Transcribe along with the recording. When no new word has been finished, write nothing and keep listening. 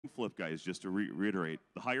flip, guys, just to reiterate.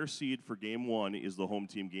 The higher seed for game one is the home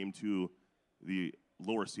team. Game two, the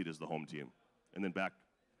lower seed is the home team. And then back.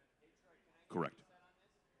 Correct.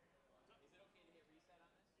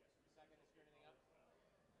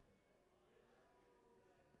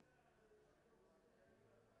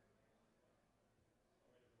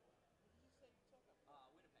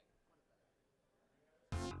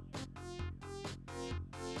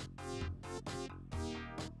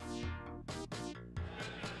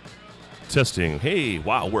 Testing. Hey,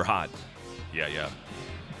 wow, we're hot. Yeah.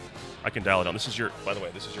 I can dial it down. This is your, by the way,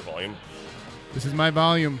 this is your volume. This is my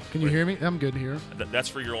volume. Can you hear me? I'm good here. That's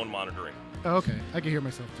for your own monitoring. Oh, okay. I can hear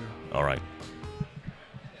myself too. All right.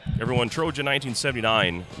 Everyone,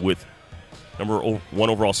 Trojan1979 with number 1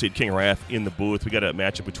 overall seed King Rath in the booth. We got a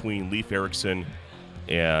matchup between Leif Erickson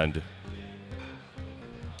and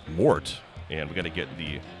Mort. And we got to get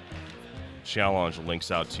the challenge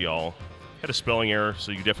links out to y'all. Had a spelling error,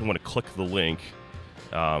 so you definitely want to click the link.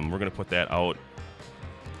 We're going to put that out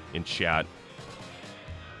in chat.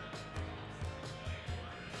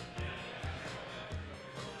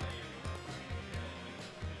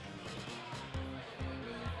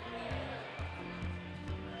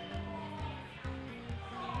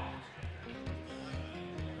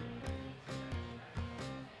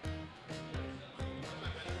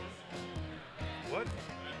 What?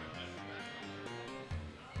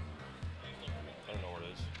 I don't know where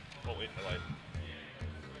it is. Oh, wait, I lied.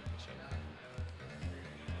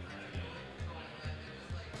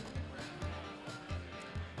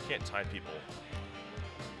 Can't tie people.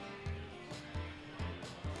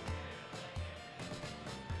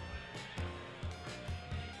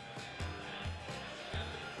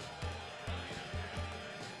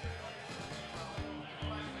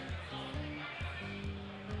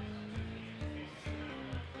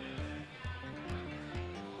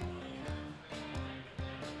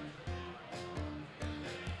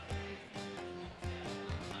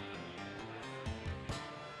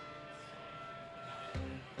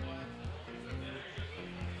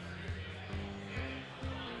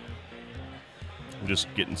 I'm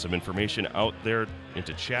just getting some information out there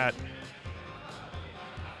into chat.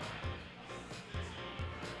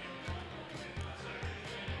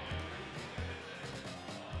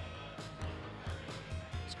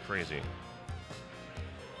 It's crazy.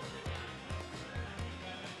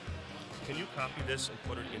 Can you copy this and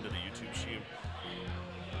put it into the YouTube sheet?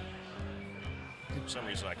 For some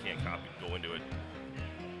reason I can't go into it.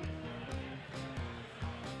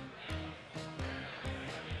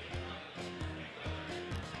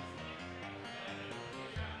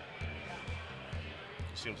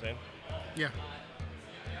 See what I'm saying? Yeah.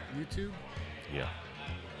 YouTube? Yeah.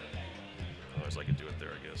 Otherwise I could do it there,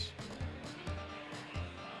 I guess.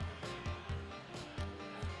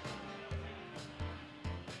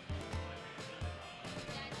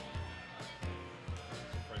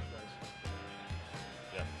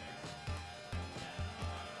 Yeah.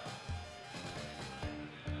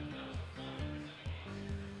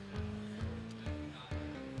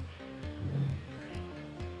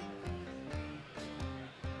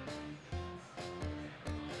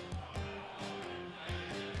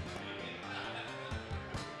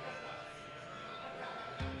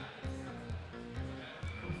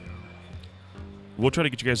 We'll try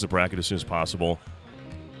to get you guys the bracket as soon as possible.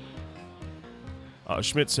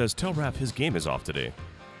 Schmidt says, tell Raph his game is off today.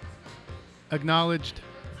 Acknowledged.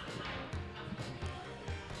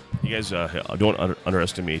 You guys don't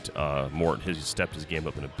underestimate Mort. He's stepped his game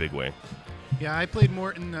up in a big way. Yeah, I played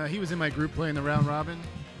Morton. He was in my group playing the round robin.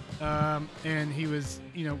 And he was,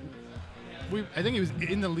 I think he was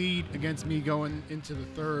in the lead against me going into the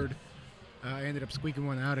third. I ended up squeaking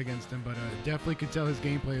one out against him, but definitely could tell his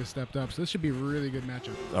gameplay has stepped up. So this should be a really good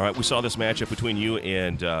matchup. All right, we saw this matchup between you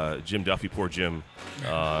and Jim Duffy. Poor Jim.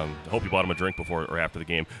 Hope you bought him a drink before or after the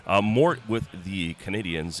game. Mort with the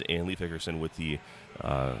Canadians and Leif Erickson with the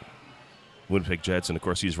Winnipeg Jets. And, of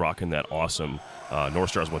course, he's rocking that awesome North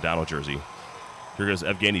Stars Modano jersey. Here goes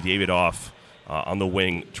Evgeny Davidov on the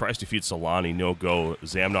wing. Tries to feed Solani. No go.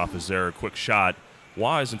 Zamnov is there. Quick shot.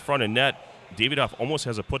 Wise in front of net. Davidoff almost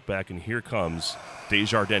has a putback, and here comes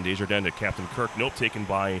Desjardins. Desjardins to Captain Kirk. Nope, taken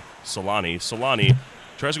by Solani. Solani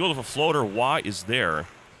tries to go with a floater. Waugh is there.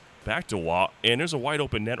 Back to Waugh. And there's a wide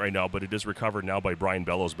open net right now, but it is recovered now by Brian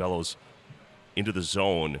Bellows. Bellows into the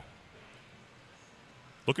zone.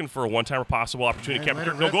 Looking for a one-timer possible opportunity. Captain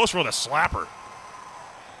Kirk goes for the slapper.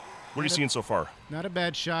 What are you seeing so far? Not a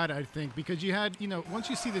bad shot, I think, because you had, once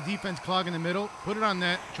you see the defense clog in the middle, put it on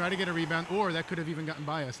net, try to get a rebound, or that could have even gotten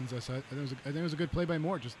by us. And so I think it was a good play by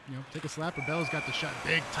Mort. Just, take a slapper. Bellows got the shot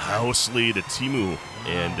big time. House lead to Timu,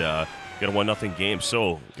 and got a 1-0 game.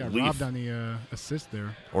 So got Leaf robbed on the assist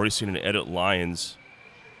there. already seen an edit Lions.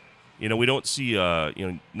 We don't see,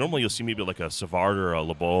 normally you'll see maybe like a Savard or a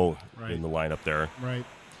LeBeau in the lineup there. Right.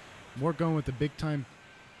 Mort going with the big-time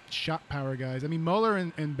shot power guys. I mean, Muller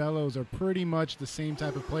and Bellows are pretty much the same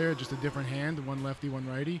type of player, just a different hand, one lefty, one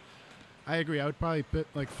righty. I agree. I would probably put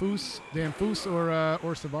like Foose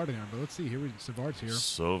or Savard in there. But let's see. Savard's here.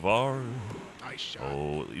 Savard. Nice shot.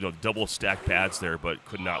 Oh, double stack pads there, but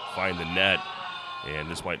could not find the net. And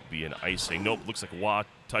this might be an icing. Nope, looks like Watt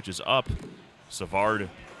touches up. Savard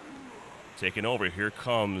taking over. Here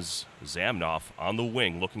comes Zamnoff on the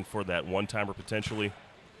wing, looking for that one-timer potentially.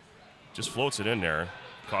 Just floats it in there.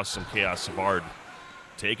 Cause some chaos. Savard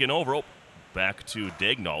taking over. Oh, back to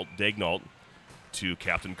Daignault. Daignault to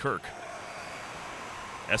Captain Kirk.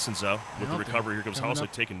 Essenza with the recovery. Here comes Housley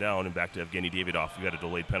taken down, and back to Evgeny Davidov. You got a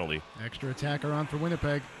delayed penalty. Extra attacker on for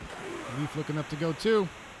Winnipeg. Leaf looking up to go too.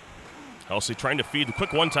 Housley trying to feed the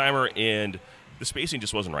quick one-timer, and the spacing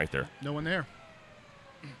just wasn't right there. No one there.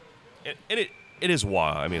 And it is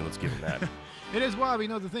Wah. I mean, let's give him that. It is Wah.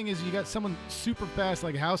 The thing is, you got someone super fast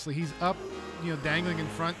like Housley. He's up, dangling in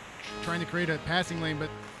front, trying to create a passing lane, but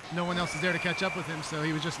no one else is there to catch up with him, so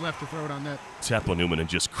he was just left to throw it on net. Teppo Newman and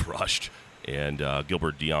just crushed, and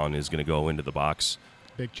Gilbert Dion is going to go into the box.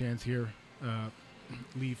 Big chance here.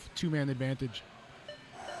 Leaf, two-man advantage.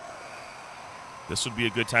 This would be a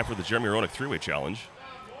good time for the Jeremy Roenick three-way challenge.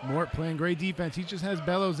 Mort playing great defense. He just has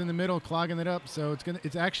Bellows in the middle, clogging it up, so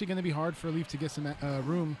it's actually going to be hard for Leaf to get some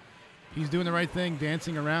room. He's doing the right thing,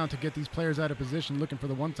 dancing around to get these players out of position, looking for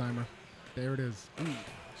the one-timer. There it is. Ooh,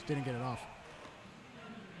 just didn't get it off.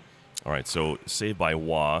 All right, so saved by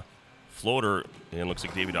Wah. Floater, and looks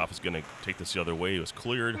like Davidoff is going to take this the other way. It was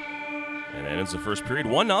cleared, and that ends the first period.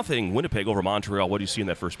 1-0 Winnipeg over Montreal. What do you see in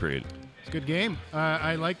that first period? It's a good game.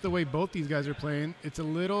 I like the way both these guys are playing. It's a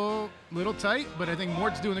little tight, but I think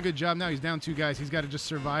Mort's doing a good job now. He's down 2 guys. He's got to just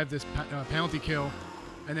survive this penalty kill.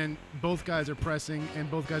 And then both guys are pressing, and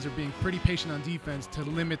both guys are being pretty patient on defense to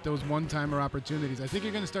limit those one-timer opportunities. I think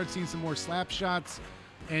you're going to start seeing some more slap shots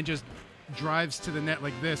and just drives to the net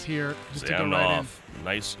like this here. Just to go right in.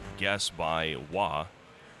 Nice guess by Wah.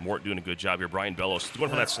 Mort doing a good job here. Brian Bellows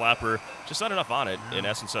going for that slapper. Just not enough on it, and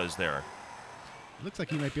Essence is there. Looks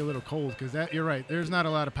like he might be a little cold because you're right. There's not a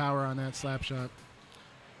lot of power on that slap shot.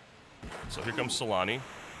 So here comes Solani.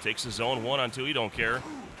 Takes his zone 1-on-2. He don't care.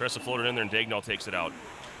 Press the floater in there, and Daignault takes it out.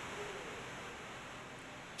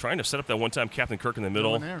 Trying to set up that one-time Captain Kirk in the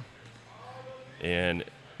middle. There. And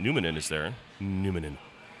Newmanen is there. Newmanen.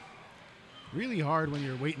 Really hard when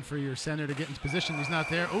you're waiting for your center to get into position. He's not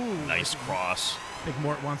there. Ooh. Nice cross. I think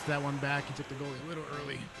Mort wants that one back. He took the goalie a little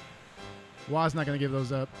early. Wah's not going to give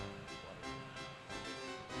those up.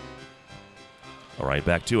 All right,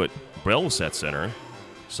 back to it. Brell's at center.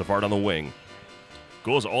 Savard on the wing.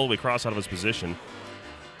 Goes all the way across out of his position.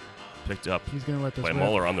 Picked up He's gonna let this by rip.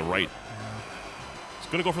 Muller on the right. He's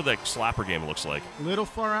going to go for the slapper game, it looks like. A little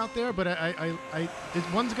far out there, but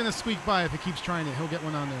one's going to squeak by if he keeps trying it. He'll get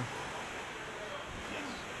one on there.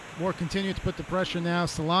 Moore continues to put the pressure now.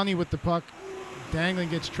 Solani with the puck. Dangling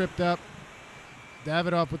gets tripped up.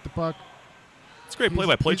 Davidoff with the puck. It's a great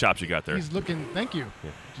play-by-play chops you got there. He's looking. Thank you. Yeah.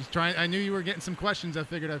 Just trying. I knew you were getting some questions. I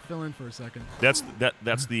figured I'd fill in for a second. That's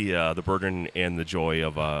the burden and the joy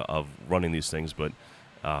of running these things, but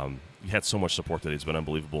you had so much support today. It's been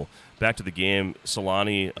unbelievable. Back to the game,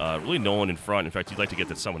 Solani, really no one in front. In fact, you'd like to get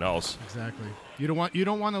to someone else. Exactly. You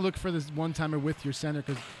don't want to look for this one-timer with your center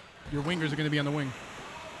because your wingers are going to be on the wing.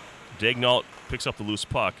 Daignault picks up the loose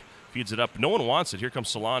puck, feeds it up. No one wants it. Here comes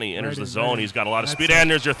Solani, enters the zone. Right. He's got a lot of speed, and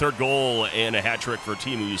there's your third goal and a hat trick for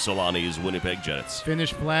Timu Solani's Winnipeg Jets.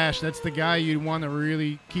 Finish flash. That's the guy you want to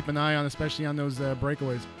really keep an eye on, especially on those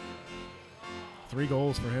breakaways. 3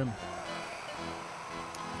 goals for him.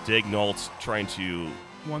 Daignault trying to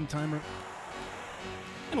one-timer.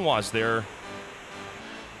 And was there.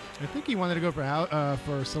 I think he wanted to go for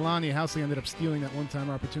Solani. Housley ended up stealing that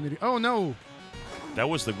one-timer opportunity. Oh, no. That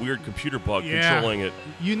was the weird computer bug controlling it.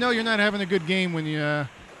 You know you're not having a good game when you're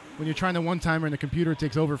trying to one-timer and the computer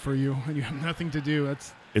takes over for you and you have nothing to do.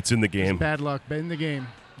 It's in the game. It's bad luck. But in the game.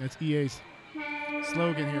 That's EA's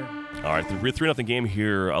slogan here. All right, the 3-0 game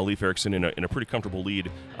here. Leif Erikson in a pretty comfortable lead.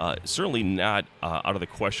 Certainly not out of the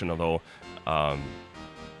question, although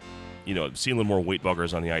seeing a little more weight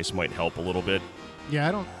buggers on the ice might help a little bit.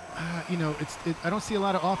 Yeah, you know, I don't see a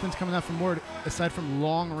lot of offense coming out from Mort aside from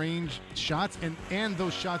long-range shots, and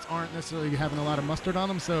those shots aren't necessarily having a lot of mustard on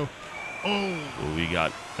them. So, we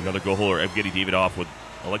got another goal holder, Evgeny Davidov with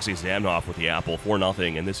Alexei Zamnov with the apple,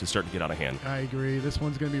 4-0, and this is starting to get out of hand. I agree. This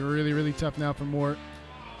one's going to be really, really tough now for Mort.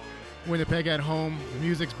 Winnipeg at home, the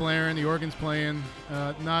music's blaring, the organ's playing.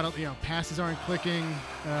 Passes aren't clicking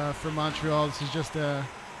for Montreal. This is just going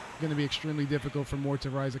to be extremely difficult for Mort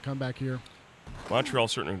to rise a comeback here. Montreal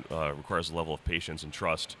certainly requires a level of patience and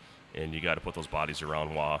trust, and you got to put those bodies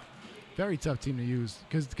around Wah. Very tough team to use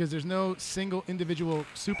because there's no single individual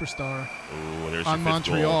superstar on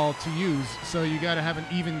Montreal to use. So you got to have an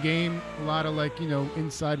even game, a lot of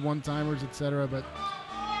inside one-timers, etc. But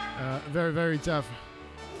very, very tough.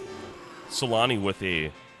 Solani with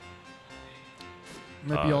a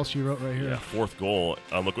might be all she wrote right here. Yeah, fourth goal.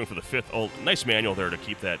 Looking for the fifth. Oh, nice manual there to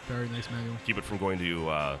keep that. Very nice manual. Keep it from going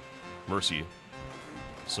to Mercy.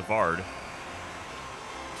 Savard.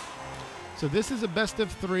 So this is a best of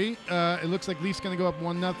 3. It looks like Leafs going to go up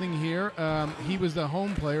 1-0 here. He was the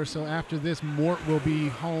home player, so after this, Mort will be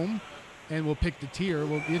home, and we'll pick the tier.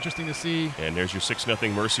 Will be interesting to see. And there's your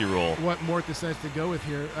 6-0 Mercy roll. What Mort decides to go with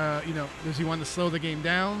here. Does he want to slow the game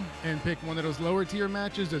down and pick one of those lower tier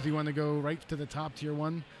matches? Does he want to go right to the top tier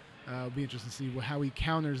one? It'll be interesting to see how he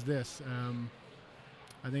counters this.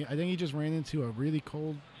 I think he just ran into a really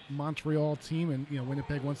cold Montreal team, and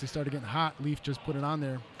Winnipeg, once they started getting hot, Leaf just put it on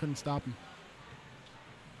there, couldn't stop him.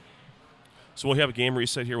 So we'll have a game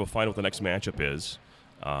reset here. We'll find out what the next matchup is.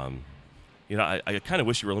 I kind of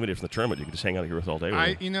wish you were eliminated from the tournament. You could just hang out here with all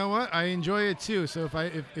day. You know what? I enjoy it too. So if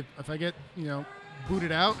I get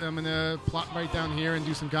booted out, I'm gonna plop right down here and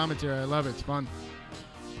do some commentary. I love it. It's fun.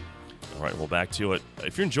 All right, well, back to it.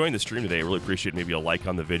 If you're enjoying the stream today, I really appreciate maybe a like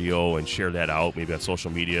on the video and share that out. Maybe on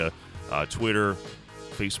social media, Twitter,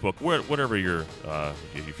 Facebook, whatever you're,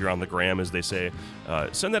 if you're on the gram, as they say,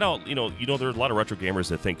 send that out. There are a lot of retro gamers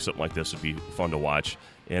that think something like this would be fun to watch,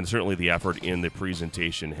 and certainly the effort in the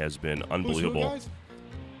presentation has been unbelievable.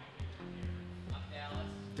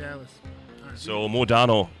 Dallas. Right. So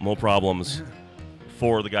Modano, no problems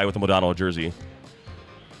for the guy with the Modano jersey.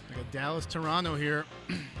 I got Dallas, Toronto here.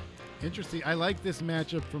 Interesting. I like this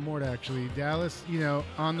matchup for Mort, actually. Dallas,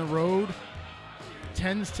 on the road,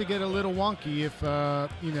 tends to get a little wonky if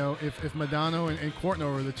Modano and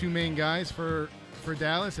Courtnall are the two main guys for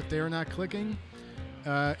Dallas. If they're not clicking,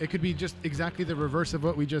 it could be just exactly the reverse of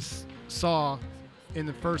what we just saw in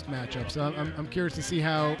the first matchup. So I'm curious to see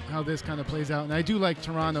how this kind of plays out. And I do like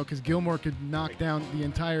Toronto because Gilmore could knock down the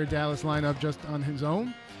entire Dallas lineup just on his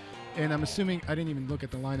own. And I'm assuming, I didn't even look at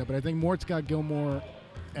the lineup, but I think Mort's got Gilmore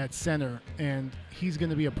at center, and he's going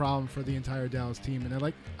to be a problem for the entire Dallas team.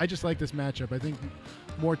 And I just like this matchup. I think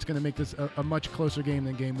Mort's going to make this a much closer game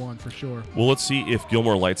than Game 1 for sure. Well, let's see if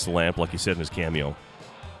Gilmore lights the lamp like he said in his cameo.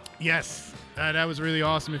 Yes, that was really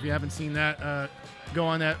awesome. If you haven't seen that, go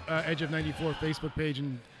on that Edge of 94 Facebook page,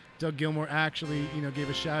 and Doug Gilmore actually gave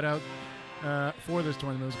a shout out for this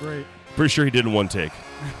tournament. It was great. Pretty sure he did in one take.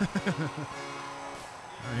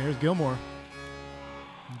 Here's Gilmore.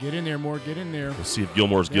 Get in there, Mort. Get in there. We'll see if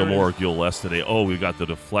Gilmore's Gilmore or Gil less today. Oh, we've got the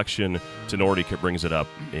deflection. Tenorti brings it up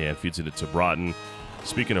and feeds it to Broughton.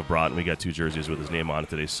 Speaking of Broughton, we got 2 jerseys with his name on it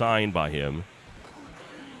today, signed by him.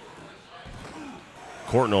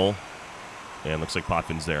 Courtnall, and looks like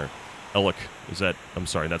Potvin's there. Elick, is it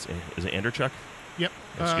Anderchuk? Yep.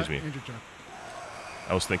 Excuse me. Anderchuk.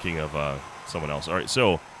 I was thinking of someone else. All right,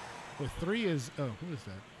 so. Well, 3 is, who is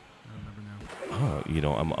that? I don't remember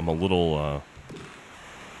now. I'm a little,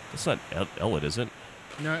 it's not Ellett, is it?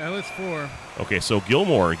 No, Ellett's 4. Okay, so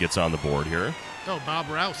Gilmore gets on the board here. Oh, Bob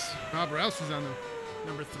Rouse. Bob Rouse is on the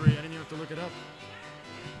number 3. I didn't even have to look it up.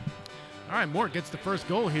 All right, Mort gets the first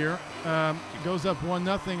goal here. Goes up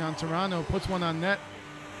 1-0 on Toronto, puts one on net,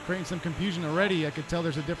 creating some confusion already. I could tell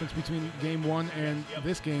there's a difference between Game 1 and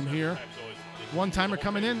this game here. One-timer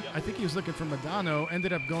coming in. I think he was looking for Modano.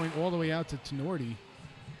 Ended up going all the way out to Tenorti.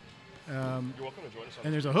 You're welcome to join us.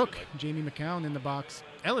 And there's a hook. Jamie McCown in the box.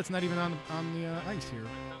 Ellett's not even on the ice here.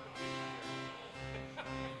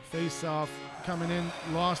 Face-off coming in.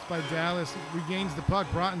 Lost by Dallas. Regains the puck.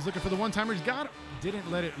 Broughton's looking for the one-timer. He's got it. Didn't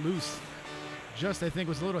let it loose. Just, I think,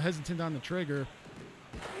 was a little hesitant on the trigger.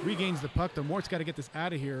 Regains the puck, though. Mort's got to get this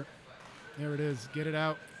out of here. There it is. Get it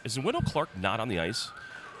out. Is Wendell Clark not on the ice?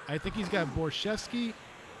 I think he's got Borshevsky,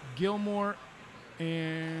 Gilmore,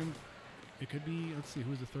 and it could be, let's see,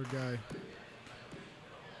 who's the third guy?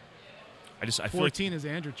 I feel 14 is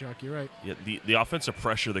Andrewchuk, you're right. Yeah, the offensive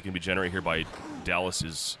pressure that can be generated here by Dallas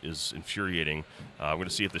is infuriating. We're going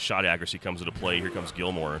to see if the shot accuracy comes into play. Here comes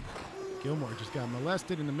Gilmore. Gilmore just got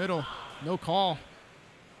molested in the middle. No call.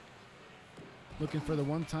 looking for the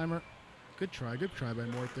one-timer. Good try by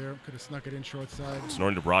Mort there. Could have snuck it in short side.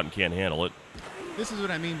 Snorting to Broughton, can't handle it. This is what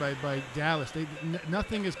I mean by Dallas.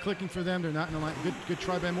 Nothing is clicking for them. They're not in the line. Good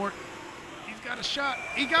try by Mort. He's got a shot.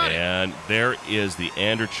 He got it. And there is the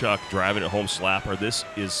Anderchuk driving it home slapper. This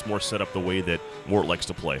is more set up the way that Mort likes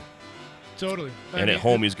to play. Totally. And at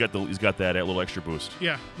home, he's got that little extra boost.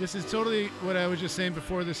 Yeah, this is totally what I was just saying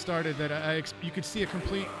before this started. That you could see a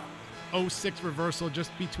complete 0-6 reversal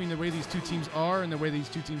just between the way these two teams are and the way these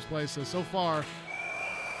two teams play. So far,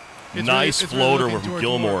 nice floater with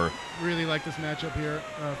Gilmore. Mort. Really like this matchup here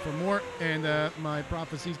for Mort, and my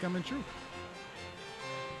prophecy's coming true.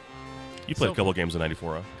 You played a couple games in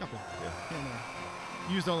 '94, huh? Couple.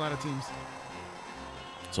 Yeah. Used a lot of teams.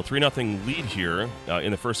 So 3-0 lead here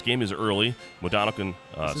in the first game is early. Modano can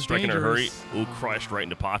strike in a hurry. Ooh, crushed right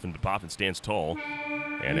into Poffin, but Poffin stands tall.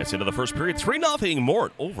 And it's into the first period. 3-0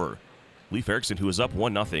 Mort over Leif Erikson, who is up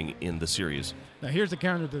 1-0 in the series. Now here's the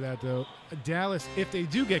counter to that, though. Dallas, if they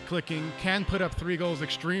do get clicking, can put up 3 goals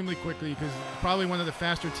extremely quickly because probably one of the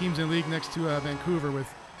faster teams in the league next to Vancouver with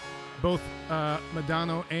both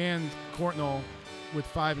Modano and Courtnall with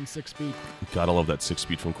 5 and 6 speed. Gotta love that 6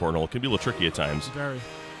 speed from Courtnall. It can be a little tricky at times. Very.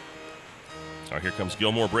 All right, here comes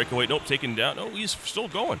Gilmore, breakaway. Nope, taken down. Oh, he's still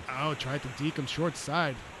going. Oh, tried to deke him short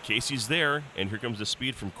side. Casey's there, and here comes the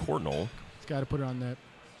speed from Courtnall. He's got to put it on net.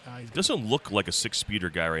 Doesn't look like a 6-speeder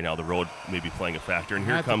guy right now. The road may be playing a factor, and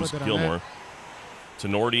here comes Gilmore.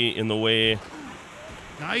 Tenorti in the way.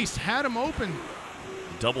 Nice, had him open.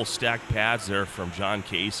 Double stacked pads there from John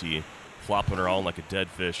Casey, flopping around like a dead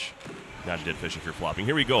fish. Not a dead fish if you're flopping.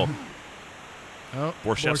 Here we go. Oh,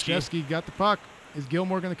 Borshevsky got the puck. Is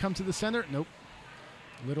Gilmore going to come to the center? Nope.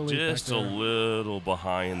 Just a little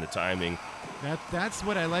behind the timing. That's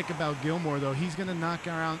what I like about Gilmore, though. He's going to knock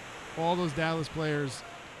around all those Dallas players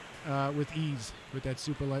with ease with that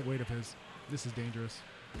super lightweight of his. This is dangerous.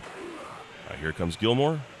 Here comes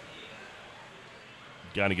Gilmore.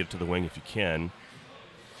 Got to get to the wing if you can.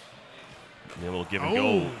 And a little give and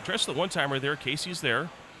go. Tries the one-timer there. Casey's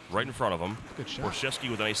there, right in front of him. Good shot.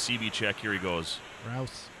 Borshevsky with a nice CB check. Here he goes.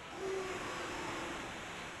 Rouse.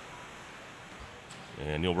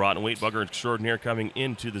 And Neil Broughton, weight bugger extraordinaire coming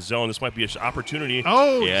into the zone. This might be an opportunity.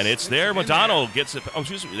 Oh, and it's there. Modano gets it. Oh,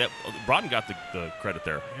 excuse me. Broughton got the credit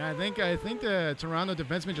there. Yeah, I think the Toronto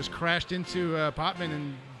defenseman just crashed into Potvin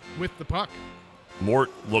and with the puck. Mort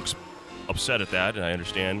looks upset at that, and I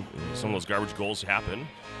understand some of those garbage goals happen.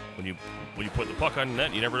 When you put the puck on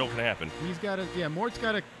net, you never know what can happen. He's got to, Mort's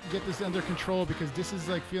got to get this under control because this is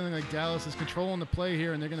like feeling like Dallas is controlling the play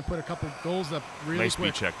here, and they're going to put a couple goals up really nice quick.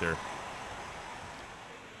 Nice speed check there.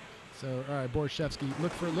 So, all right, Borshevsky,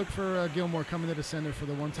 look for Gilmore coming to the center for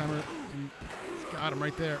the one-timer. He's got him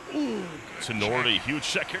right there. Ooh, Tenorti, huge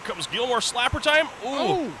check. Here comes Gilmore, slapper time. Ooh.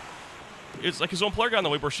 Oh. It's like his own player got in the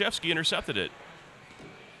way. Borshevsky intercepted it.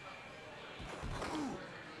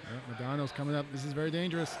 Modano's coming up. This is very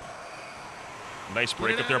dangerous. Nice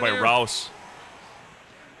break up there by Rouse.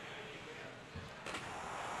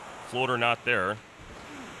 Floater not there.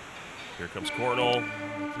 Here comes Courtnall.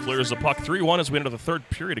 Clears the puck. 3-1 as we enter the third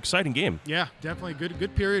period. Exciting game. Yeah, definitely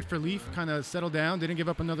good period for Leaf. Kind of settled down. Didn't give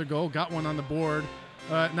up another goal. Got one on the board.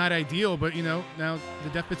 Not ideal, but now the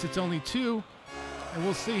deficit's only 2, and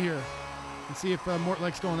we'll see here. And see if Mort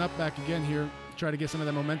likes going up back again here. Try to get some of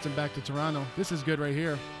that momentum back to Toronto. This is good right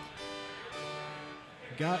here.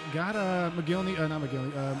 Got McGillney, not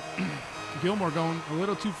McGillney. Gilmore going a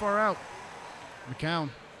little too far out. McCown.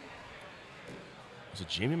 Was it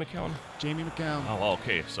Jamie McCown? Jamie McCown. Oh,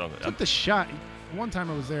 okay. So took the shot. One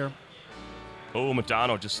timer was there. Oh,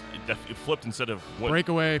 Modano just it flipped instead of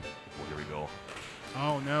breakaway. Oh, here we go.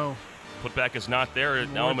 Oh no. Putback is not there.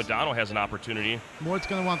 Now Modano has an opportunity. Mort's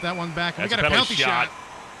going to want that one back. That's we got a penalty shot.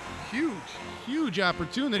 Huge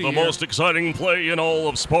opportunity. The most exciting play in all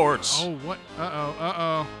of sports. Oh, what?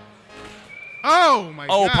 Uh-oh. Oh, my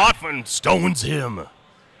God. Oh, Potvin stones him.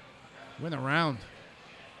 Went around.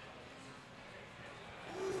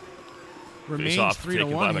 Remains Face off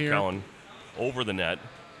 3-1 here. McCown over the net.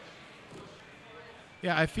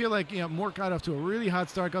 Yeah, I feel like Mort got off to a really hot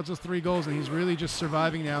start, got those 3 goals, and he's really just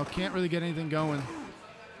surviving now. Can't really get anything going.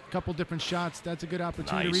 A couple different shots. That's a good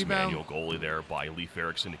opportunity to rebound. Nice manual goalie there by Leif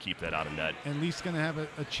Erikson to keep that out of net. And Leif's going to have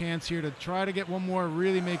a chance here to try to get one more,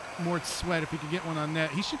 really make Mort sweat if he could get one on net.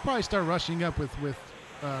 He should probably start rushing up with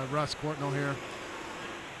Russ Courtnall here.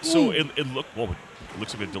 So it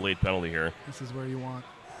looks like a delayed penalty here. This is where you want.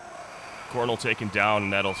 Courtnall taken down,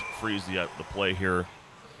 and that'll freeze the play here.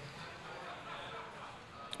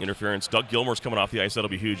 Interference. Doug Gilmore's coming off the ice. That'll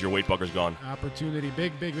be huge. Your weight bugger's gone. Opportunity.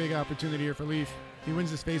 Big opportunity here for Leaf. If he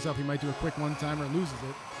wins this faceoff, he might do a quick one-timer, loses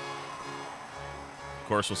it.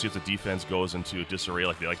 course, we'll see if the defense goes into disarray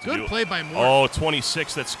like they like to do. Good play by Moore. Oh,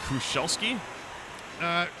 26. That's Krushelski.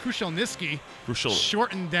 Krushelniski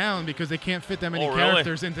shortened down because they can't fit that many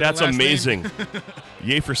characters into That's the last amazing. name.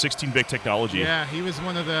 Yay for 16-bit technology. Yeah, he was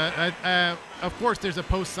one of the of course, there's a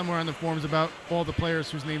post somewhere on the forums about all the players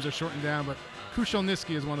whose names are shortened down, but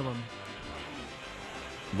Krushelniski is one of them.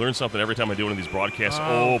 Learn something every time I do one of these broadcasts.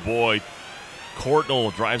 Oh, boy.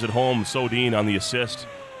 Courtnall drives it home. Sodin on the assist.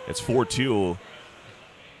 It's 4-2.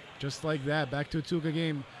 Just like that, back to a Tuca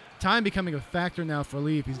game. Time becoming a factor now for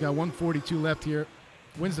Leaf. He's got 1:42 left here.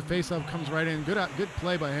 Wins the faceoff, comes right in. Good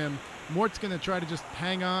play by him. Mort's going to try to just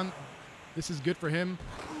hang on. This is good for him.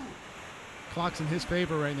 Clock's in his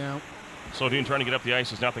favor right now. Sodin trying to get up the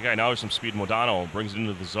ice is not the guy. Now there's some speed. Modano brings it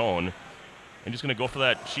into the zone. And just going to go for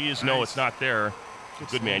that. No, it's not there.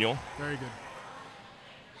 Good manual. Very good.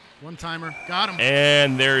 One-timer. Got him.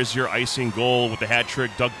 And there's your icing goal with the hat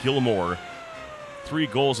trick, Doug Gilmore. 3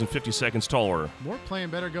 goals in 50 seconds taller. More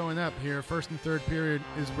playing better going up here. First and third period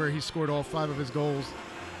is where he scored all 5 of his goals.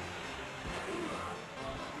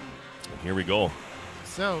 And here we go.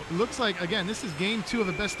 So, it looks like, again, this is game 2 of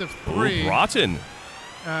a best of 3. Ooh, Broughton.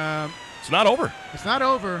 It's not over. It's not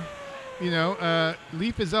over. You know,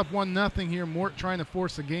 Leaf is up 1-0 here. Mort trying to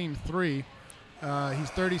force a game 3. He's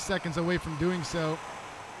 30 seconds away from doing so.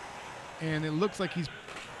 And it looks like he's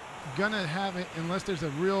going to have it unless there's a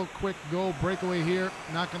real quick goal breakaway here.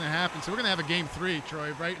 Not going to happen. So we're going to have a game 3,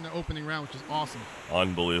 Troy, right in the opening round, which is awesome.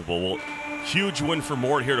 Unbelievable. Well, huge win for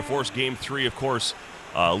Mort here to force game 3. Of course,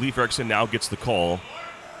 Leif Eriksson now gets the call.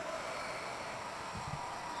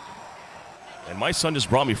 And my son just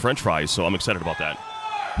brought me French fries, so I'm excited about that.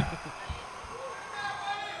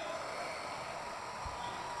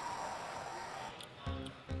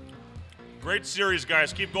 Great series,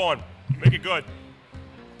 guys. Keep going. Make it good.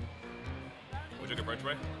 Would you like a French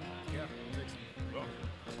fry? Yeah, take some. Oh.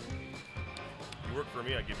 You work for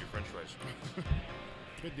me, I give you French fries.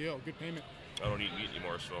 Good deal. Good payment. I don't eat meat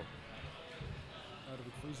anymore, so. How do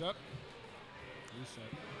we freeze up? Reset.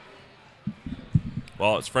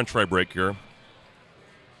 Well, it's French fry break here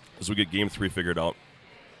as we get game 3 figured out.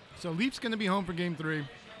 So Leaf's going to be home for game 3.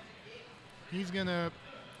 He's going to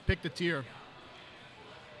pick the tier.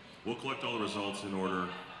 We'll collect all the results in order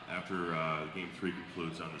after game 3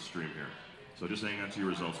 concludes on the stream here. So just hang on to your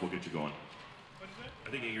results. We'll get you going. What is it?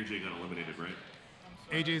 I think AJ got eliminated, right?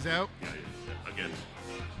 AJ's out. Yeah, again.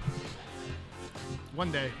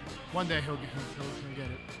 One day he'll get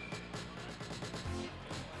it.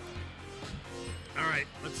 All right,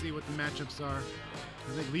 let's see what the matchups are.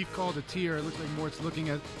 I think Leaf called a tier. It looks like Mort's looking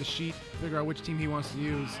at the sheet, figure out which team he wants to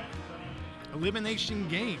use. Elimination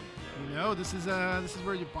game. You know, this is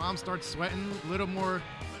where your bomb starts sweating a little more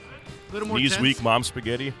Knees tense. weak, mom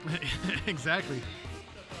spaghetti. Exactly.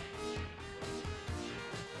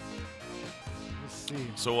 Let's see.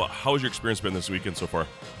 So how's your experience been this weekend so far?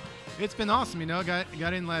 It's been awesome. You know,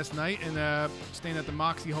 got in last night and staying at the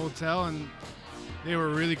Moxie Hotel, and they were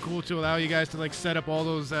really cool to allow you guys to like set up all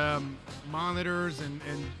those monitors and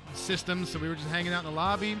systems. So we were just hanging out in the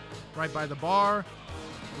lobby right by the bar.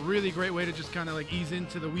 Really great way to just kind of like ease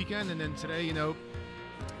into the weekend. And then today, you know,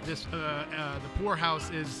 this the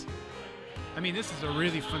Pourhouse is, I mean, this is a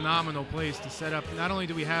really phenomenal place to set up. Not only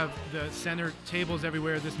do we have the center tables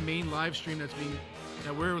everywhere, this main live stream that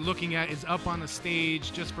we're looking at is up on the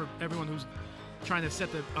stage just for everyone who's trying to set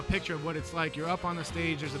a picture of what it's like. You're up on the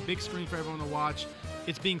stage. There's a big screen for everyone to watch.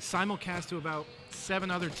 It's being simulcast to about 7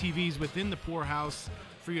 other TVs within the Pourhouse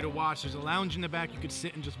for you to watch. There's a lounge in the back. You could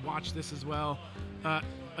sit and just watch this as well.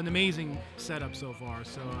 An amazing setup so far.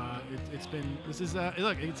 So it's been, this is,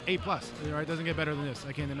 look, it's A+. It doesn't get better than this.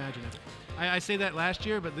 I can't imagine it. I say that last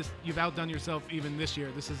year, but you've outdone yourself even this year.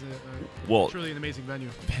 This is truly an amazing venue.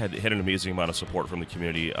 Had an amazing amount of support from the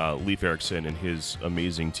community. Leif Eriksson and his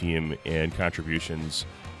amazing team and contributions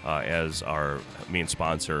as our main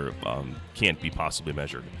sponsor can't be possibly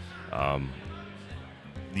measured.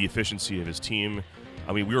 The efficiency of his team,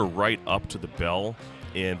 I mean, we were right up to the bell,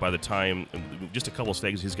 and by the time, just a couple of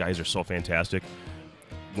stages, his guys are so fantastic.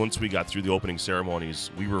 Once we got through the opening ceremonies,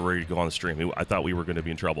 we were ready to go on the stream. I thought we were going to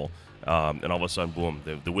be in trouble. And all of a sudden, boom,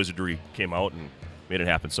 the wizardry came out and made it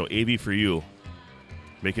happen. So AV for you,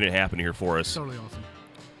 making it happen here for us. Totally awesome.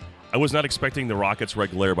 I was not expecting the Rockets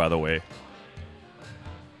red glare, by the way,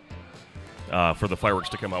 for the fireworks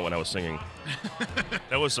to come out when I was singing.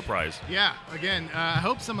 That was a surprise. Yeah, again, I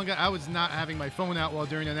hope someone I was not having my phone out while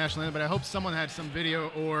during the national anthem, but I hope someone had some video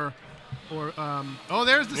or oh,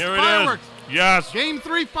 there's the There fireworks. It is. Yes. Game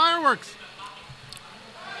 3 fireworks.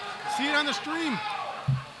 See it on the stream.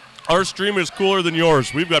 Our stream is cooler than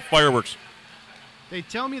yours. We've got fireworks. They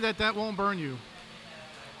tell me that won't burn you.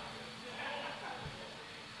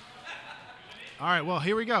 All right, well,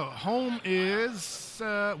 here we go. Home is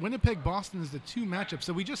Winnipeg. Boston is the 2 matchup.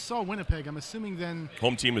 So we just saw Winnipeg. I'm assuming then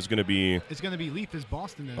home team is going to be. It's going to be Leaf is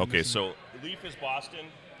Boston. Then, okay, so Leaf is Boston,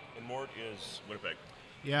 and Mort is Winnipeg.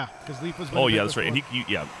 Yeah, because Leaf was. Winnipeg oh yeah, that's before. right. And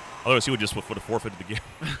yeah. Otherwise, he would just would have forfeited the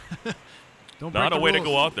game. Don't Not break a the way rules. to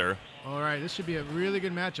go out there. All right, this should be a really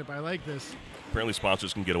good matchup. I like this. Apparently,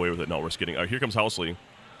 sponsors can get away with it. No, we're just kidding. Here comes Housley.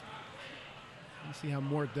 Let's see how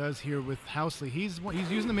Mort does here with Housley. He's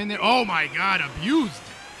using them in there. Oh my God, abused.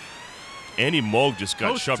 Andy Moog just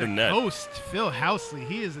got Coast shoved to in net. Coast, Phil Housley.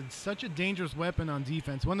 He is such a dangerous weapon on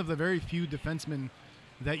defense. One of the very few defensemen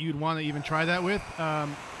that you'd want to even try that with.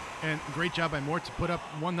 And great job by Mort to put up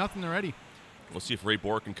 1-0 already. We'll see if Ray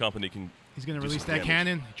Bork and company can. He's going to do release some that damage.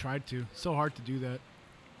 cannon. He tried to. So hard to do that.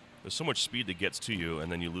 There's so much speed that gets to you,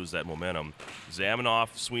 and then you lose that momentum.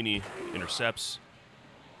 Zamanoff, Sweeney intercepts.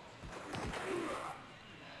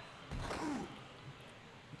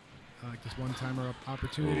 I like this one-timer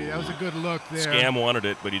opportunity. That was a good look there. Scam wanted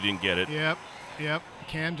it, but he didn't get it. Yep.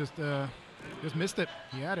 Cam just missed it.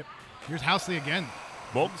 He had it. Here's Housley again.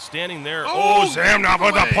 Moog standing there. Oh, Zamanoff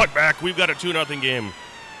with the giveaway. putback. We've got a 2-0 game.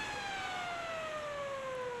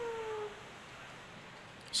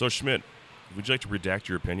 So, Schmidt, would you like to redact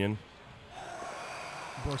your opinion?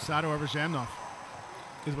 Borsato over Zamanoff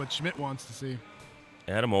is what Schmidt wants to see.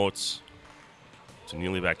 Adam Oates to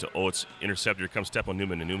Neely, back to Oates. Interceptor. Here comes Teppo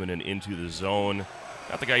Newman, and Newman into the zone.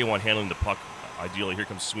 Not the guy you want handling the puck, ideally. Here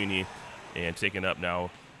comes Sweeney, and taken up now.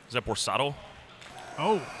 Is that Borsato?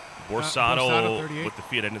 Oh. Borsato 38. with the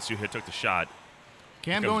feet. I didn't see who took the shot.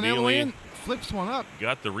 Cam Here comes going that Neely. way in. Flips one up.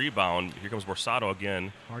 Got the rebound. Here comes Borsato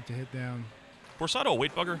again. Hard to hit down. Borsato, a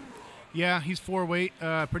weight bugger? Yeah, he's 4 weight.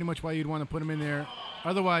 Pretty much why you'd want to put him in there.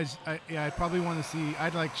 Otherwise, I'd probably want to see.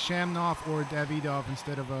 I'd like Shamnoff or Davidov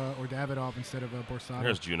instead of Borsato.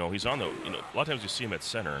 There's Juno. He's on the. A lot of times you see him at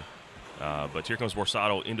center, but here comes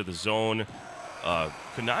Borsato into the zone.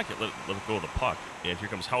 Could not let it go of the puck, and here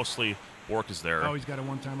comes Housley. Bork is there. Oh, he's got a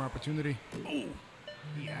one-timer opportunity. Oh,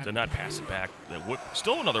 Yeah. did not pass it back.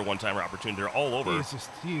 Still another one-timer opportunity. They're all over.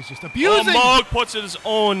 He's just abusing. Moog puts his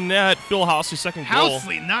own net. Phil Housley, second goal.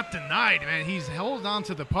 Housley not denied, man. He's held on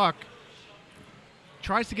to the puck.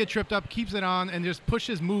 Tries to get tripped up, keeps it on, and just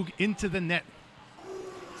pushes Moog into the net.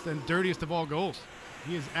 It's the dirtiest of all goals.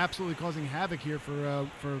 He is absolutely causing havoc here for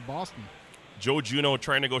Boston. Joe Juno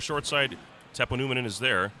trying to go short side. Teppo Newman is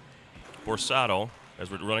there. Borsato, as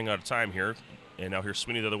we're running out of time here. And now here's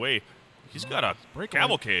Sweeney the other way. He's got a Breakaway.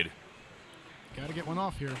 cavalcade. Got to get one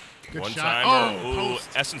off here. Good One shot. timer. Oh, Ooh, post.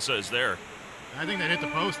 Essensa is there. I think that hit the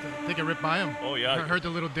post. I think it ripped by him. Oh, yeah. Heard the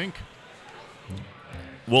little dink.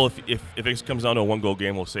 Well, if it comes down to a one-goal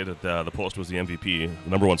game, we'll say that the post was the MVP, the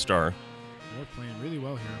number one star. They're playing really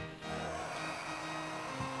well here.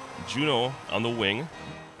 Juno on the wing,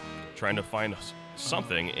 trying to find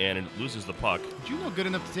something, and it loses the puck. Juno good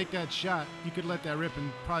enough to take that shot. You could let that rip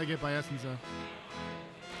and probably get by Essensa.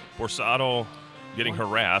 Borsato getting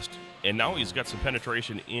harassed, and now he's got some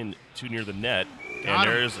penetration in too near the net. Got And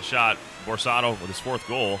him. there's the shot. Borsato with his 4th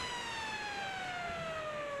goal.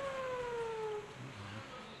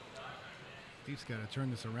 Leafs got to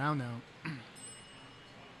turn this around now.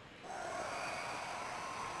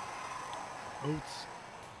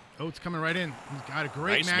 Oates coming right in. He's got a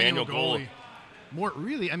great Nice manual manual goal. goalie. Mort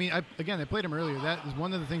really, I mean, I played him earlier. That is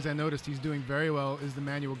one of the things I noticed he's doing very well is the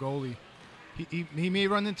manual goalie. He may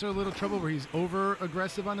run into a little trouble where he's over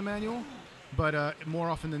aggressive on the manual, but more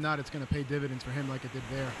often than not, it's going to pay dividends for him like it did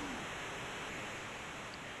there.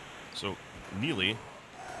 So Neely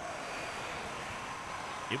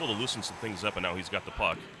able to loosen some things up, and now he's got the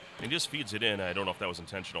puck. And he just feeds it in. I don't know if that was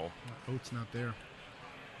intentional. Oates not there.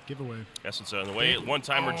 Giveaway. Essensa on the way.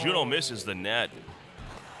 One-timer. Juno misses the net.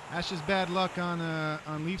 That's just bad luck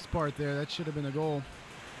on Leafs' part there. That should have been a goal.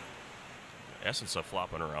 Essensa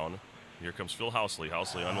flopping around. Here comes Phil Housley.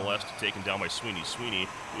 Housley on the left, taken down by Sweeney. Sweeney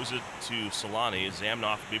moves it to Solani.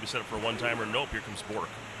 Zamnoff maybe set up for a one-timer. Nope, here comes Bork.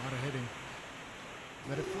 A lot of hitting.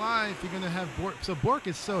 Let it fly if you're going to have Bork. So Bork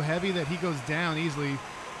is so heavy that he goes down easily.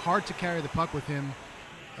 Hard to carry the puck with him.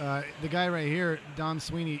 The guy right here, Don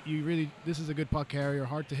Sweeney, this is a good puck carrier.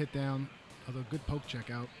 Hard to hit down, although good poke check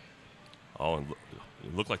out. Oh, and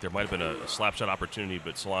it looked like there might have been a slap shot opportunity,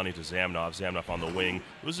 but Solani to Zamnoff. Zamnoff on the wing.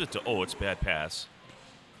 Loses it to it's bad pass.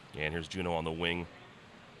 And here's Juno on the wing.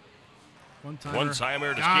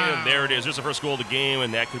 One-timer to Skin. There it is. There's the first goal of the game,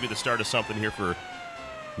 and that could be the start of something here for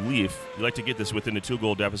Leaf. You like to get this within a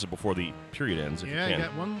 2-goal deficit before the period ends, if Yeah, you you can.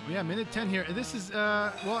 got one. Yeah, minute 10 here. This is,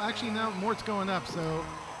 well, actually now Mort's going up, so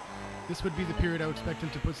this would be the period I would expect him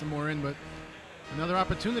to put some more in, but another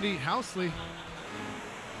opportunity. Housley.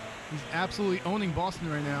 He's absolutely owning Boston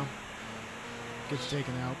right now. gets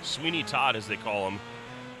taken out. Sweeney Todd, as they call him.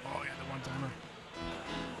 Oh, yeah, the one-timer.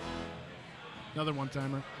 Another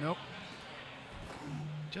one-timer. Nope.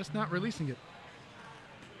 Just not releasing it.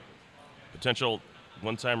 Potential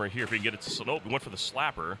one-timer here if he can get it to... Nope, we went for the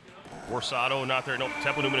slapper. Borsato not there. Nope,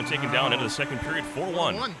 Temple Newman taken down into the second period.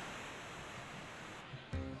 4-1.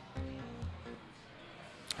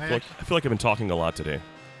 I feel like I've been talking a lot today.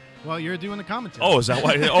 Well, you're doing the commentary. Oh, is that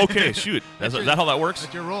why? Okay, shoot. Is that how that works?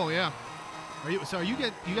 That's your role, yeah.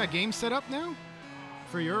 You got games set up now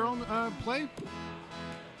for your own play?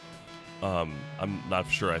 I'm not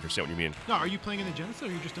sure I understand what you mean. No, are you playing in the Genesis or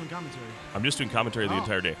are you just doing commentary? I'm just doing commentary the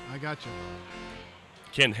entire day. I got you.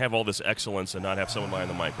 Can't have all this excellence and not have someone behind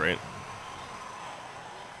the mic, right?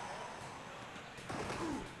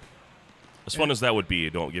 As fun as that would be,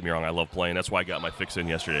 don't get me wrong, I love playing. That's why I got my fix in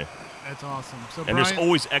yesterday. That's awesome. So and there's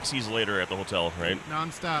always XEs later at the hotel, right?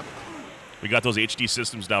 Non-stop. We got those HD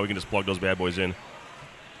systems now. We can just plug those bad boys in.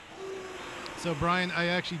 So, Brian, I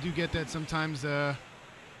actually do get that sometimes I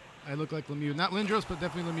look like Lemieux. Not Lindros, but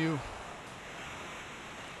definitely Lemieux.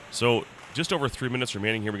 So, just over 3 minutes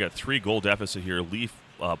remaining here. We got 3-goal deficit here. Leaf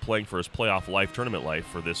playing for his playoff life, tournament life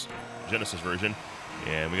for this Genesis version.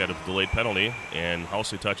 And we got a delayed penalty, and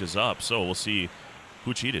Housley touches up. So we'll see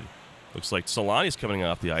who cheated. Looks like Solani's coming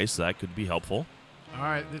off the ice. That could be helpful. All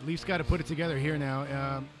right, the Leafs got to put it together here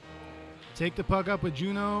now. Take the puck up with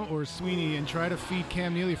Juno or Sweeney and try to feed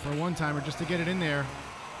Cam Neely for a one-timer just to get it in there.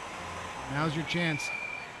 Now's your chance.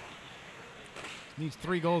 Needs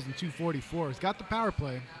 3 goals and 244. He's got the power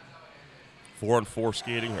play. 4-on-4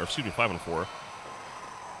 skating, or excuse me, 5-on-4. All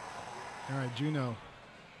right, Juno.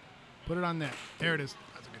 Put it on net. There it is.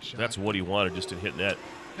 That's a good shot. That's what he wanted, just to hit net.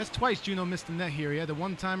 That's twice Juno missed the net here. He had the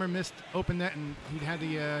one-timer, missed open net, and he had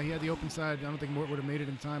the open side. I don't think Mort would have made it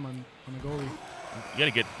in time on the goalie. You got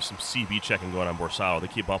to get some CB checking going on Borsato. They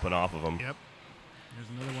keep bumping off of him. Yep. There's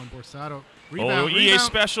another one, Borsato. Rebound, EA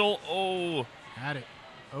special. Oh. Had it.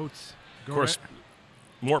 Oates. Of course,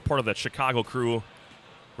 Mort part of that Chicago crew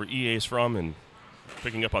where EA's from and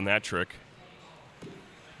picking up on that trick.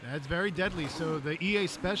 That's very deadly. So the EA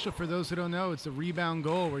special, for those who don't know, it's a rebound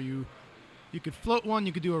goal where you could float one,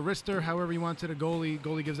 you could do a wrister, however you want to the goalie.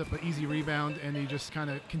 Goalie gives up an easy rebound, and you just kind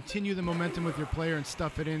of continue the momentum with your player and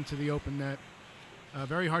stuff it into the open net.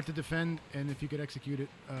 Very hard to defend, and if you could execute it,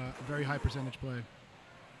 a very high percentage play.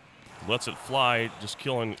 Lets it fly, just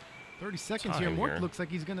killing 30 seconds here. Mort looks like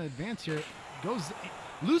he's going to advance here.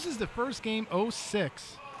 Loses the first game 0-6.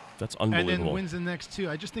 That's unbelievable. And then wins the next 2.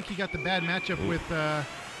 I just think he got the bad matchup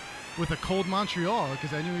with a cold Montreal,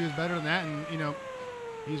 because I knew he was better than that, and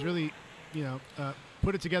he's really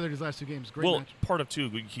put it together his last 2 games. Great match. Part of too,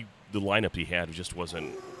 the lineup he had just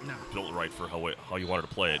wasn't built right for how you wanted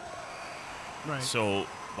to play it. Right. So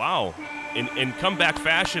wow, in comeback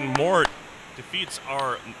fashion, Mort defeats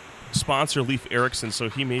our sponsor Leif Erikson, so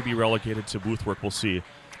he may be relegated to booth work. We'll see.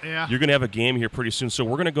 Yeah. You're going to have a game here pretty soon. So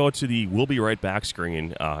we're going to go to the We'll Be Right Back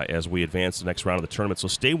screen as we advance the next round of the tournament. So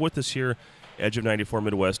stay with us here, Edge of 94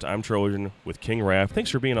 Midwest. I'm Trojan with King Raff.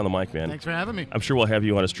 Thanks for being on the mic, man. Thanks for having me. I'm sure we'll have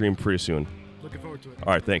you on a stream pretty soon. Looking forward to it.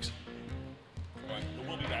 All right, thanks. All right, the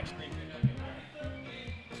We'll Be Back screen.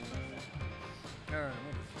 All right.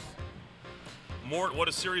 Mort, what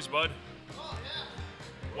a series, bud. Oh,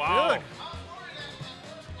 yeah. Wow. Good.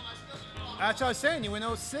 That's what I was saying. You went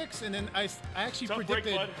 0-6, and then I actually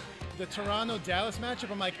predicted the Toronto-Dallas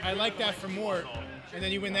matchup. I'm like, I like that for Mort. And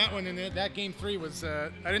then you win that one, and then that game 3 was, I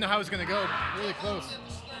didn't know how it was going to go. Really close.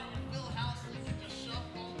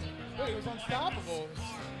 Wait, it was unstoppable.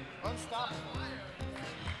 Unstoppable.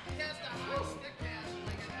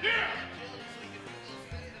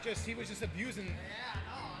 He was just abusing.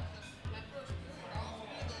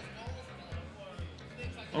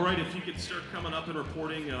 All right, if you could start coming up and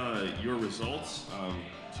reporting your results.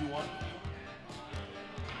 2-1.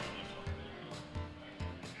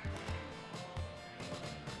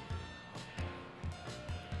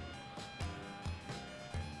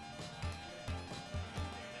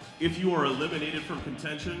 If you are eliminated from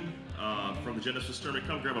contention from the Genesis tournament,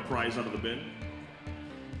 come grab a prize out of the bin.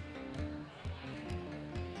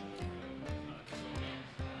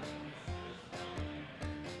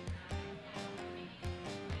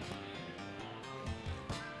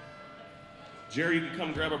 Jerry, you can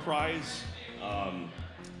come grab a prize.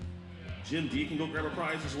 Jim D can go grab a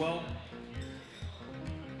prize as well.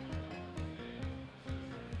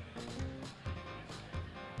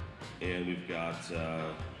 And we've got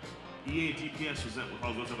EA TPS.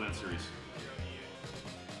 What's up in that series?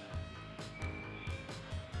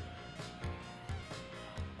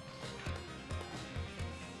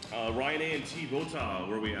 Ryan A and T Vota,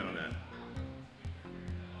 where are we at on that?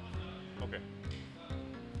 Okay.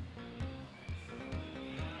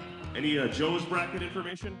 Any Joe's bracket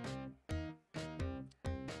information?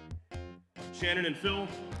 Shannon and Phil?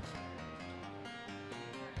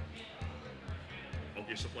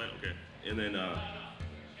 Okay, supply. Okay. And then,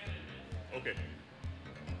 okay.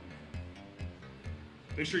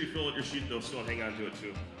 Make sure you fill out your sheet, though, so hang on to it,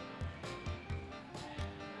 too.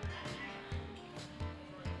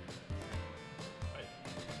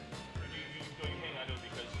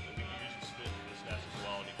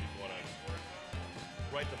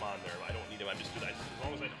 Write them on there. I don't need them. I'm just as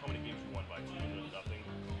long as I know how many games you won by 2 and nothing.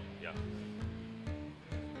 Yeah.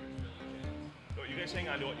 No, you guys hang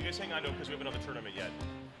on to it. You guys hang on to it because we have another tournament yet.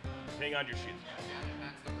 Hang on to your sheets.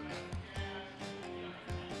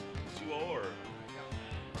 2-0 or?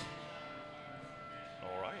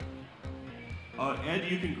 All right.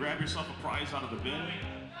 Ed, you can grab yourself a prize out of the bin.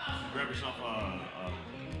 Grab yourself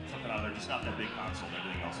something out of there. Just not that big console.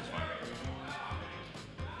 Everything else is fine.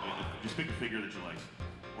 Just pick a figure that you like,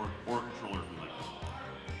 or a controller if you like.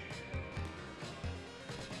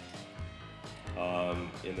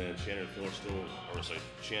 And then Shannon and Phil are still, or sorry,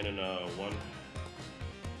 Shannon won.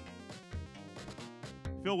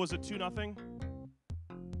 Phil, was it 2-0?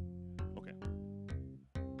 Okay.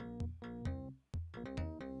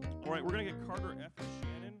 All right, we're gonna get Carter F and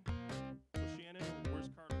Shannon. So Shannon, where's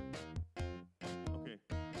Carter? Okay,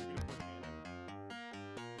 you're gonna put Shannon.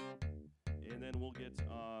 And then we'll get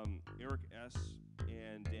Eric S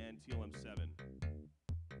and Dan TLM7.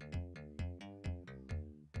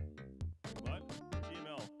 What?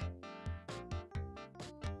 TML.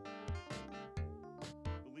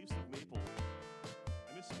 The Leafs of Maple.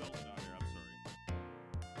 I misspelled it on here, I'm sorry.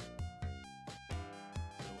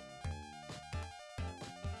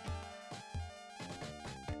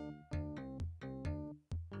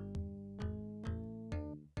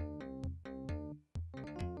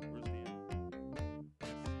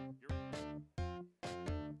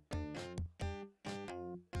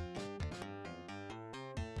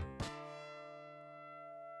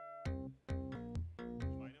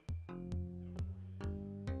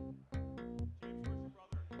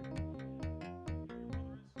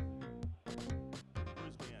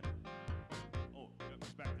 Where's Dan?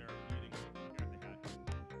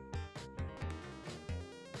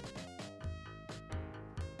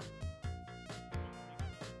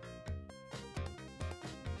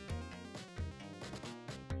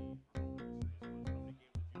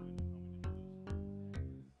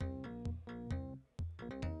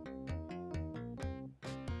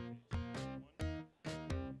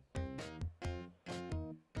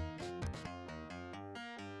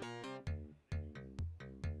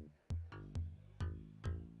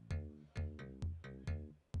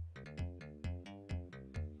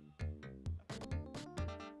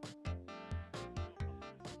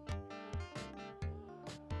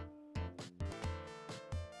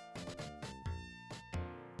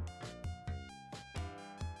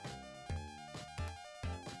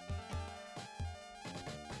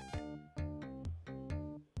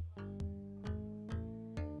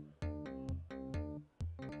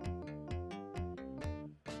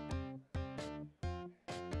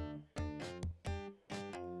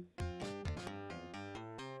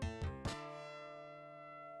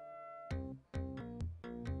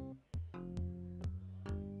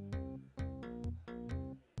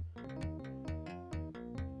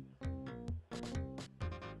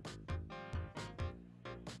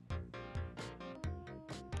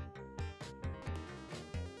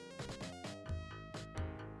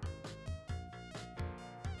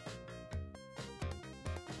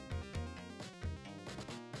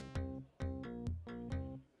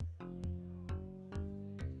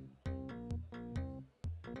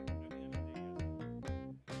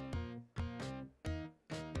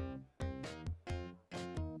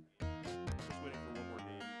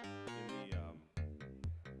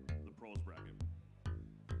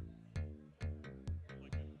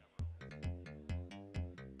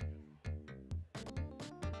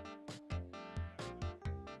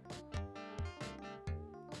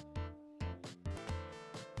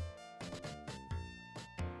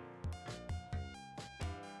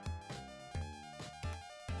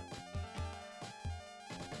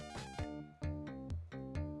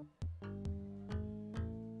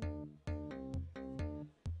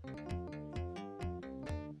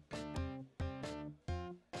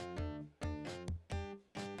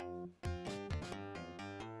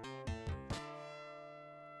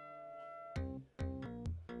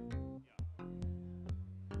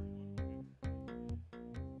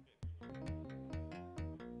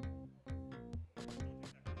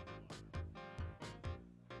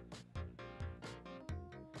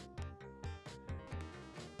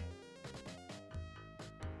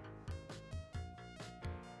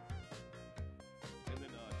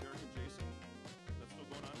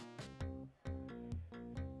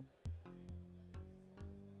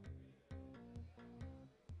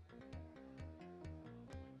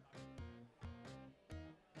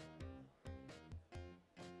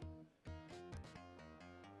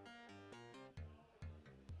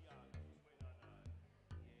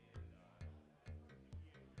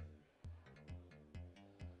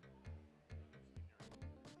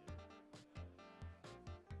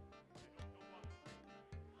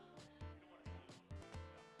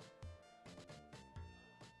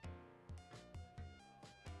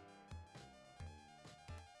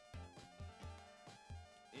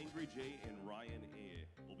 Avery J. and Ryan A.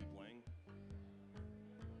 will be playing.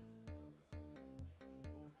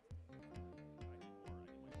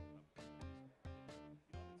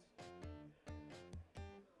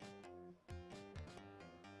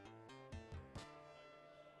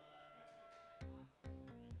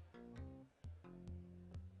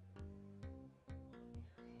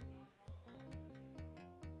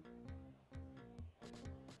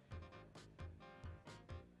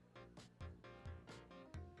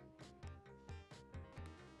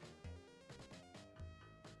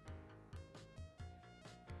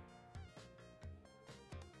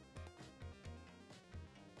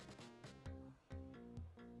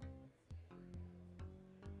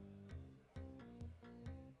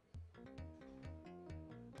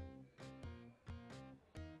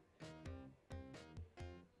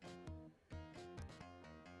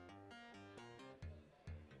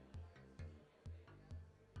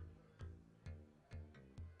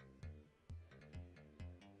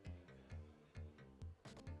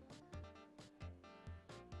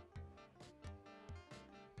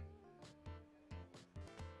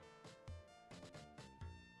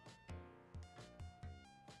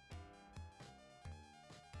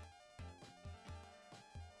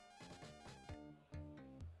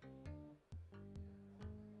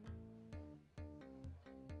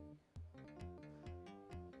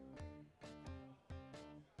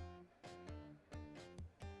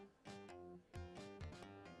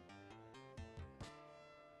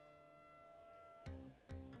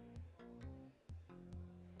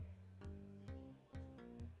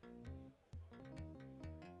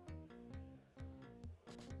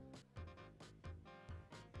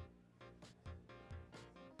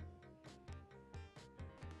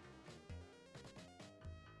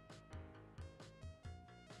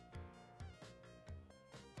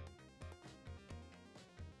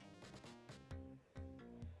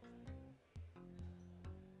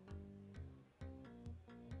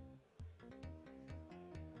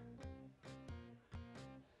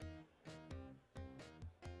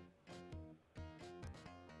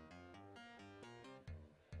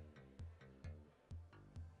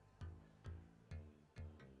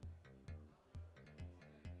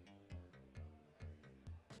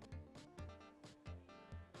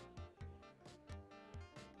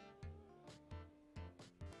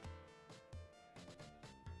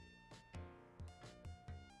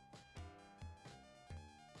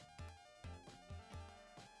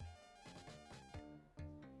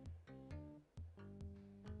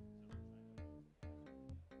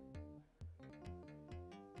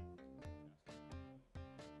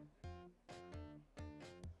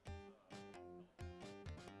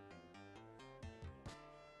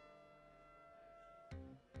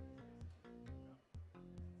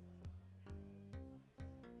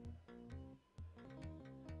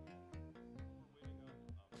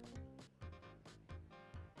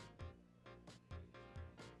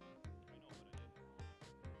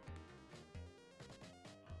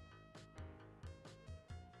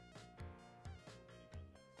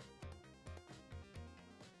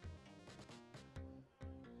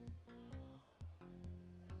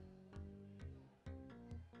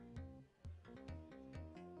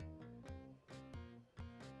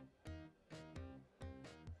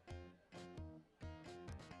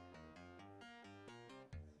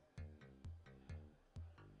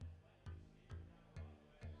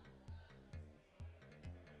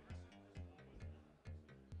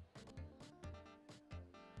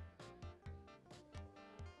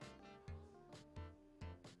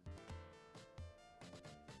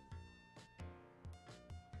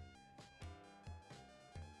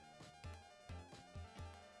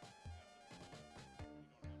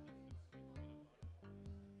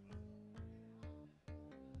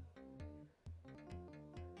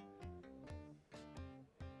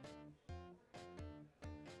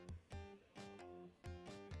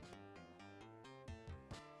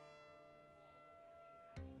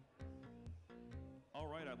 All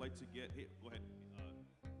right, I'd like to get, hey, go ahead,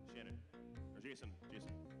 Shannon, or Jason, go ahead.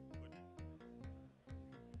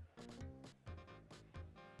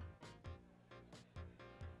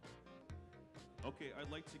 Okay, I'd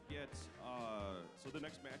like to get, so the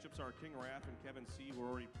next matchups are King Raph and Kevin C. We're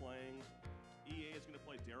already playing. EA is going to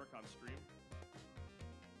play Derek on stream.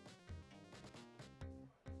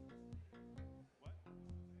 What? Yeah.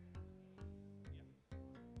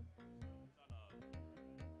 It's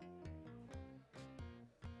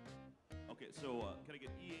on, okay, so can I get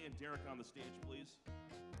EA and Derek on the stage, please?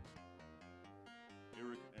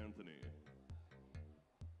 Eric Anthony.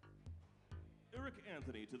 Eric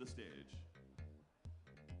Anthony to the stage.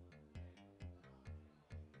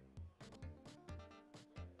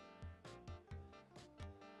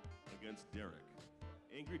 against Derek.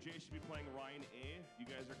 Angry J should be playing Ryan A. You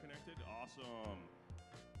guys are connected? Awesome.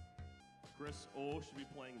 Chris O should be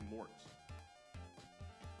playing Mort.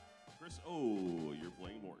 Chris O, you're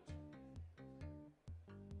playing Mort.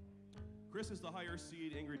 Chris is the higher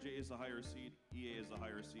seed, Angry J is the higher seed, EA is the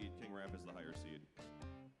higher seed, King Rap is the higher seed.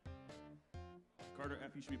 Carter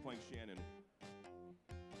F, you should be playing Shannon.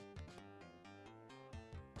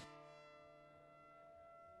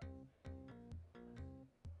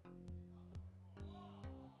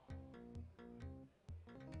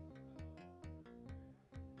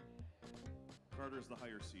 Carter's the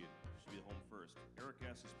higher seed. Should be the home first. Eric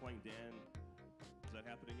S is playing Dan. Is that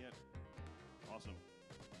happening yet? Awesome.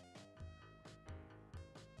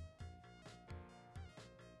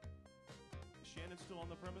 Is Shannon still on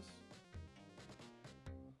the premise?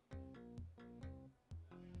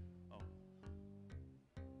 Oh.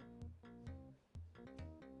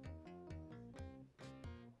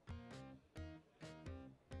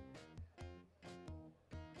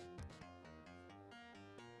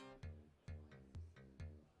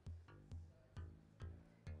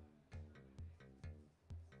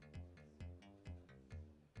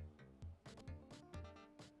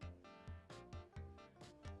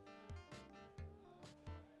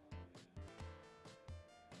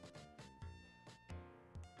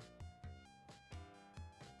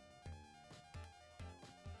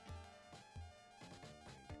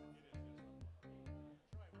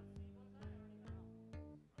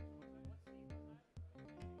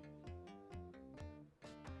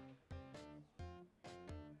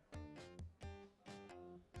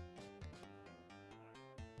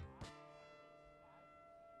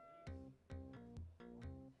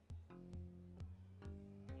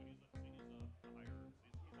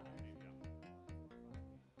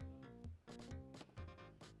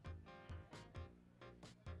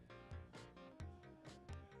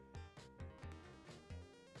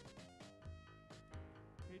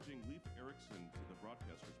 Paging Leif Erickson to the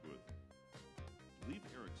broadcaster's booth. Leif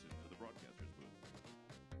Erickson to the broadcaster's booth.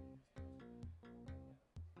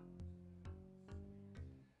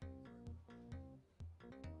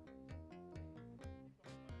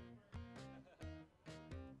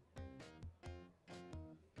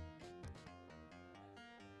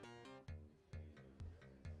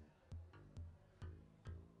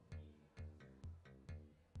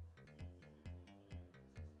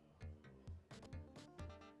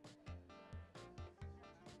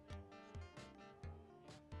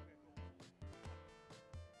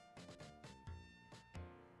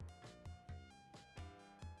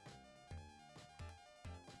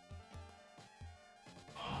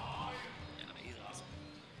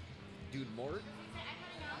 Dude, Mort?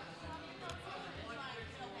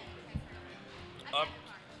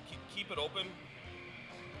 Keep it open.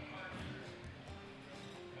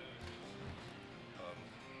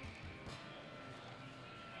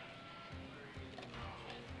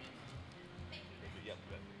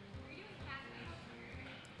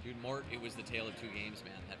 Dude, Mort, it was the tale of two games,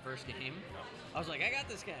 man. That first game, I was like, I got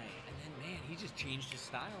this guy. And then, man, he just changed his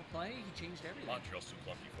style of play. He changed everything. Montreal's too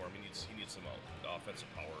clunky for him. He needs some offensive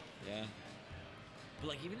power. Yeah. But,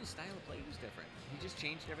 like, even his style of play was different. He just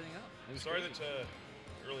changed everything up. It was Sorry crazy. that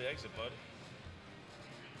early exit, bud.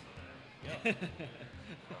 Yeah.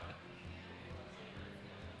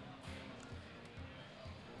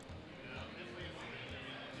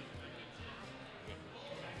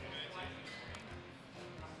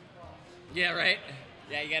 Yeah, right?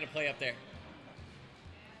 Yeah, you got to play up there.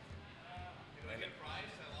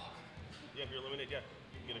 Yeah, if you're eliminated, yeah.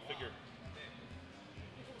 You can get a figure.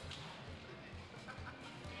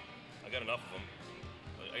 I got enough of them.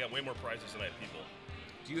 I got way more prizes than I have people.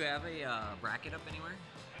 Do you have a bracket up anywhere?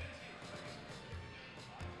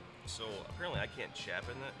 So apparently I can't chat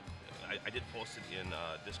in that. I did post it in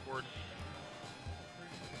Discord.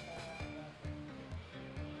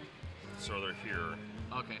 So they're here.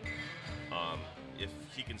 Okay. If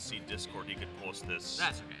he can see Discord, he could post this.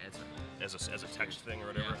 That's okay. It's okay. As a text thing or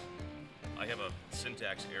whatever. Yeah. I have a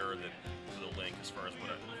syntax error that for the link as far as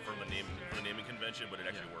what for the naming convention, but it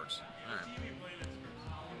actually works. All right.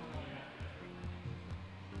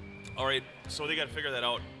 All right, so they got to figure that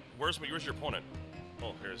out. Where's your opponent?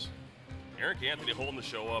 Oh, here's Eric Anthony holding the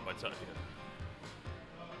show up. I tell you,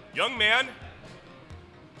 young man.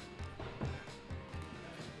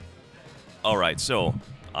 All right, so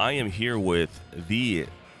I am here with the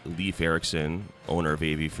Leif Erickson, owner of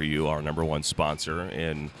AV for You, our #1 sponsor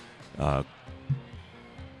and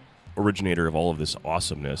originator of all of this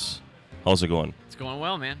awesomeness. How's it going? It's going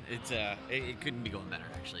well, man. It couldn't be going better,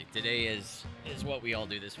 actually. Today is what we all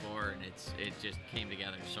do this for, and it just came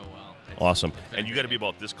together so well. Awesome. And you got to be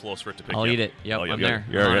about this close for it to pick I'll you eat up. it. Yep, Oh, I'm there.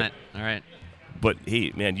 You're I'm on right. it. All right. But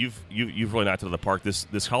hey, man, you've really knocked it out of the park. This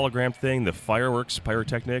hologram thing, the fireworks,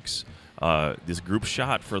 pyrotechnics, this group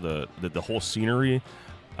shot for the whole scenery,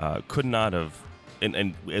 could not have.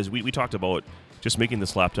 And as we talked about, just making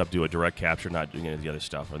this laptop do a direct capture, not doing any of the other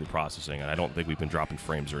stuff or the processing. And I don't think we've been dropping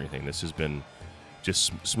frames or anything. This has been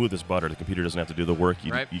just smooth as butter. The computer doesn't have to do the work.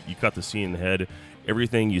 You cut the scene ahead.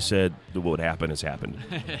 Everything you said that would happen has happened.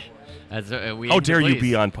 How dare you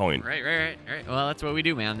be on point? Right. Well, that's what we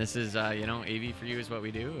do, man. This is, AV for you is what we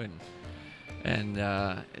do, and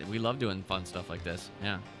we love doing fun stuff like this.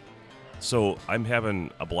 Yeah. So I'm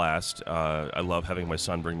having a blast. I love having my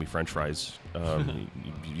son bring me French fries.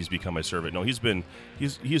 He's become my servant. No, he's in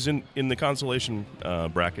the consolation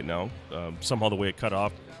bracket now. Somehow the way it cut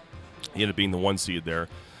off, he ended up being the 1 seed there.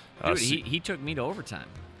 Dude, he took me to overtime.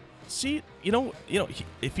 See,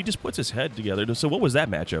 if he just puts his head together. So what was that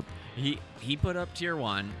matchup? He put up tier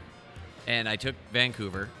 1, and I took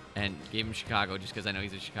Vancouver and gave him Chicago just because I know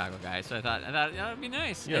he's a Chicago guy. So I thought that'd be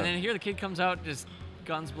nice. Yeah. And then here the kid comes out just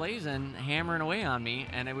guns blazing, hammering away on me,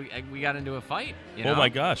 and we got into a fight. Oh my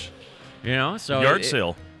gosh! So yard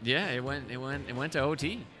sale. Yeah, it went to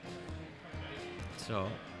OT. So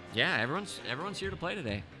yeah, everyone's here to play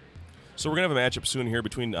today. So we're gonna have a matchup soon here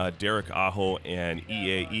between Derek Aho and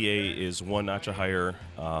EA. EA is one notch higher,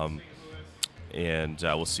 and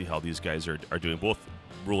we'll see how these guys are doing. Both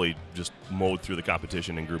really just mowed through the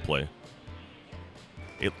competition in group play.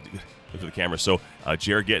 Look at the camera. So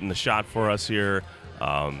Jared getting the shot for us here.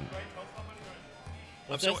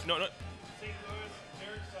 What's this? No. St. Louis.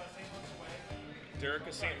 Derek's St. Louis away. Derek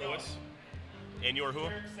is St. Louis. And you're who?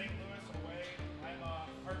 Derek's St. Louis away. I'm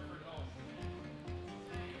Hartford home.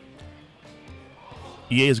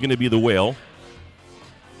 EA is going to be the whale.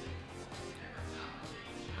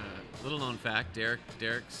 Little known fact: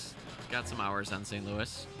 Derek's got some hours on St.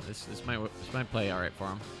 Louis. This might play all right for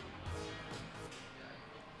him.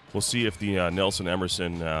 We'll see if the Nelson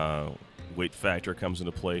Emerson weight factor comes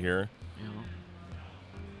into play here.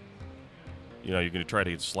 You're going to try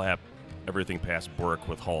to slap everything past Burke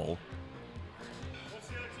with Hull. What's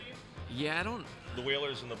the other team? Yeah, I don't. The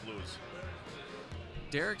Whalers and the Blues.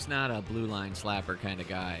 Derek's not a blue line slapper kind of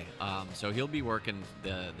guy, so he'll be working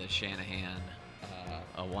the Shanahan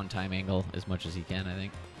a one-time angle as much as he can, I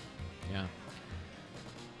think. Yeah.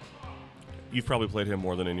 You've probably played him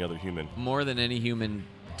more than any other human. More than any human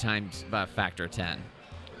times by factor 10.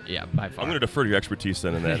 Yeah, by far. I'm going to defer to your expertise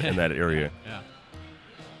then in that area. Yeah.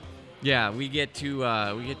 Yeah, we get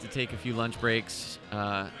to take a few lunch breaks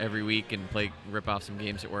every week and rip off some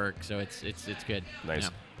games at work. So it's good. Nice. Yeah.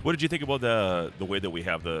 What did you think about the way that we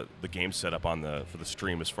have the game set up for the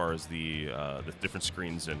stream as far as the different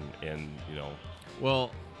screens and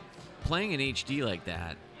Well, playing in HD like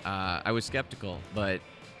that, I was skeptical, but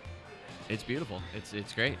it's beautiful.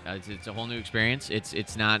 It's great. It's a whole new experience.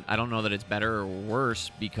 It's not. I don't know that it's better or worse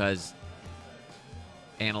because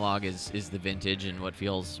analog is the vintage and what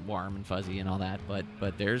feels warm and fuzzy and all that.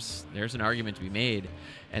 But there's an argument to be made,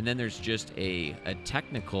 and then there's just a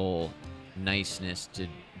technical niceness to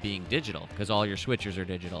being digital because all your switchers are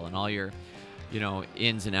digital and all your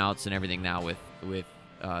ins and outs and everything now with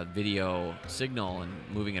video signal and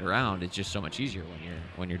moving it around, it's just so much easier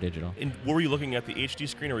when you're digital. And were you looking at the HD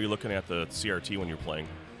screen or were you looking at the CRT when you're playing?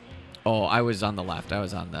 Oh, I was on the left. I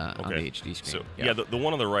was on the HD screen. So yeah, the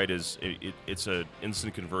one on the right is it's an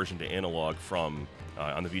instant conversion to analog from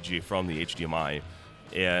on the VGA from the HDMI,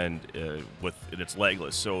 and it's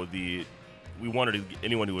legless. So we wanted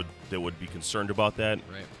anyone that would be concerned about that.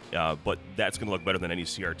 Right. But that's going to look better than any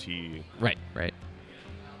CRT. Right.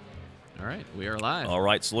 All right, we are live. All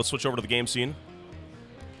right, so let's switch over to the game scene.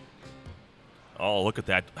 Oh, look at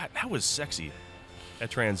that. That was sexy,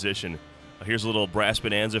 that transition. Here's a little brass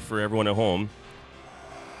bonanza for everyone at home.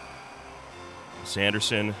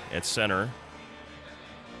 Sanderson at center.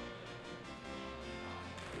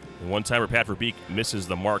 And one-timer Pat Verbeek misses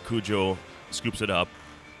the mark. Cujo scoops it up.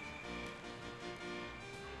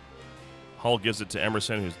 Hull gives it to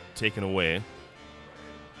Emerson, who's taken away.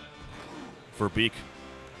 Verbeek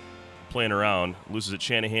playing around, loses it.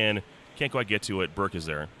 Shanahan can't quite get to it. Burke is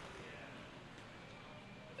there.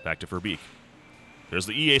 Back to Verbeek. There's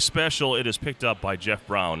the EA special. It is picked up by Jeff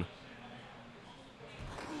Brown.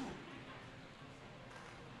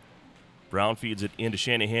 Brown feeds it into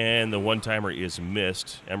Shanahan. The one-timer is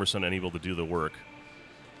missed. Emerson unable to do the work.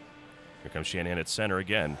 Here comes Shanahan at center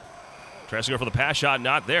again. Tries to go for the pass shot.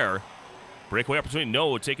 Not there. Breakaway opportunity.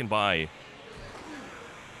 No, taken by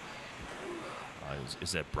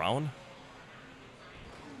Is that Brown?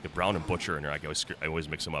 Get Brown and Butcher in there. I always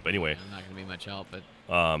mix them up. Anyway. I'm not going to be much help, but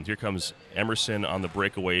Here comes Emerson on the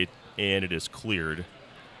breakaway, and it is cleared.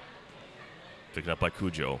 Picked up by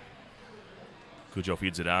Cujo. Cujo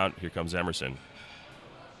feeds it out. Here comes Emerson.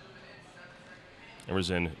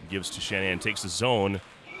 Emerson gives to Shanahan, takes the zone.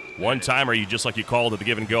 One-timer, just like you called at the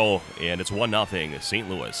give and go, and it's 1-0 St.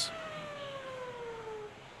 Louis.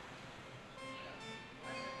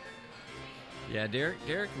 yeah,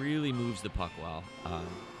 Derek really moves the puck well.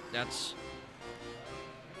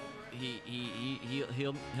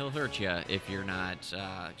 He'll hurt you if you're not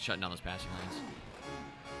shutting down those passing lanes.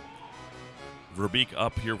 Verbeek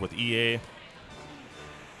up here with EA.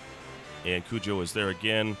 And Cujo is there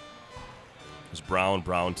again. It's Brown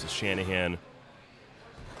to Shanahan.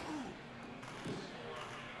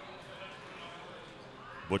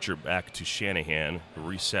 Butcher back to Shanahan, who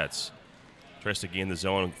resets. Tries to gain the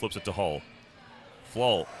zone and flips it to Hull.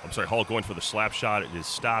 Hull going for the slap shot. It is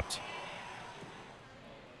stopped.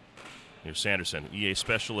 Here's Sanderson. EA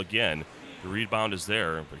special again. The rebound is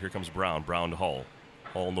there, but here comes Brown. Brown to Hull.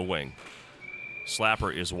 Hull in the wing.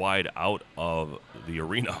 Slapper is wide out of the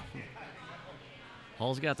arena.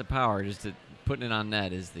 Hull's got the power. Just putting it on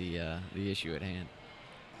net is the issue at hand.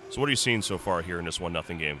 So what are you seeing so far here in this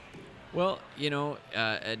 1-0 game? Well,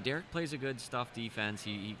 Derek plays a good stuff defense.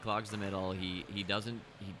 He clogs the middle. He does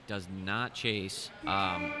not chase.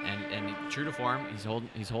 And true to form,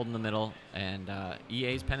 he's holding the middle. And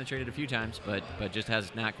EA's penetrated a few times, but just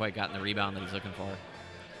has not quite gotten the rebound that he's looking for.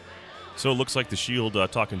 So it looks like the Shield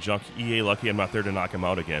talking junk. EA lucky I'm not there to knock him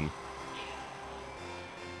out again.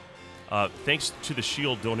 Thanks to the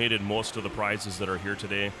Shield, donated most of the prizes that are here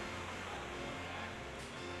today.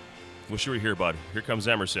 Wish you were here, bud. Here comes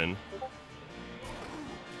Emerson.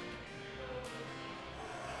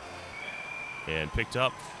 And picked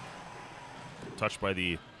up. Touched by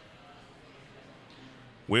the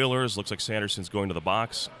Whalers. Looks like Sanderson's going to the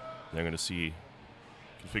box. They're going to see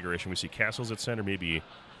configuration. We see Castles at center. Maybe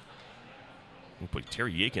we'll put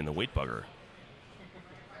Terry Yake in the weight bugger.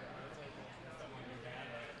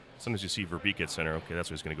 Sometimes you see Verbeek at center. Okay, that's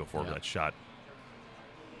what he's going to go for that shot.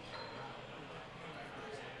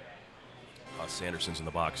 Sanderson's in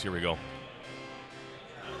the box. Here we go.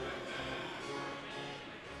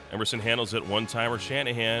 Emerson handles it. One-timer.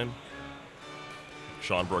 Shanahan.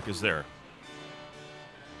 Sean Brook is there.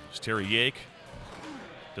 It's Terry Yake.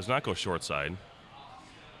 Does not go short side.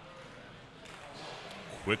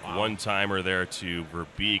 Quick one-timer there to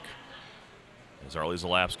Verbeek. As Arlie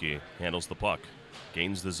Zalapski handles the puck.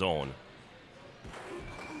 Gains the zone.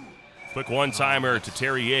 Quick one-timer to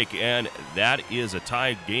Terry Yake, and that is a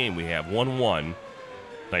tied game. We have 1-1.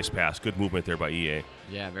 Nice pass. Good movement there by EA.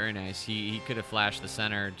 Yeah, very nice. He could have flashed the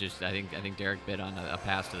center. Just I think Derek bid on a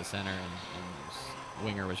pass to the center, and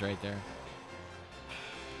winger was right there.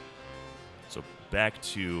 So back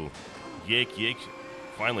to Yake. Yake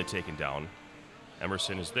finally taken down.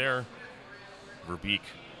 Emerson is there. Verbeek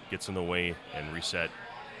gets in the way and reset.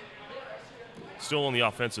 Still in the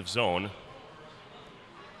offensive zone.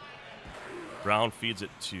 Brown feeds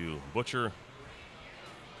it to Butcher.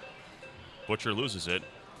 Butcher loses it.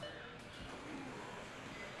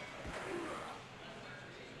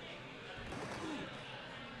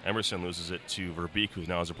 Emerson loses it to Verbeek, who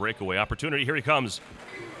now has a breakaway opportunity. Here he comes.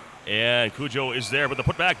 And Cujo is there, but the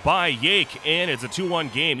putback by Yake, and it's a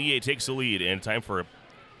 2-1 game. EA takes the lead, and time for a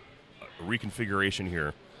reconfiguration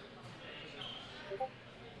here.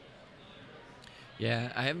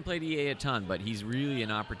 Yeah, I haven't played EA a ton, but he's really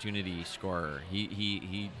an opportunity scorer.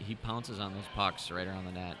 He pounces on those pucks right around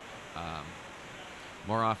the net.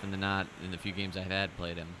 More often than not, in the few games I've had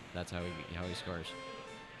played him, that's how he scores.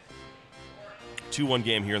 2-1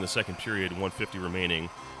 game here in the second period, 1:50 remaining.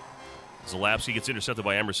 Zalapski gets intercepted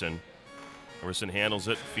by Emerson. Emerson handles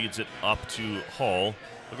it, feeds it up to Hull.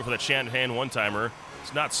 Looking for that Shanahan one-timer.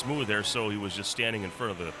 It's not smooth there, so he was just standing in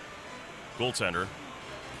front of the goaltender.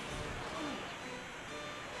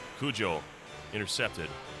 Cujo intercepted.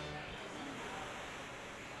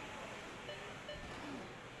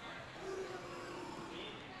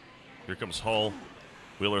 Here comes Hull.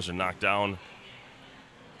 Wheelers are knocked down.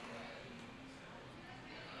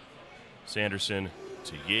 Sanderson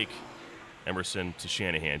to Yake. Emerson to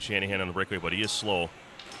Shanahan. Shanahan on the breakaway, but he is slow.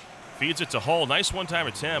 Feeds it to Hull. Nice one-time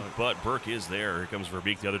attempt, but Burke is there. Here comes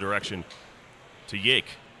Verbeek the other direction to Yake.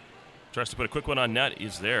 Tries to put a quick one on net.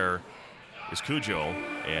 Is there. Is Cujo,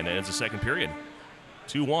 and ends the second period.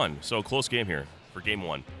 2-1, so close game here for game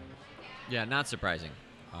one. Yeah, not surprising.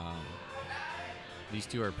 These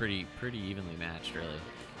two are pretty evenly matched, really.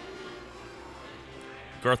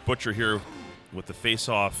 Garth Butcher here with the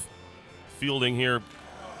face-off fielding here.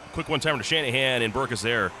 Quick one-timer to Shanahan, and Burke is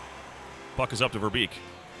there. Puck is up to Verbeek.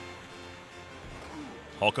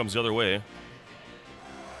 Hall comes the other way.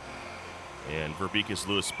 And Verbeek is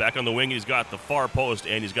loose. Back on the wing, he's got the far post,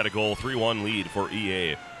 and he's got a goal. 3-1 lead for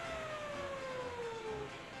EA.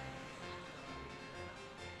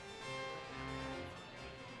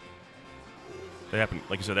 That happened,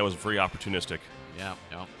 like I said, that was very opportunistic. Yeah.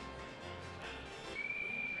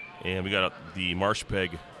 And we got the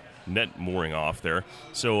Marshpeg net mooring off there.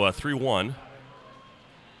 So 3-1.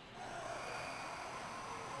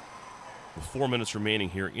 With 4 minutes remaining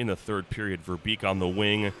here in the third period. Verbeek on the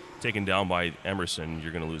wing, taken down by Emerson.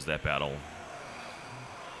 You're going to lose that battle.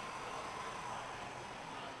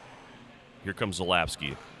 Here comes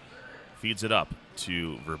Zalapski. Feeds it up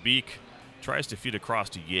to Verbeek. Tries to feed across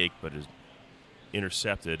to Yake, but is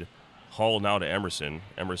intercepted. Hall now to Emerson.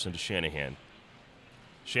 Emerson to Shanahan.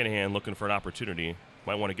 Shanahan looking for an opportunity.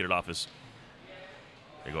 Might want to get it off his...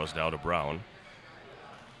 It goes now to Brown.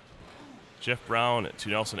 Jeff Brown to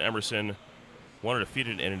Nelson Emerson. Wanted to feed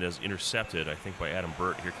it, and it is intercepted, I think, by Adam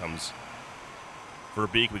Burt. Here comes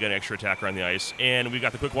Verbeek. We got an extra attacker on the ice. And we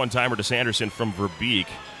got the quick one-timer to Sanderson from Verbeek.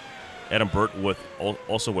 Adam Burt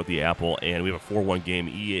also with the apple. And we have a 4-1 game.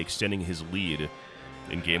 EA extending his lead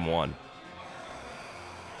in Game 1.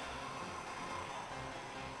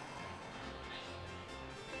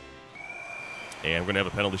 And we're going to have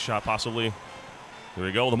a penalty shot, possibly. Here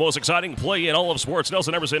we go. The most exciting play in all of sports.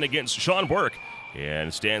 Nelson Emerson against Sean Burke.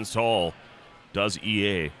 And stands tall. Does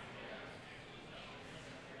EA.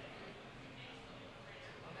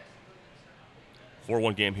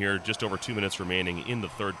 Four-1 game here. Just over 2 minutes remaining in the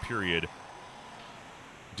third period.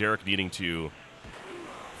 Derek needing to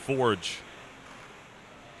forge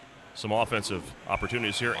some offensive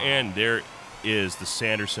opportunities here. And there is the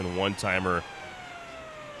Sanderson one-timer.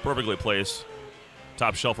 Perfectly placed.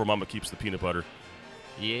 Top shelf where Mama keeps the peanut butter.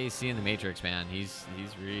 EA's seeing the Matrix, man. He's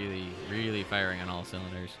really, really firing on all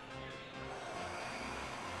cylinders.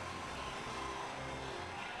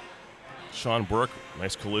 Sean Burke,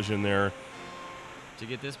 nice collision there. To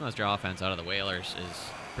get this much offense out of the Whalers is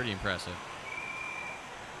pretty impressive.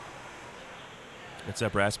 It's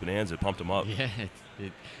that brass bonanza. It pumped him up.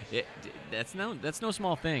 Yeah, that's no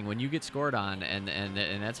small thing. When you get scored on and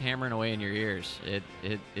that's hammering away in your ears,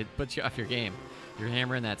 it puts you off your game. You're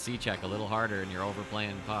hammering that C-check a little harder and you're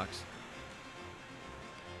overplaying pucks.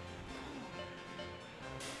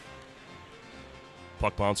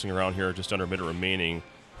 Puck bouncing around here, just under a minute remaining.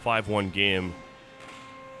 5-1 game.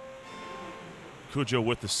 Cujo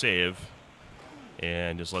with the save.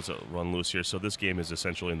 And just lets it run loose here. So this game is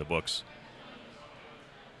essentially in the books.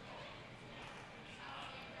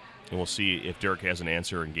 And we'll see if Derek has an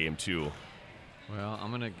answer in Game 2. Well,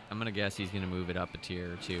 I'm gonna guess he's gonna move it up a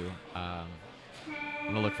tier or two. I'm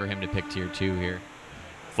gonna look for him to pick tier 2 here.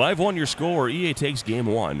 5-1 your score. EA takes Game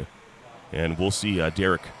 1. And we'll see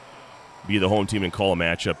Derek be the home team and call a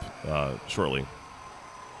matchup shortly.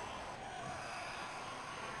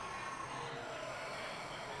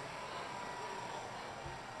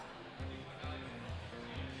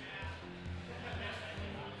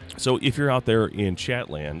 So if you're out there in chat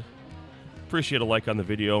land, appreciate a like on the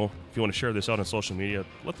video. If you want to share this out on social media,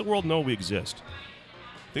 let the world know we exist.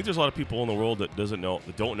 I think there's a lot of people in the world that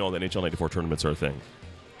don't know that NHL94 tournaments are a thing.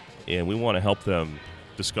 And we want to help them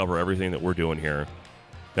discover everything that we're doing here.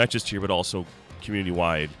 Not just here, but also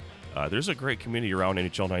community-wide. There's a great community around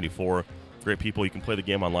NHL94. Great people. You can play the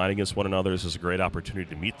game online against one another. This is a great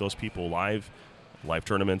opportunity to meet those people live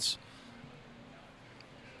tournaments.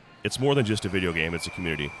 It's more than just a video game. It's a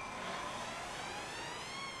community.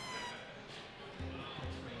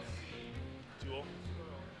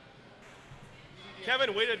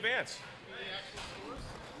 Kevin, way to advance.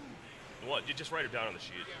 What? You just write it down on the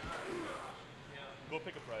sheet. Go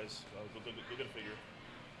pick a prize. Go get a figure.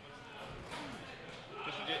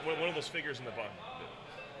 Just one of those figures in the bottom.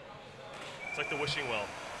 It's like the wishing well.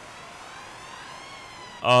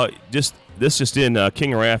 This just in.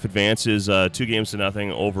 King Raff advances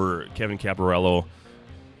 2-0 over Kevin Caparello.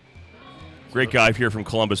 Great guy here from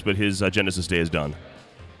Columbus, but his Genesis day is done.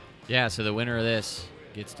 Yeah, so the winner of this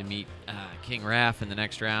gets to meet King Raff in the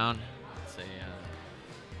next round. It's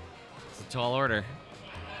a tall order.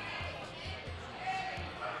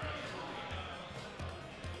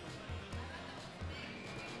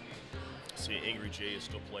 See, Angry J is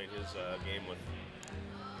still playing his game with.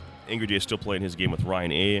 Angry J is still playing his game with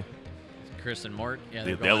Ryan A. Chris and Mort.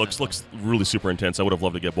 Yeah, that looks really super intense. I would have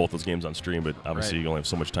loved to get both those games on stream, but obviously you only have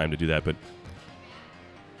so much time to do that. But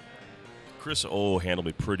Chris O handled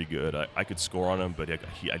me pretty good. I could score on him, but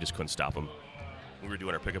I just couldn't stop him. We were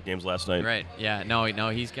doing our pickup games last night. Right. Yeah. No.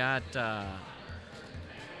 He's got a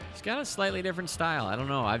slightly different style. I don't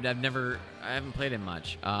know. I haven't played him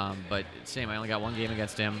much. But same. I only got one game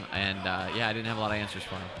against him, and I didn't have a lot of answers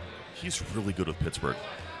for him. He's really good with Pittsburgh.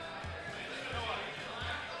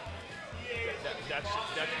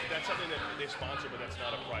 That's something that they sponsor, but that's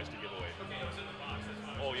not a prize to give away.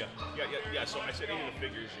 Oh yeah. So I said any of the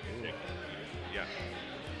figures you can take. Yeah.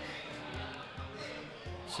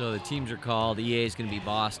 So the teams are called. EA is going to be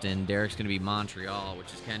Boston. Derek's going to be Montreal,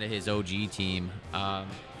 which is kind of his OG team.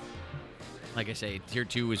 Like I say, Tier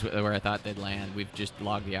 2 is where I thought they'd land. We've just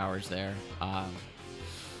logged the hours there.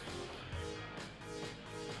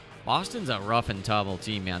 Boston's a rough and tumble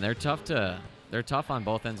team, man. They're tough on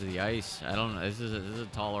both ends of the ice. I don't know. This is a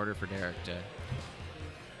tall order for Derek.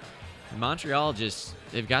 Montreal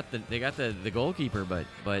they've got the goalkeeper,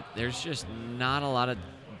 but there's just not a lot of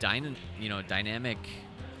dynamic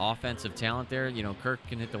offensive talent there. Kirk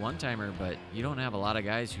can hit the one-timer, but you don't have a lot of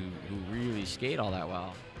guys who really skate all that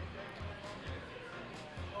well.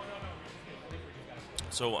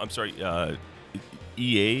 So I'm sorry.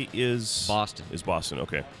 EA is Boston. Is Boston?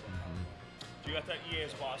 Okay. Mm-hmm. Do you got that EA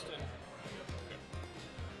is Boston?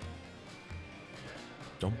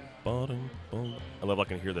 I love I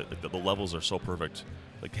can hear that the levels are so perfect.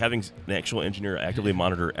 Like having an actual engineer actively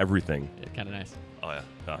monitor everything. Yeah, kind of nice. Oh yeah.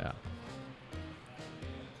 Yeah.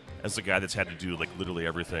 As the guy that's had to do like literally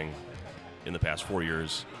everything in the past 4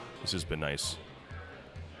 years, this has been nice.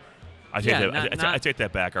 I take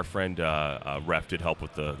that back. Our friend Ref did help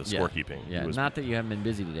with the scorekeeping. Yeah, not that you haven't been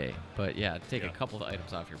busy today, but take a couple of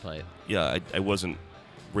items off your plate. Yeah, I wasn't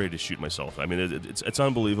ready to shoot myself. I mean, it's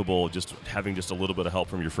unbelievable just having just a little bit of help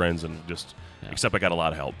from your friends except I got a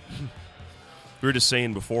lot of help. We were just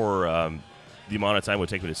saying before the amount of time it would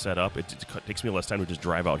take me to set up, it takes me less time to just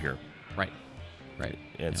drive out here. Right.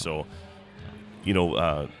 And so,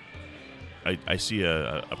 I see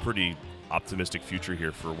a pretty optimistic future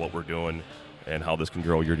here for what we're doing and how this can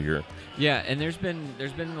grow year to year. Yeah, and there's been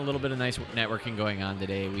a little bit of nice networking going on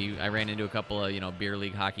today. I ran into a couple of beer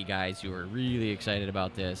league hockey guys who are really excited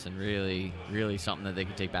about this and really something that they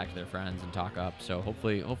can take back to their friends and talk up. So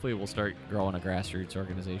hopefully we'll start growing a grassroots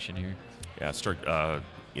organization here. Yeah, start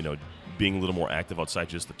being a little more active outside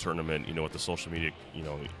just the tournament. With the social media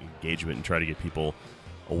engagement and try to get people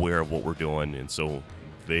aware of what we're doing. And so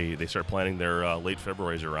they start planning their late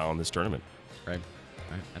Februarys around this tournament. Right,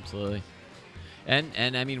 absolutely.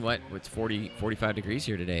 And I mean, what's 45 degrees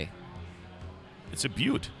here today? It's a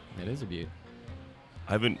beaut. It is a beaut.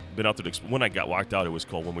 I haven't been out there. When I got walked out, it was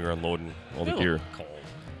cold when we were unloading all the gear. Cold.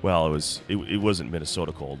 Well, it wasn't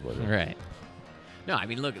Minnesota cold, but right. No, I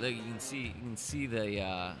mean, look, you can see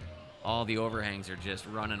the all the overhangs are just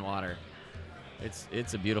running water.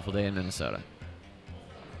 It's a beautiful day in Minnesota.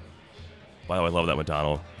 Wow, I love that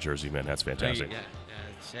Modano jersey, man. That's fantastic.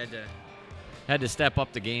 Yeah, had to step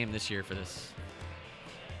up the game this year for this.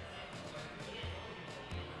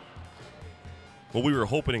 Well, we were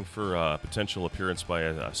hoping for a potential appearance by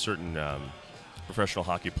a certain professional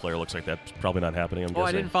hockey player. Looks like that's probably not happening. I'm guessing.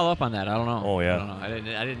 I didn't follow up on that. I don't know. Oh yeah. I don't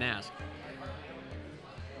know. I didn't ask.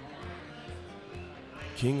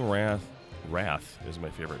 King Wrath is my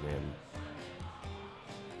favorite name.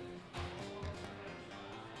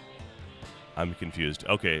 I'm confused.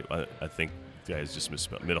 Okay, I think guys just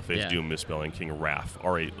misspelled. Middle Face Doom misspelling King Wrath.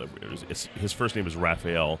 All right, his first name is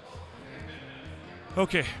Raphael.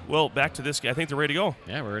 Okay, well, back to this guy. I think they're ready to go.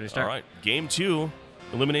 Yeah, we're ready to start. All right, Game 2,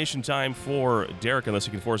 elimination time for Derek unless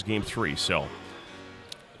he can force Game 3. So,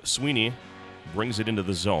 Sweeney brings it into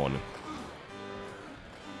the zone.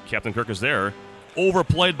 Captain Kirk is there.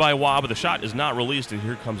 Overplayed by Waugh, but the shot is not released, and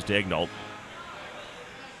here comes Daignault.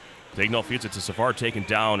 Daignault feeds it to Savard, taken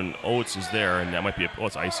down, and Oates is there, and that might be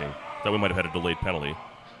it's icing. Thought we might have had a delayed penalty.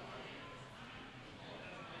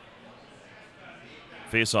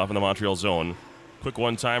 Face-off in the Montreal zone. Quick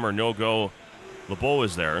one-timer, no-go. LeBeau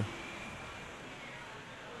is there.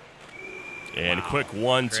 And quick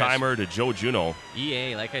one-timer to Joe Juneau.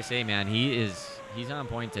 EA, like I say, man, he's on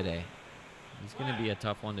point today. He's going to be a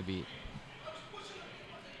tough one to beat.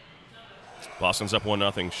 Boston's up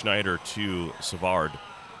 1-0. Schneider to Savard.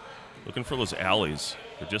 Looking for those alleys.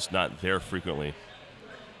 They're just not there frequently.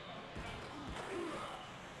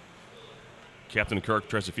 Captain Kirk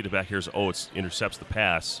tries to feed it back. Here's Oates. Intercepts the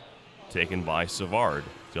pass. Taken by Savard.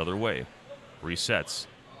 The other way. Resets.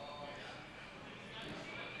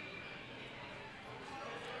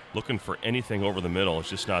 Looking for anything over the middle. It's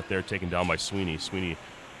just not there. Taken down by Sweeney. Sweeney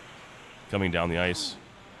coming down the ice.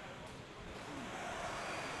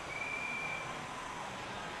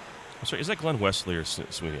 I'm sorry, is that Glenn Wesley or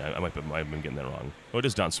Sweeney? I might have been getting that wrong. Oh, it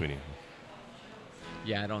is Don Sweeney.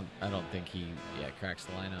 Yeah, I don't think he cracks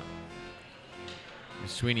the lineup.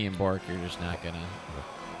 Sweeney and Bork, you're just not gonna.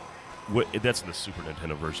 That's the Super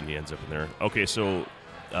Nintendo version. He ends up in there. Okay, so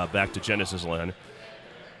back to Genesis land.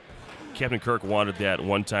 Captain Kirk wanted that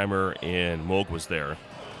one-timer, and Moog was there.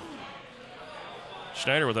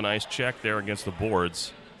 Schneider with a nice check there against the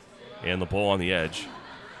boards, and the ball on the edge.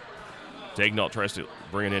 Daignault tries to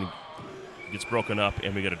bring it in, gets broken up,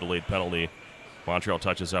 and we get a delayed penalty. Montreal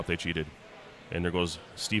touches up. They cheated. And there goes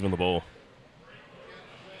Stephen LeBeau.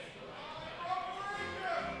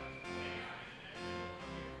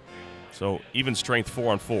 So even strength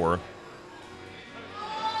 4-on-4.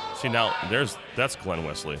 See, now that's Glenn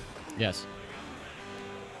Wesley. Yes.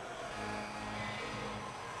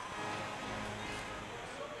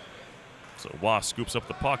 So Wass scoops up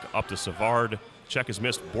the puck up to Savard. Check is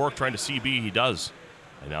missed. Bork trying to CB. He does.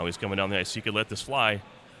 And now he's coming down the ice. He could let this fly.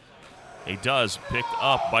 He does. Picked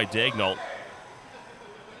up by Daignault.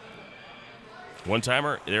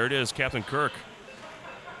 One-timer. There it is. Captain Kirk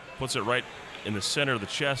puts it right in the center of the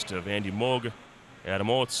chest of Andy Moog. Adam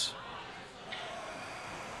Oates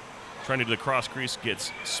trying to do the cross crease.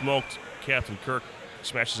 Gets smoked. Captain Kirk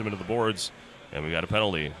smashes him into the boards. And we got a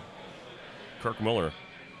penalty. Kirk Muller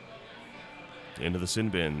into the sin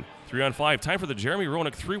bin. 3-on-5. Time for the Jeremy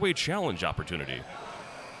Roenick three-way challenge opportunity.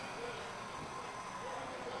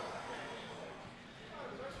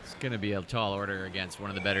 It's going to be a tall order against one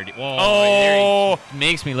of the better. Whoa! Oh! There he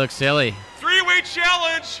makes me look silly. Three-way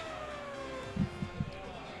challenge!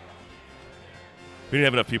 We didn't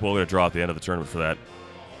have enough people to draw at the end of the tournament for that.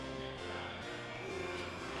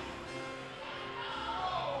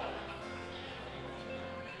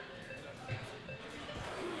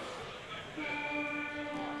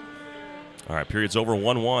 All right, period's over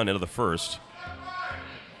 1-1 into the first.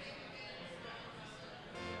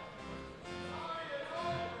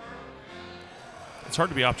 It's hard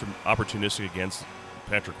to be opportunistic against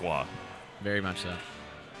Patrick Waugh. Very much so.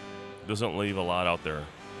 Doesn't leave a lot out there.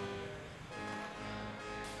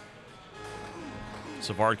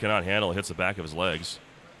 Savard cannot handle it, hits the back of his legs.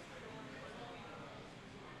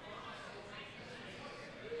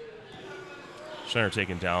 Schneider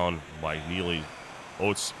taken down by Neely.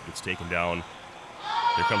 Oates gets taken down.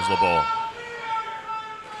 Here comes LeBeau.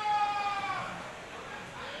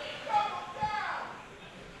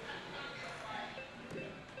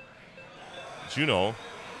 Juno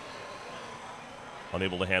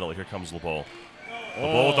unable to handle it. Here comes LeBeau.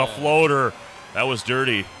 LeBeau with a floater. That was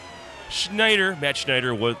dirty. Matt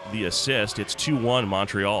Schneider with the assist. It's 2-1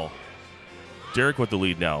 Montreal. Derek with the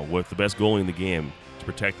lead now with the best goalie in the game to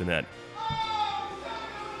protect the net.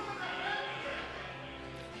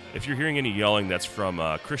 If you're hearing any yelling, that's from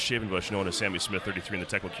Chris Shavenbush, known as Sammy Smith 33 in the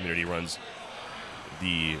Tecmo community, runs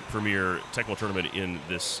the premier Tecmo tournament in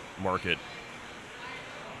this market.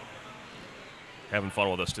 Having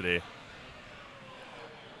fun with us today.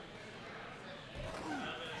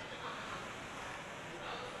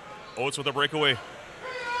 Oates with a breakaway.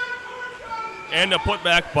 And a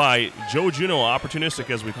putback by Joe Juno, opportunistic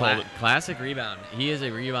as we called it. Classic rebound. He is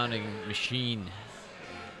a rebounding machine.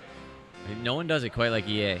 No one does it quite like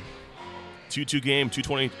EA. 2-2 game,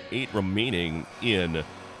 2:28 remaining in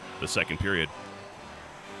the second period.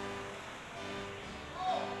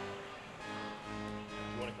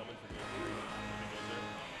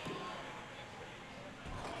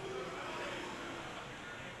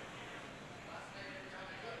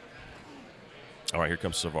 All right, here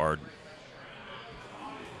comes Savard.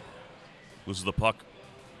 Loses the puck,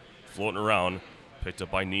 floating around, picked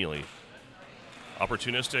up by Neely.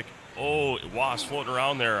 Opportunistic. Oh, Wass floating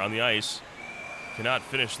around there on the ice. Cannot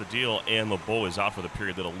finish the deal, and LeBeau is out for the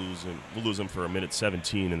period. That'll lose him. We'll lose him for a minute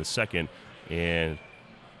 17 in the second. And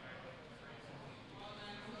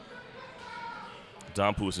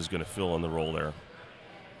Dompoos is going to fill in the role there.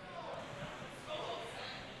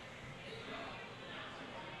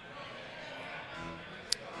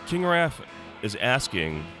 King Raff is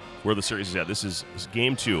asking where the series is at. This is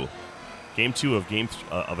game two. Game two of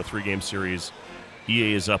a three-game series.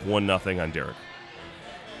 EA is up 1-0 on Derek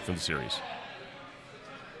from the series.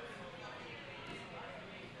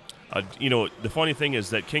 The funny thing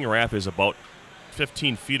is that King Raff is about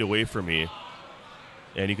 15 feet away from me,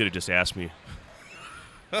 and he could have just asked me.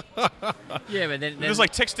 Yeah, but then it was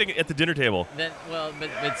like texting at the dinner table.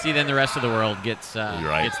 But see, then the rest of the world gets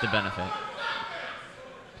gets the benefit.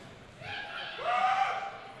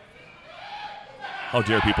 How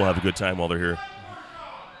dare people have a good time while they're here?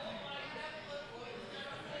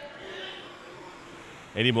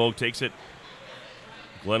 Andy Moog takes it.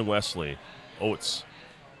 Glenn Wesley. Oates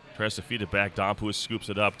tries to feed it back. Dompoos scoops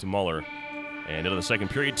it up to Muller. And into the second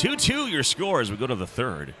period, 2-2 your score as we go to the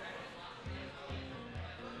third.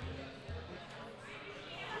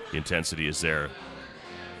 The intensity is there.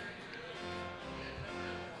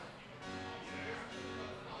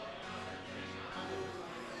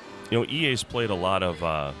 You know, EA's played a lot of,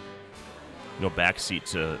 backseat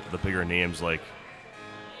to the bigger names like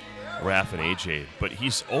Raph and AJ, but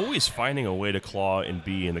he's always finding a way to claw and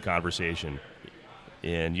be in the conversation.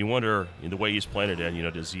 And you wonder, the way he's playing it,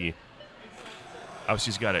 and does he?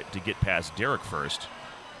 Obviously, he's got to get past Derek first.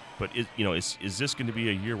 But is this going to be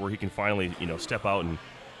a year where he can finally, step out and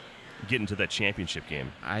get into that championship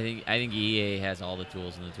game? I think EA has all the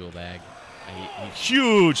tools in the tool bag.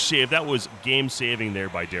 Huge save. That was game saving there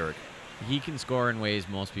by Derek. He can score in ways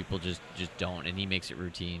most people just don't, and he makes it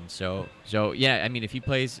routine. So yeah, I mean, if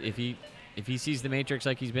he sees the Matrix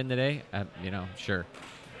like he's been today, sure.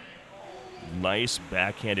 Nice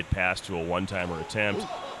backhanded pass to a one-timer attempt,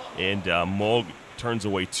 and Moog turns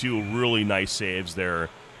away two really nice saves there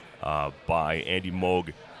by Andy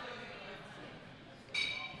Moog.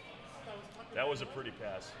 That was a pretty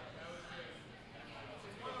pass.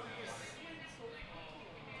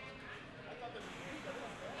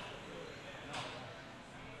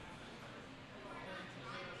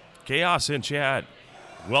 Chaos in chat.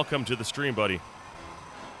 Welcome to the stream, buddy.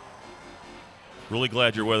 Really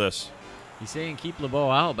glad you're with us. He's saying keep LeBeau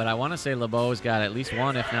out, but I want to say LeBeau's got at least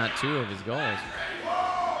one, if not two, of his goals.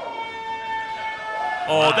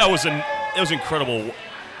 Oh, that was incredible.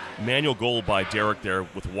 Manual goal by Derek there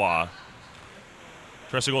with Wah.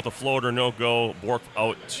 Tries to go with the floater, no go. Bork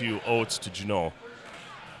out to Oates to Juneau.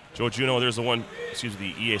 Joe Juneau, there's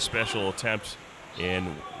the EA special attempt, and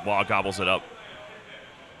Wah gobbles it up.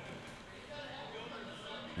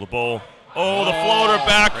 LeBeau. Oh, the floater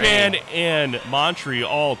backhand, and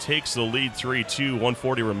Montreal takes the lead 3-2,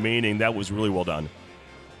 140 remaining. That was really well done.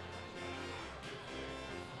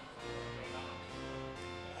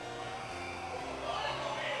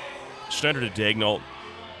 Schneider to Dagnall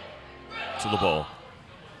to LeBeau.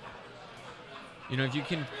 If you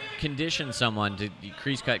can condition someone to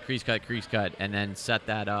crease cut, and then set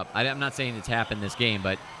that up. I'm not saying it's happened this game,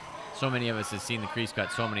 but so many of us have seen the crease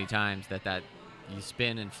cut so many times that you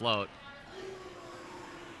spin and float.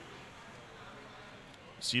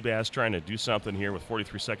 Seabass trying to do something here with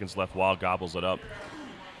 43 seconds left. Wild gobbles it up.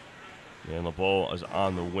 And LeBeau is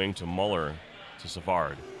on the wing to Muller to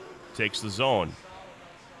Savard. Takes the zone.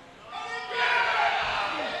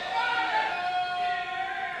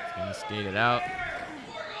 He's going to skate it out.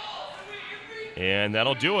 And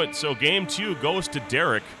that'll do it. So game 2 goes to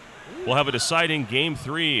Derek. We'll have a deciding game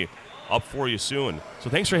 3 up for you soon.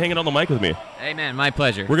 So thanks for hanging on the mic with me. Hey, man, my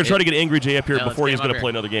pleasure. We're going to try to get Angry Jay up here before he's going to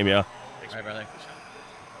play another game, yeah? Thanks. All right, brother.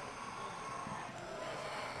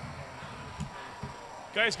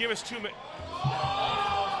 Guys, give us 2 minutes.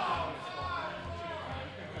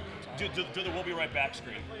 Do the "we'll be right back"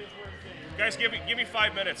 screen. Guys, give me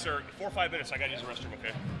 5 minutes, or 4 or 5 minutes. I got to use the restroom,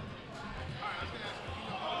 okay?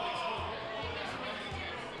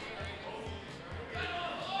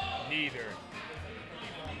 Neither.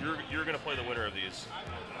 You're going to play the winner of these.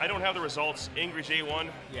 I don't have the results. Angry J won.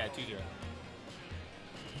 Yeah, 2-0.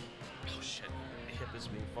 Oh, shit. This is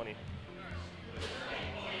being funny.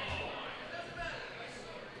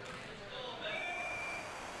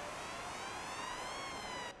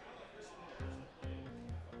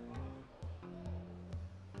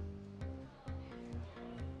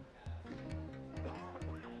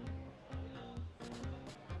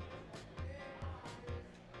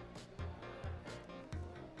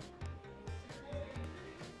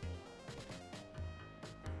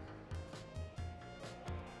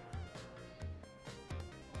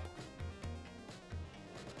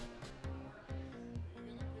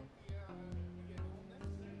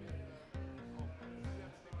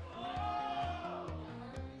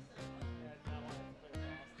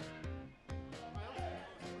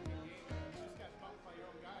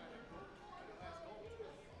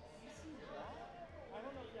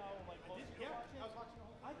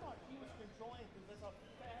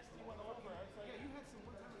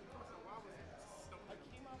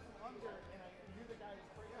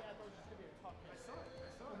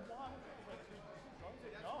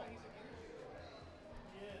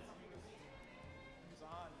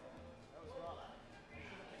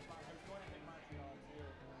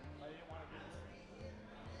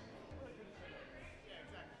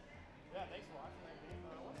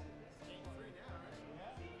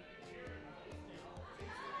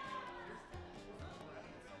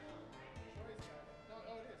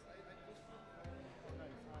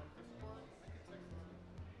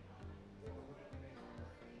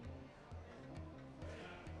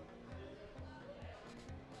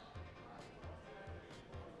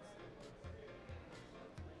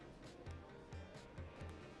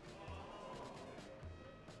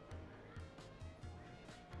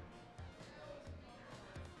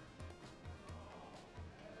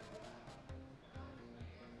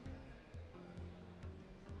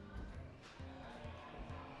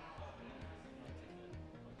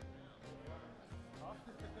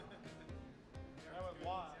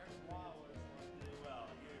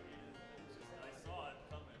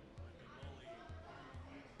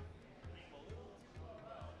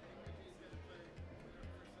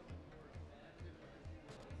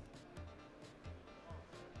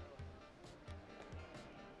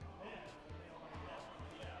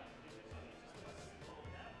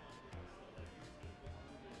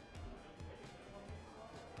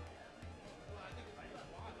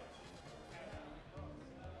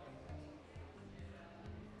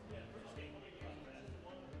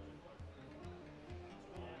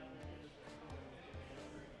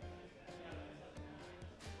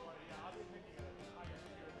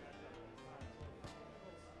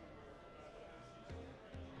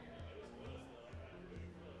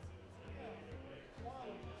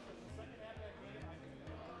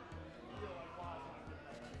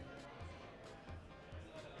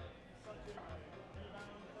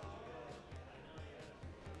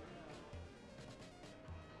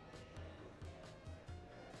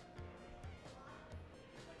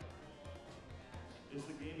 is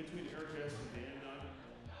the game between Eric S. and Dan Dunn.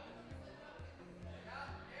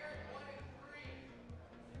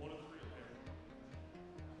 1 of 3, okay.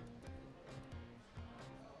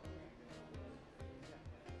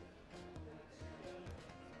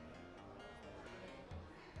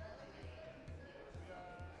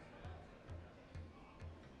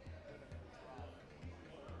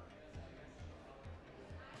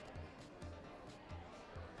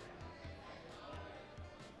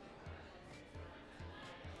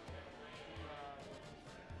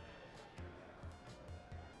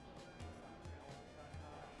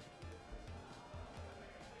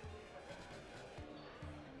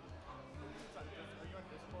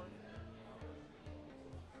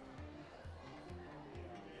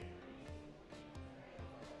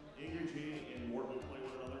 And Morton will play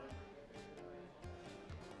one another.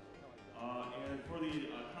 And for the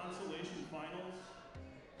consolation finals,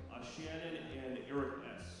 Shannon and Eric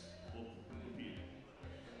S. will compete.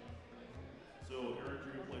 So Eric,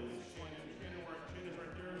 you're going to play with Shannon. Shannon's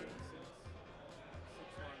right there.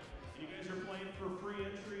 You guys are playing for free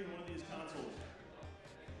entry in one of these consoles.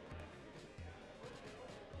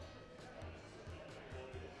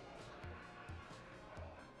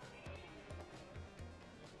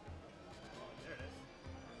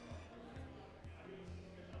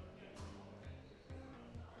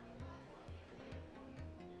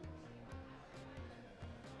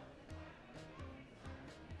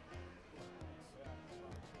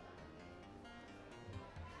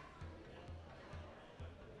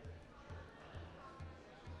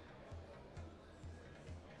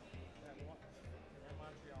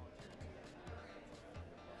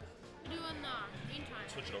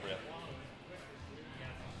 Switch it over, yeah.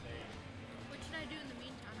 What should I do in the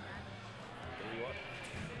meantime, Dad? Whatever you want.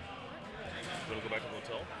 You want to go back to the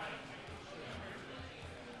hotel?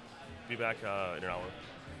 Be back in an hour.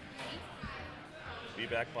 Be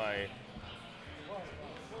back by...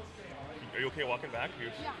 Are you okay walking back? Yeah,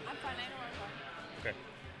 I'm fine. I know where I'm going. Okay.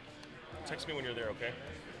 Text me when you're there, okay?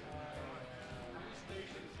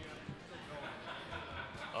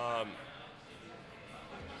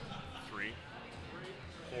 3,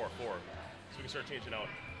 4, so we can start changing out.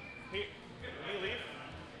 Hey, Leaf,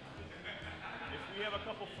 if we have a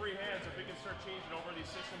couple free hands, if we can start changing over these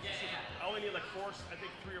systems, I only need like 4, I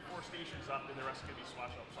think 3 or 4 stations up, and the rest can be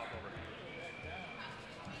swapped over.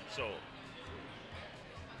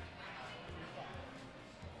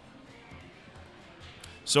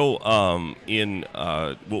 So, in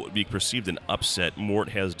what would be perceived an upset, Mort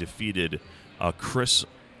has defeated Chris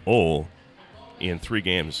O in 3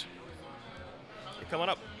 games. Hey, come on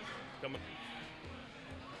up. Come on.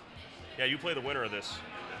 Yeah, you play the winner of this.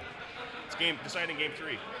 It's deciding game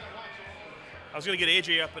 3. I was going to get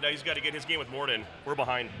AJ up, but he's got to get his game with Mort in. We're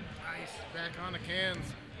behind. Nice. Back on the cans.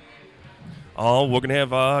 Oh, we're going to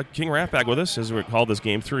have King Rat back with us as we call this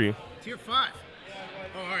game 3. Tier 5.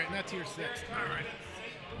 Oh, all right, not tier 6. All right.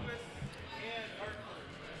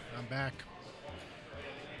 I'm back.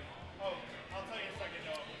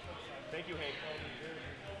 Thank you, Hank.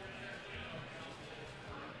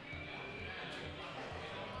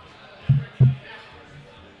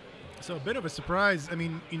 So a bit of a surprise. I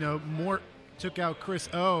mean, you know, Mort took out Chris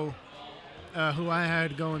O, who I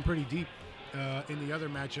had going pretty deep in the other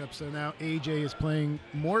matchup. So now AJ is playing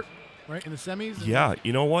Mort, right, in the semis? Yeah,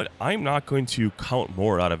 you know what? I'm not going to count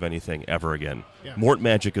Mort out of anything ever again. Yeah. Mort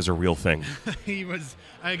magic is a real thing. He was,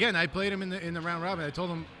 again, I played him in the round robin. I told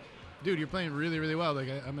him, dude, you're playing really, really well. Like,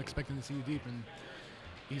 I'm expecting to see you deep. And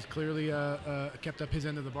he's clearly kept up his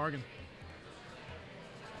end of the bargain.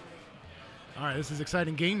 All right, this is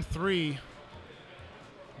exciting. Game 3,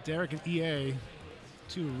 Derek and EA,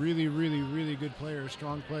 2 really, really, really good players,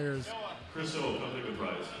 strong players. Chris O, come take a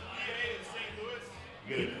prize.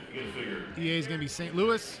 You get a figure. EA is going to be St.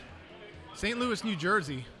 Louis, New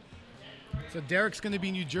Jersey. So Derek's going to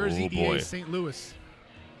be New Jersey, Oh, boy. EA St. Louis.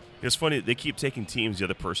 It's funny, they keep taking teams the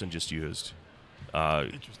other person just used.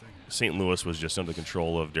 Interesting. St. Louis was just under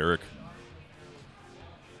control of Derek.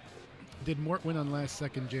 Did Mort win on last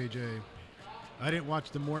second, JJ? I didn't watch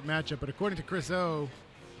the Mort matchup, but according to Chris O,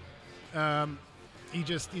 he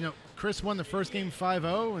just, you know, Chris won the first game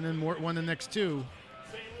 5-0, and then Mort won the next 2.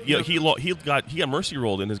 Yeah, he got mercy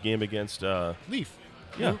rolled in his game against Leaf.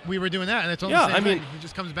 Yeah. We were doing that, and it's all Yeah, the same I mean- thing. He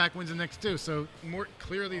just comes back, wins the next 2. So Mort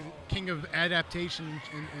clearly the king of adaptation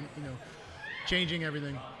and you know, changing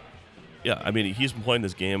everything. Yeah, I mean, he's been playing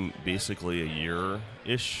this game basically a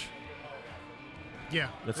year-ish. Yeah,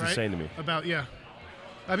 That's right? insane to me.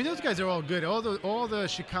 I mean, those guys are all good. All the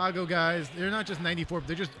Chicago guys, they're not just 94, but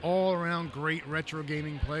they're just all around great retro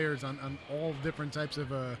gaming players on all different types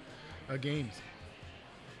of games.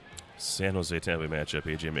 San Jose Tampa Bay matchup.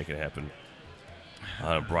 AJ making it happen.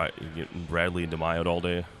 Bradley and DeMaio all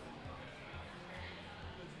day.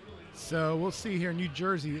 So we'll see here in New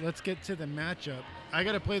Jersey. Let's get to the matchup. I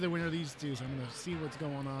got to play the winner of these two, so I'm going to see what's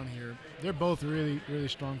going on here. They're both really, really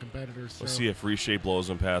strong competitors. Let's see if Riche blows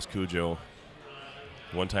him past Cujo.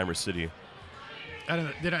 One-timer City. I don't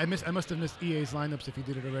know. Did I miss? I must have missed EA's lineups if he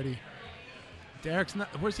did it already. Derek's not.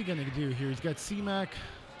 What's he going to do here? He's got C-Mac.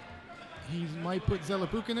 He might put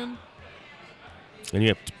Zelepukin in. And you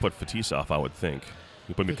have to put Fetisov, I would think.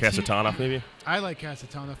 You put Kasatonov, maybe? I like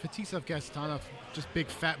Kasatonov. Fetisov, Kasatonov, just big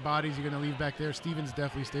fat bodies you're going to leave back there. Stevens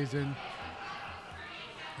definitely stays in.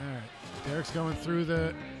 All right. Derek's going through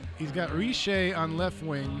the. He's got Riche on left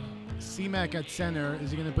wing, C-Mac at center.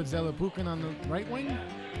 Is he going to put Zelepukin on the right wing?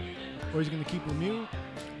 Or is he going to keep Lemieux?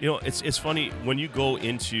 You know, it's funny. When you go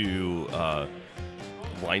into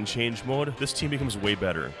line change mode, this team becomes way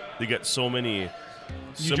better. They get so many.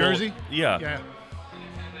 New Jersey? Yeah.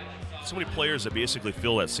 So many players that basically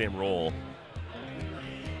fill that same role.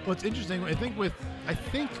 Well, it's interesting. I think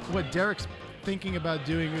what Derek's thinking about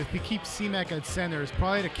doing if he keeps C-Mac at center is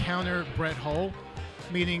probably to counter Brett Hull,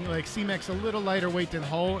 meaning like C-Mac's a little lighter weight than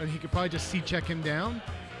Hull, and he could probably just C-check him down.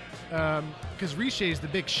 Because Riche is the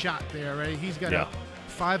big shot there, right? He's got a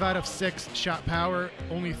 5 out of 6 shot power,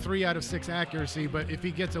 only 3 out of 6 accuracy. But if he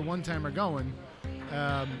gets a one-timer going,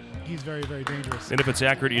 he's very, very dangerous. And if it's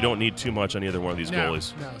accurate, you don't need too much on either one of these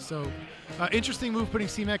goalies. No. So, interesting move putting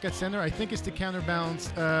C-Mac at center. I think it's to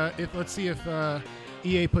counterbalance. Let's see if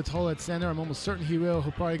EA puts Hull at center. I'm almost certain he will.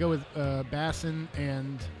 He'll probably go with Basson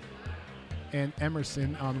and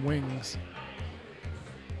Emerson on wings.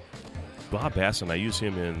 Bob Basson, I use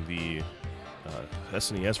him in the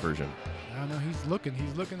SNES version. I don't know. He's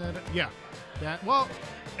looking at it. Yeah. Well,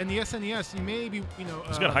 in the SNES, you maybe,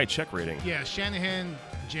 he's got a high check rating. Yeah, Shanahan,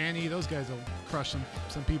 Janney, those guys will crush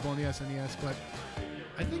some people in the SNES. But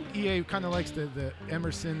I think EA kind of likes the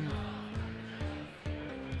Emerson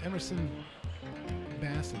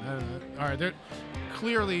Basson. I don't know. All right, they're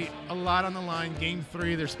clearly a lot on the line. Game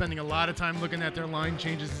 3, they're spending a lot of time looking at their line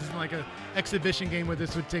changes. This isn't like an exhibition game where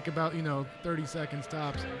this would take about 30 seconds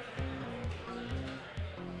tops.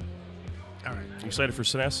 All right. You excited for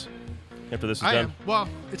SNES after this is done? I am. Well,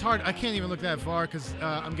 it's hard. I can't even look that far because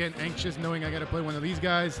I'm getting anxious knowing I got to play one of these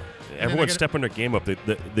guys. Everyone's stepping their game up.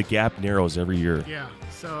 The gap narrows every year. Yeah.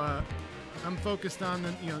 So I'm focused on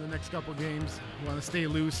the next couple games. I want to stay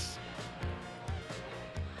loose.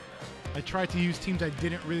 I tried to use teams I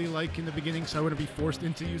didn't really like in the beginning, so I wouldn't be forced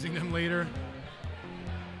into using them later.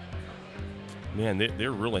 Man,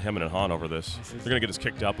 they're really hemming and hawing over this. They're going to get us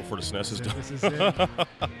kicked out before the SNES is done. This is it.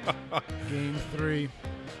 Game 3.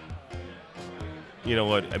 You know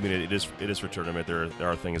what? I mean, it is for tournament. There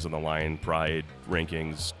are things on the line: pride,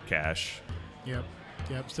 rankings, cash. Yep.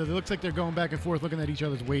 So it looks like they're going back and forth, looking at each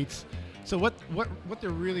other's weights. So what they're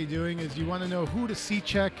really doing is you want to know who to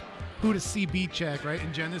C-check, who to CB check, right?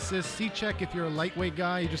 In Genesis, C-check if you're a lightweight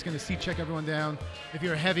guy, you're just going to C-check everyone down. If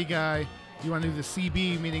you're a heavy guy, you want to do the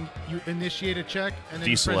CB, meaning you initiate a check and then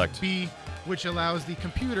you press B, which allows the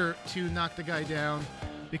computer to knock the guy down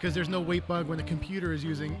because there's no weight bug when the computer is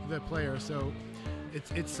using the player. So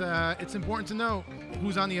it's important to know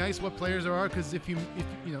who's on the ice, what players there are, because if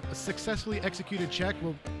a successfully executed check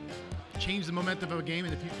will change the momentum of a game,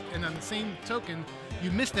 and on the same token,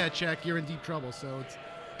 you miss that check, you're in deep trouble. So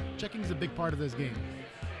checking is a big part of this game.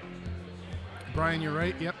 Brian, you're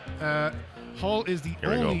right. Yep. Hull is the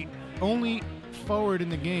only forward in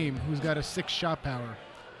the game who's got a 6 shot power.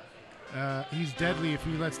 He's deadly if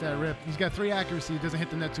he lets that rip. He's got 3 accuracy. He doesn't hit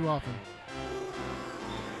the net too often.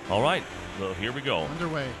 All right. Well, here we go.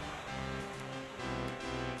 Underway.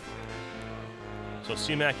 So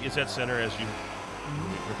C-Mac is at center as you.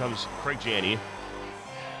 Here comes Craig Janney.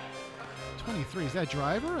 23. Is that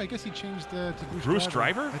Driver? I guess he changed to Bruce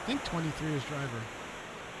Driver? I think 23 is Driver.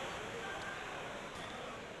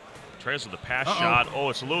 Tries with the pass shot. Oh,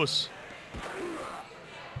 it's loose.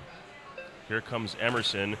 Here comes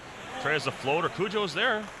Emerson. Tries the floater. Cujo's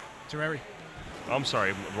there. Terreri. I'm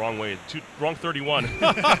sorry, wrong way. Wrong 31.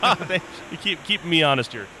 You keep me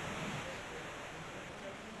honest here.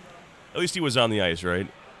 At least he was on the ice, right?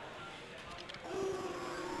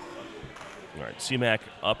 All right, C-Mac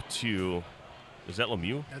up to. Is that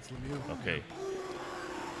Lemieux? That's Lemieux. Okay.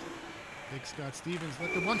 Big Scott Stevens.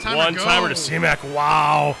 Let the one-timer go. One-timer to C-Mac.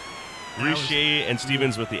 Wow. Riche and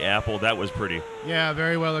Stevens with the apple. That was pretty. Yeah,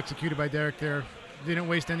 very well executed by Derek there. Didn't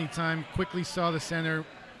waste any time. Quickly saw the center.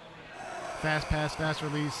 Fast pass, fast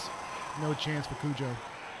release. No chance for Cujo.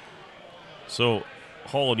 So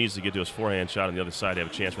Hull needs to get to his forehand shot on the other side to have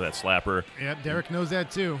a chance for that slapper. Yep, Derek knows that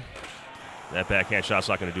too. That backhand shot's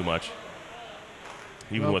not going to do much,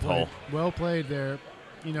 even with Hull. Well played there.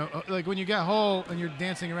 You know, like when you got Hull and you're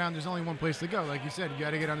dancing around, there's only one place to go. Like you said, you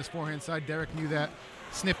got to get on his forehand side. Derek knew that,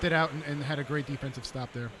 sniffed it out, and had a great defensive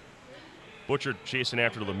stop there. Butcher chasing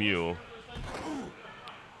after Lemieux.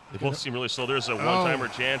 They both seem really slow. There's a one-timer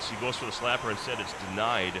chance. He goes for the slapper. Instead, it's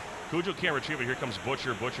denied. Cujo can't retrieve it. Here comes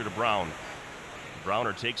Butcher. Butcher to Brown.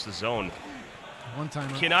 Browner takes the zone.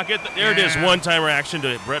 One-timer. Cannot get there. It is. One-timer action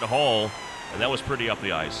to Brett Hull, and that was pretty up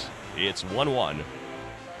the ice. It's 1-1.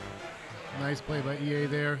 Nice play by EA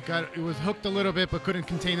there. It was hooked a little bit, but couldn't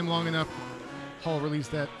contain him long enough. Hull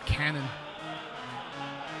released that cannon.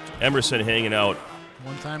 Emerson hanging out.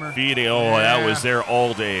 One-timer. Feeding. Oh, that was there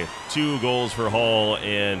all day. 2 goals for Hull,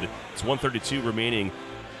 and it's 1:32 remaining.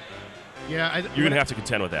 Yeah, you're going to have to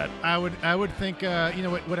contend with that. I would think, you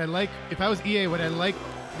know, what I like, if I was EA, what I like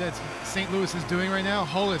that St. Louis is doing right now,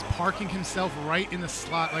 Hull is parking himself right in the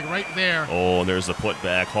slot, like right there. Oh, and there's the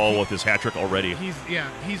putback. Hull with his hat trick already.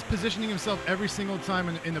 He's positioning himself every single time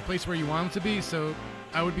in the place where you want him to be. So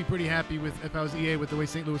I would be pretty happy with if I was EA with the way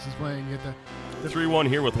St. Louis is playing. You get the 3-1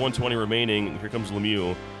 here with 1:20 remaining. Here comes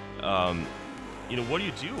Lemieux. You know, what do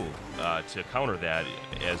you do to counter that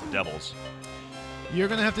as Devils? You're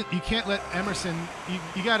gonna have to. You can't let Emerson.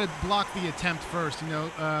 You got to block the attempt first. You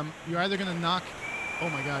know, you're either gonna knock. Oh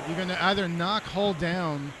my God! You're gonna either knock Hull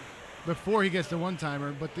down before he gets the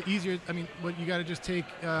one-timer, but the easier. I mean, what you got to just take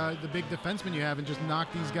the big defenseman you have and just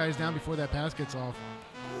knock these guys down before that pass gets off.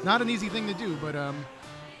 Not an easy thing to do, but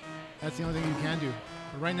that's the only thing you can do.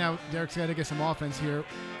 But right now, Derek's got to get some offense here.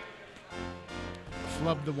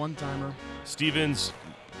 Flub the one-timer. Stevens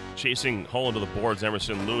chasing Hull into the boards.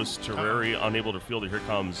 Emerson, Lewis, Terreri unable to field it. Here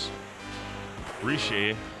comes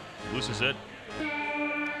Richer. Loses it.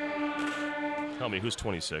 Tell me, who's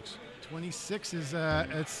 26? 26 is,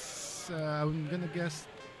 I'm going to guess,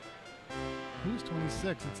 who's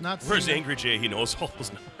 26? It's not. Where's Angry Jay? He knows all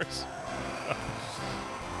those numbers.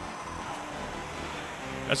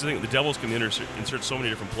 That's the thing. The Devils can insert so many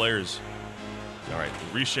different players. All right,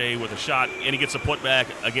 Richer with a shot, and he gets a putback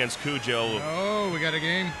against Cujo. Oh, we got a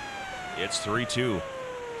game. It's 3-2.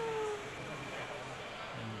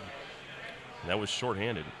 That was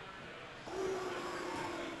shorthanded.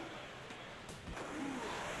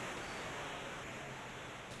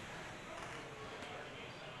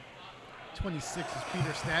 26 is Peter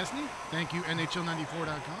Stasny. Thank you,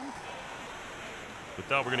 NHL94.com. We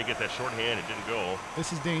thought we were going to get that shorthand. It didn't go.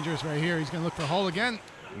 This is dangerous right here. He's going to look for Hull again.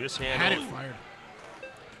 Mishandled. Had it fired.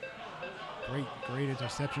 Great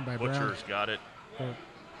interception by Brown. Butcher's got it.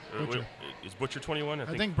 Butcher. Is Butcher 21?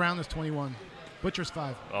 I think Brown is 21. Butcher's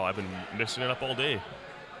 5. Oh, I've been mixing it up all day.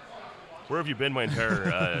 Where have you been my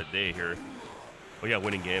entire day here? Oh, yeah,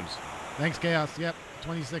 winning games. Thanks, Chaos. Yep,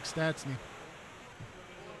 26 Stasny.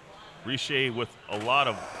 Richer with a lot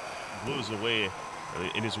of blues away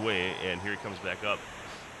in his way, and here he comes back up.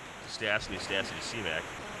 Stasny to C-Mac.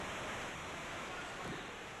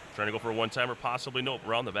 Trying to go for a one-timer, possibly. Nope,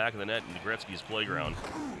 around the back of the net in Gretzky's playground.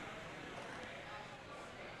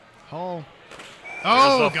 Hull.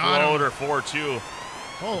 Oh, got him. 4-2.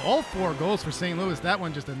 Oh, all 4 goals for St. Louis. That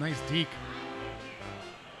one just a nice deke.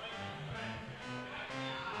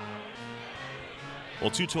 Well,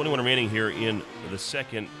 2:21 remaining here in the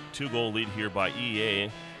second. 2-goal lead here by EA.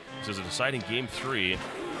 This is a deciding Game 3.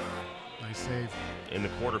 Nice save. In the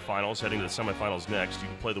quarterfinals, heading to the semifinals next. You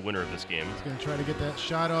can play the winner of this game. He's going to try to get that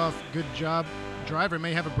shot off. Good job. Driver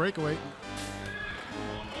may have a breakaway.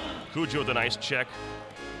 Cujo with a nice check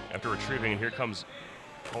after retrieving, and here comes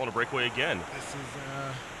Hull on a breakaway again. This is,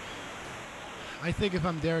 I think if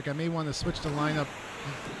I'm Derek, I may want to switch the lineup.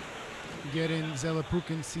 Get in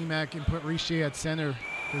Zelepukin, C-Mac, and put Richer at center.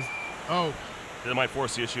 That might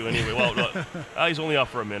force the issue anyway. Well, he's only out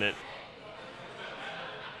for a minute.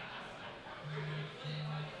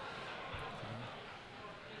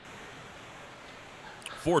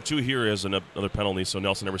 (4-2) here is another penalty, so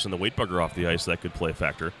Nelson Emerson, the weight bugger off the ice, that could play a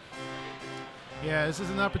factor. Yeah, this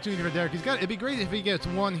is an opportunity for Derek. It'd be great if he gets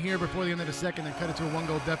one here before the end of the second and cut it to a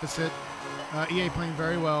 1-goal deficit. EA playing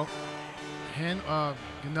very well.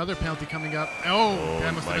 Another penalty coming up. Oh,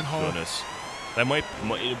 that must have been Hull. Goodness. That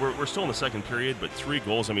we're still in the second period, but 3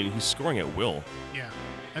 goals. I mean, he's scoring at will. Yeah.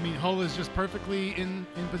 I mean, Hull is just perfectly in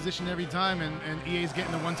position every time, and EA's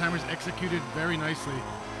getting the one-timers executed very nicely.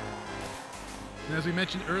 And as we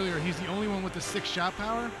mentioned earlier, he's the only one with the 6 shot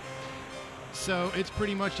power. So it's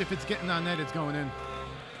pretty much, if it's getting on net, it's going in.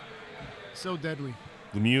 So deadly.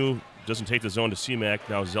 Lemieux doesn't take the zone to C-Mac.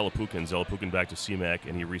 Now Zelepukin. Zelepukin back to C-Mac,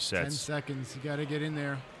 and he resets. 10 seconds. You got to get in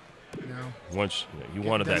there. Once you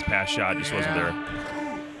wanted that pass shot, just wasn't there.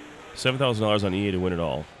 $7,000 on EA to win it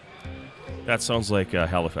all. That sounds like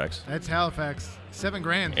Halifax. That's Halifax.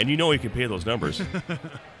 $7,000. And you know you can pay those numbers.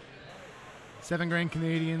 $7,000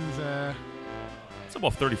 Canadians. It's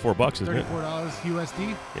about $34, isn't it? $34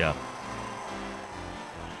 USD. Yeah.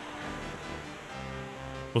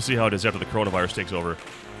 We'll see how it is after the coronavirus takes over.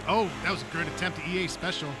 Oh, that was a great attempt to EA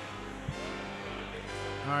special.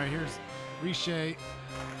 All right, here's Riche.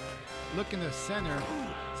 Looking to center.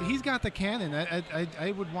 See, he's got the cannon.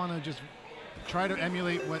 I would want to just try to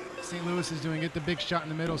emulate what St. Louis is doing. Get the big shot in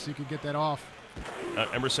the middle so you could get that off.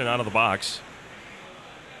 Emerson out of the box.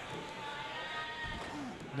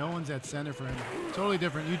 No one's at center for him. Totally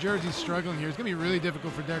different. New Jersey's struggling here. It's going to be really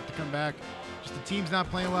difficult for Derek to come back. Just the team's not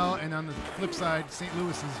playing well, and on the flip side, St.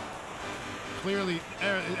 Louis is clearly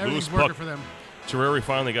everything's Loose working puck. for them. Terreri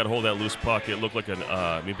finally got a hold of that loose puck. It looked like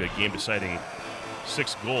maybe a game-deciding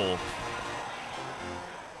 6th goal.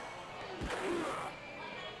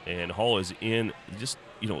 And Hull is in. Just,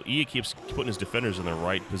 EA keeps putting his defenders in the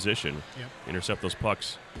right position. Yep. Intercept those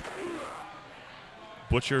pucks.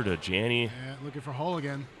 Butcher to Janney. Yeah, looking for Hull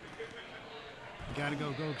again. You got to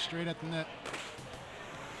go straight at the net.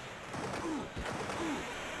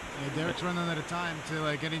 Yeah, Derek's running out of time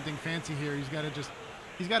to get anything fancy here. He's got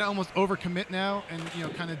to almost overcommit now and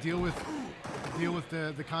kind of deal with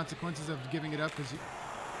the consequences of giving it up because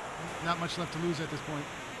not much left to lose at this point.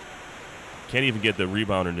 Can't even get the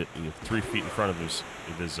rebound in 3 feet in front of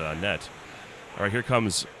his net. All right, here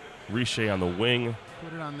comes Riche on the wing.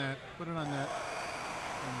 Put it on that.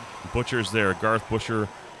 Butcher's there. Garth Butcher.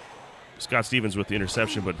 Scott Stevens with the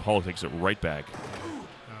interception, but Hull takes it right back.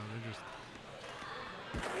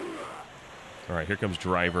 All right, here comes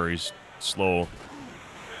Driver. He's slow.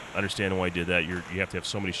 Understand why he did that. You have to have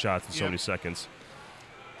so many shots in so many seconds.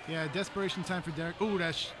 Yeah, desperation time for Derek. Ooh,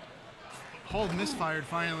 Hull misfired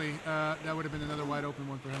finally. That would have been another wide open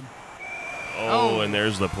one for him. Oh, and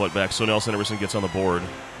there's the putback. So Nelson Emerson gets on the board.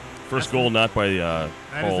 First goal not by That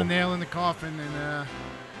Hull. is the nail in the coffin, and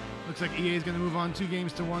looks like EA is going to move on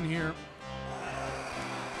 2-1 here.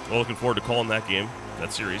 Well, looking forward to calling that game,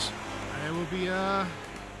 that series. I will be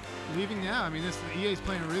leaving now. I mean, EA is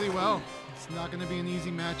playing really well. It's not going to be an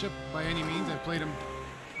easy matchup by any means. I've played them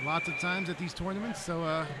lots of times at these tournaments,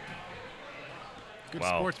 so good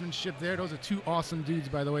sportsmanship there. Those are 2 awesome dudes,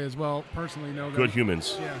 by the way, as well. Personally know them. Good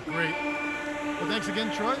humans. Yeah, great. Well, thanks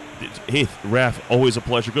again, Troy. Hey, Raph, always a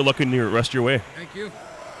pleasure. Good luck in the rest of your way. Thank you.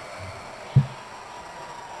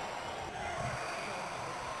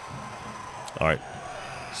 All right.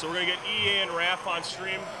 So we're going to get EA and Raph on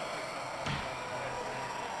stream.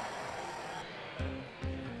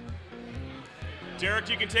 Derek,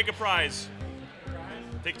 you can take a prize.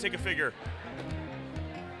 Take a figure.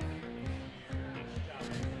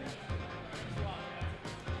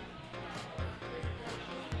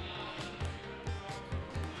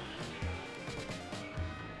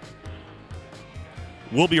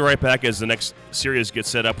 We'll be right back as the next series gets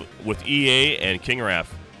set up with EA and King Raph.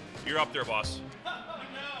 You're up there, boss.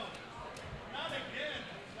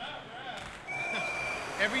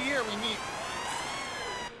 Every year we meet.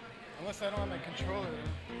 Unless I don't have my controller.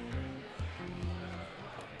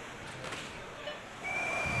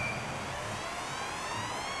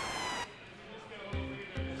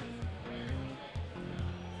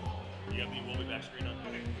 You got the We'll Be Back screen on?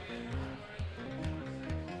 Okay.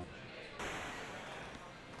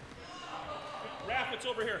 Raph, it's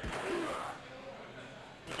over here.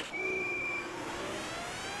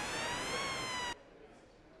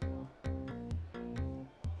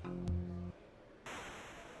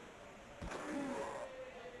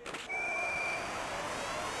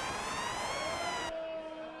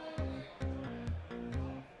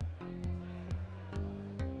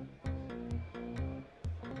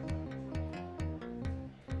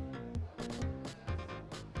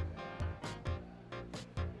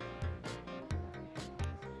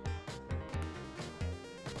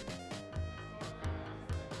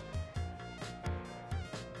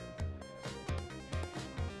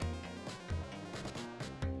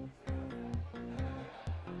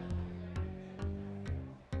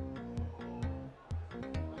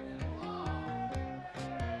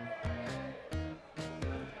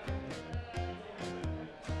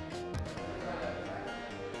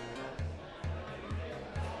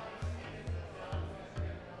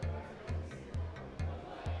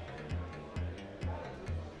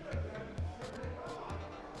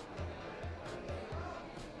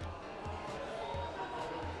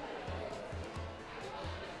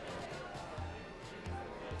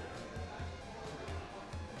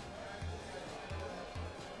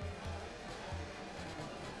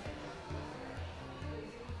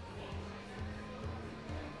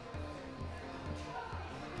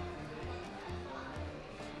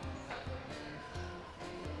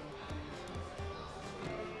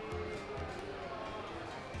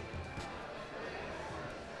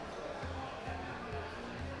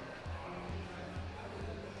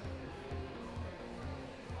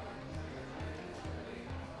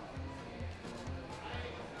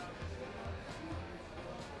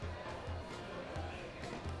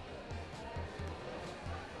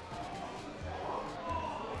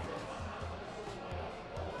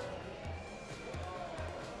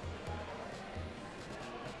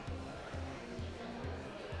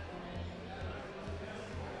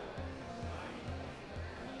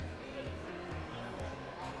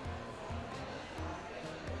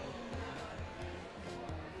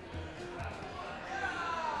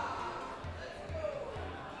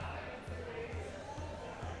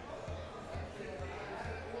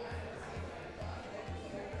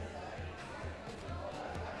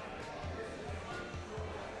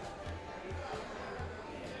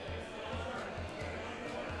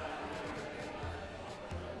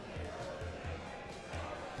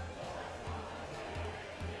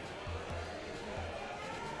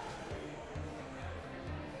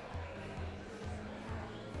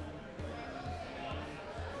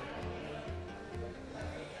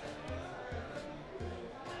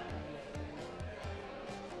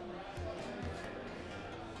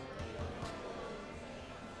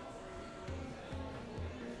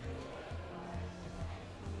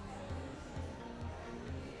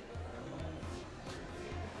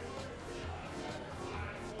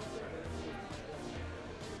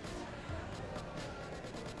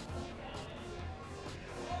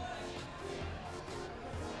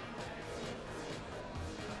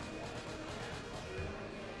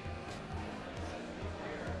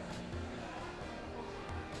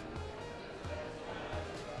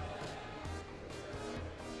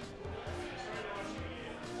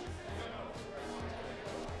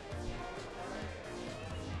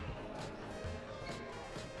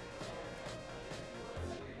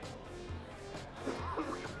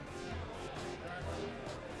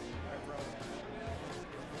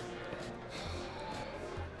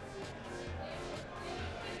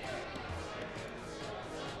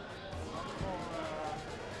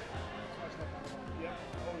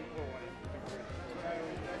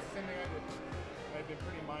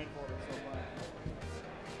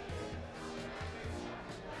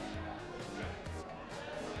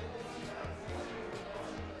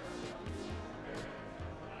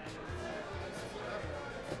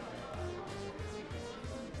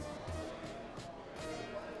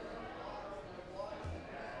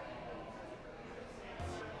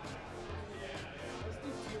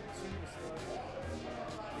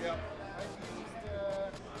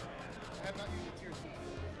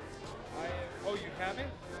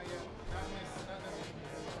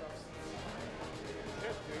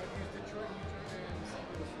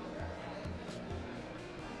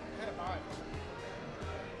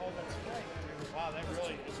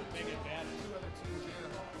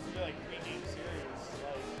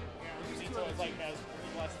 was like, man, I was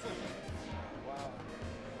pretty blessed. Wow.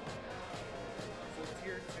 So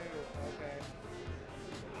tier 2, okay.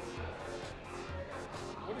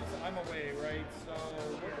 What is, I'm away, right? So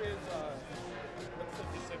what is, what's the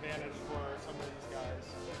disadvantage for some of these guys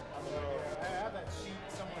on the road? I have that sheet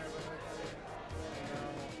somewhere, but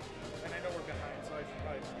And I know we're behind, so I should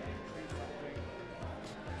probably choose something.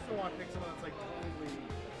 I just don't want to pick someone that's like totally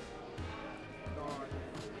gone.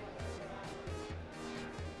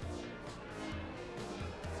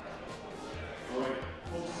 Alright,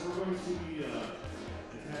 folks, we're going to be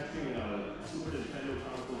attaching Super Nintendo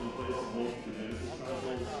consoles in place of both the Genesis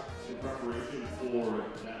consoles in preparation for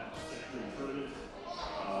that section of the tournament.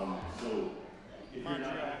 So, if you're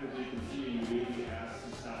not actively competing, you may be asked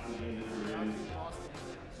to stop the game that you're in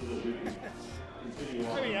so that we can continue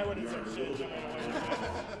on. I mean, I would have said shit.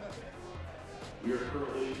 We are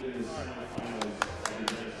currently in the semifinals of the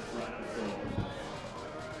Genesis bracket, so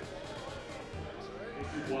if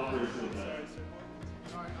you cooperate with that.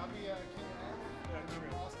 all right, I'll be King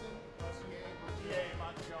Boston, EA,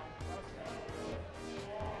 Montreal.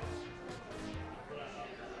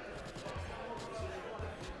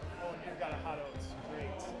 Oh, and you've got a hot oats. Great.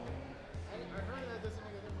 I heard that doesn't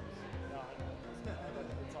make a difference. No, I know.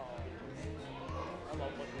 It's all. I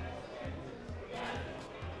love looking at it.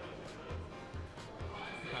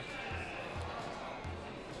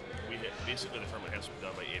 Basically, the tournament has to be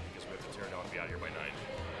done by 8 because we have to tear it down and be out of here by 9.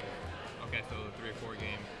 Okay, so 3 or 4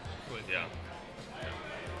 game split. Yeah.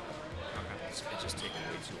 Okay. It's just taking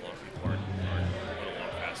way too long. People aren't going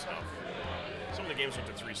along fast enough. Some of the games went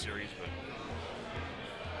to 3 series, but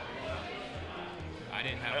I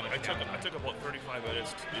didn't have much I took about 35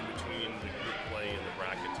 minutes in between the group play and the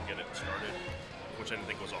bracket to get it started, which I didn't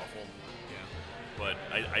think was awful. Yeah. But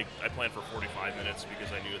I planned for 45 minutes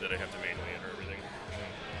because I knew that I have to manually enter everything.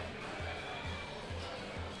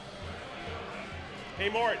 Hey,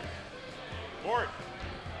 Mort! Mort!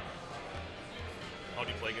 How do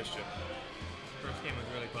you play against you? First game was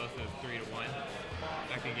really close. It was 3-1.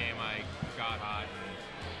 Second game, I got hot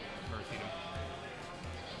and mercied him.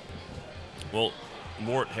 Well,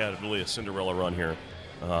 Mort had really a Cinderella run here.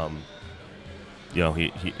 You know,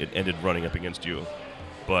 it ended running up against you,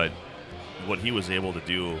 but what he was able to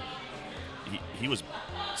do, he was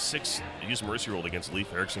he used mercy rolled against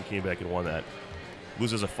Leif Erickson, came back and won that.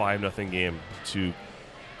 Loses a 5-0 game to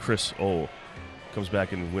Chris O. Comes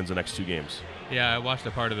back and wins the next 2 games. Yeah, I watched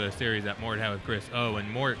a part of the series that Mort had with Chris O, and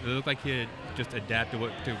Mort, it looked like he had just adapted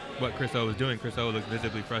to what Chris O was doing. Chris O looked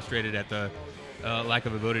visibly frustrated at the lack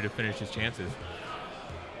of ability to finish his chances.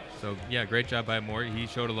 So, yeah, great job by Mort. He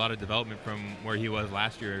showed a lot of development from where he was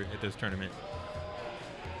last year at this tournament.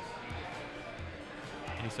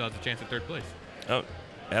 And he still has a chance at 3rd place. Oh,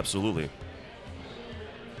 absolutely.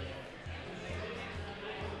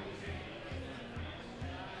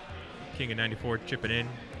 King of 94 chipping in,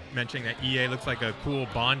 mentioning that EA looks like a cool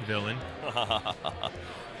Bond villain.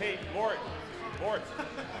 Hey, Mort.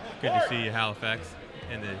 Good to see Halifax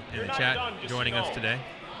in the chat joining us today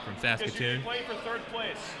from Saskatoon. You'll be playing for 3rd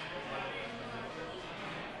place.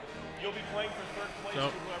 You'll be playing for 3rd place.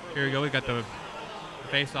 So here we go. We got the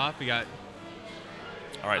face-off. We got.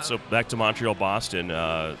 All right, so back to Montreal, Boston.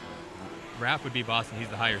 Raph would be Boston. He's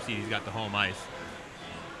the higher seed. He's got the home ice.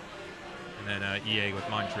 And then EA with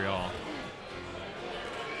Montreal.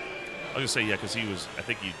 I was going to say, yeah, because I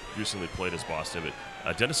think he recently played as Boston,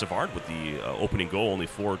 but Dennis Savard with the opening goal, only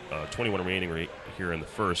 21 remaining right here in the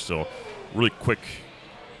first, so really quick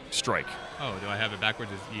strike. Oh, do I have it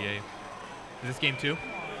backwards as EA? Is this game 2?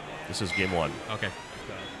 This is game 1. Okay.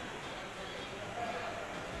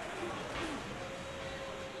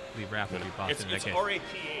 Leave Raph would be Boston in that It's case.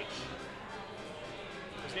 R-A-P-H.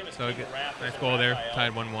 His name is So King Raph. nice goal there,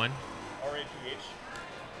 tied 1-1. R-A-P-H.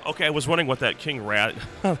 Okay, I was wondering what that King Rat.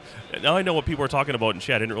 Now I know what people are talking about in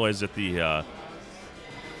chat. I didn't realize that the.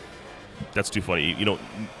 That's too funny. You know,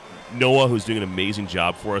 Noah, who's doing an amazing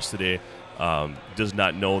job for us today, does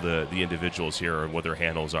not know the individuals here and what their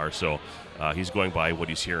handles are. So he's going by what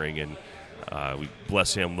he's hearing, and we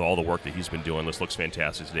bless him with all the work that he's been doing. This looks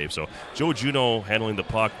fantastic today. So Joe Juno handling the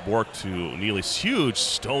puck. Bork to Neely's huge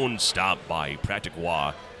stone stop by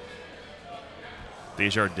Pratiquois.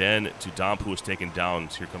 Desjardins to Domp, who was taken down.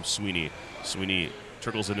 Here comes Sweeney. Sweeney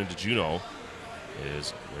trickles it into Juno.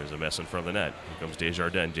 There's a mess in front of the net. Here comes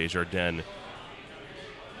Desjardins. Desjardins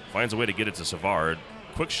finds a way to get it to Savard.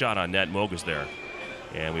 Quick shot on net. Moga's there.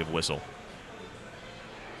 And we have a whistle.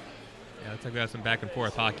 Yeah, looks like we have some back and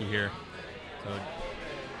forth hockey here. So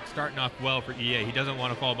starting off well for EA. He doesn't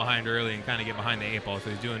want to fall behind early and kind of get behind the 8 ball, so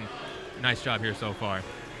he's doing a nice job here so far.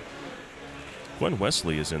 Gwen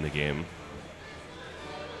Wesley is in the game.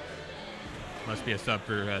 Must be a sub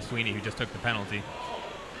for Sweeney, who just took the penalty.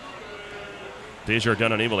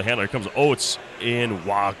 Desjardins unable to handle it. Here comes Oates in.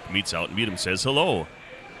 Wah meets out. Meadham says hello.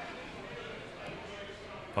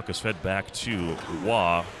 Puck is fed back to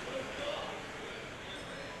Wah.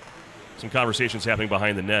 Some conversations happening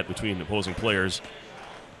behind the net between opposing players.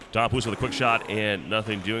 Dompoos with a quick shot and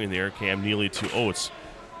nothing doing there. Cam Neely to Oates.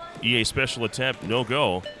 EA special attempt, no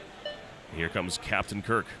go. Here comes Captain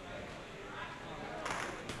Kirk.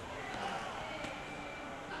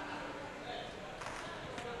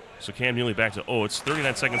 So Cam Neely back to Oates.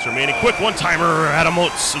 39 seconds remaining. Quick one-timer, Adam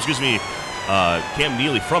Oates. Excuse me, Cam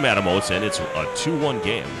Neely from Adam Oates, and it's a 2-1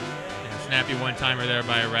 game. Yeah, snappy one-timer there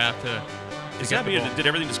by Raff to Is get that the me? ball. Did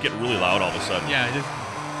everything just get really loud all of a sudden? Yeah, it just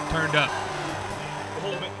turned up.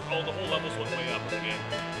 The whole levels went way up again.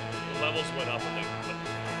 The levels went up.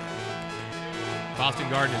 Boston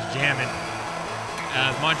Garden is jamming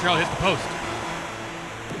as Montreal hits the post.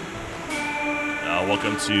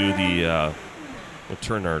 Welcome to the. We'll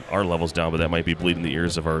turn our levels down, but that might be bleeding the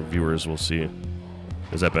ears of our viewers. We'll see.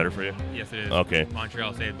 Is that better for you? Yes, it is. Okay.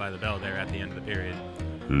 Montreal saved by the bell there at the end of the period.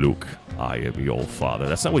 Luke, I am your father.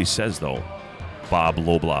 That's not what he says, though. Bob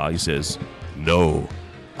Loblaw, he says, no,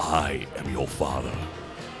 I am your father.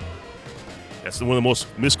 That's one of the most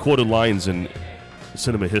misquoted lines in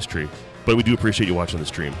cinema history. But we do appreciate you watching the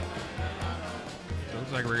stream. It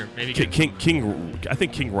looks like we're maybe King, I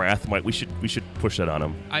think King Wrath might. We should push that on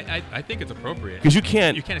him I think it's appropriate. because you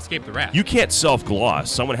can't escape the wrath. you can't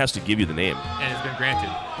self-gloss. Someone has to give you the name. And it's been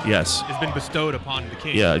granted. Yes. It's been bestowed upon the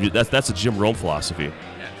king. Yeah, that's a Jim Rome philosophy.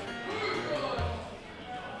 Yes.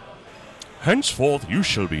 Henceforth, you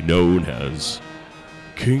shall be known as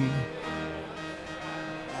King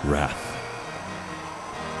Wrath.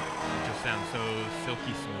 It just sounds so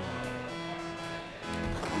silky smooth.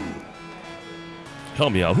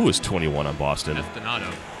 Help me out. Who is 21 on Boston? That's Donato.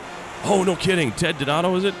 Oh, no kidding. Ted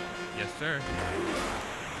Donato, is it? Yes, sir.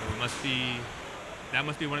 So that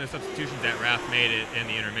must be one of the substitutions that Raff made it in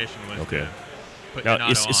the intermission was Okay. to put Now,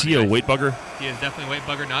 Donato is on. he a weight bugger? He is definitely a weight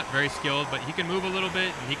bugger, not very skilled, but he can move a little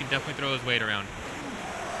bit, and he can definitely throw his weight around.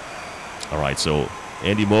 All right, so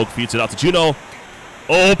Andy Moog feeds it out to Juno.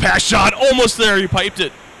 Oh, pass shot. Almost there. He piped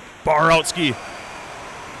it. Borowski.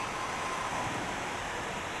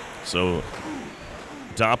 So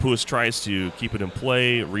Dompoos tries to keep it in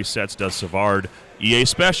play. Resets, does Savard. EA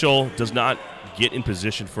special does not get in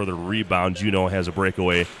position for the rebound. Juno has a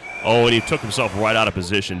breakaway. Oh, and he took himself right out of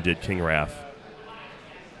position, did King Raff.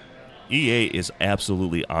 EA is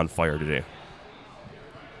absolutely on fire today.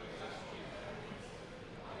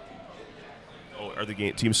 Oh, are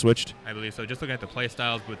the teams switched? I believe so. Just looking at the play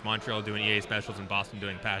styles with Montreal doing EA specials and Boston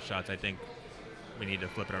doing pass shots, I think we need to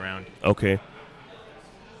flip it around. Okay.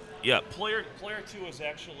 Yeah, player 2 is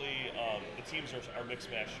actually the teams are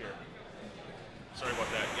mixed match here. Sorry about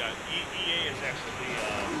that. Yeah, EA is actually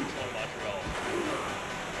controlling Montreal.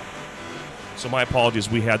 So my apologies.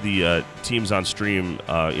 We had the teams on stream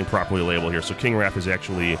improperly labeled here. So King Raff is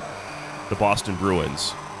actually the Boston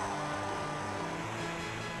Bruins.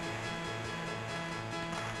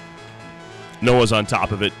 Noah's on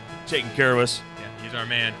top of it, taking care of us. Yeah, he's our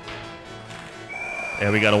man.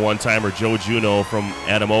 And we got a one-timer, Joe Juno from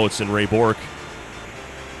Adam Oates and Ray Bork.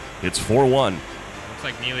 It's 4-1. Looks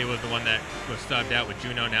like Neely was the one that was subbed out with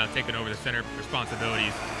Juno now taking over the center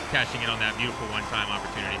responsibilities, cashing in on that beautiful one-time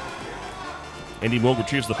opportunity. Andy Moog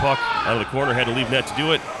retrieves the puck out of the corner, had to leave net to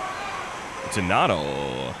do it. It's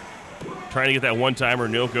Donato trying to get that one-timer,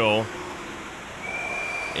 no go.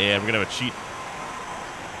 And we're going to have a cheat.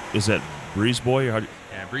 Is that Brisebois? Or how do you,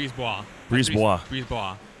 Yeah, Brisebois. Brisebois.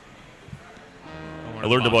 Brisebois. I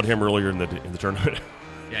learned about him earlier in the tournament.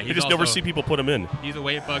 Yeah, I he's just never also- see people put him in. He's a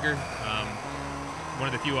weight bugger. One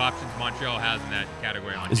of the few options Montreal has in that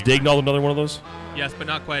category. On Is defense. Dagnall another one of those? Yes, but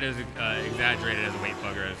not quite as exaggerated as a weight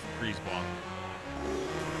bugger as Brisebois.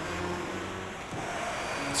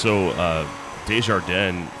 So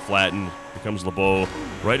Desjardins flattened, becomes LeBeau,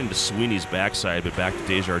 right into Sweeney's backside, but back to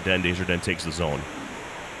Desjardins. Desjardins takes the zone.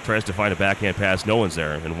 Tries to find a backhand pass, no one's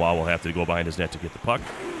there, and Wah will have to go behind his net to get the puck.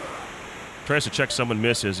 Tries to check someone,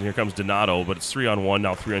 misses, and here comes Donato, but it's 3-on-1,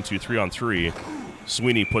 now 3-on-2, 3-on-3.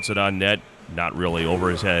 Sweeney puts it on net, not really, over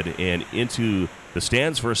his head, and into the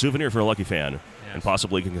stands for a souvenir for a lucky fan, and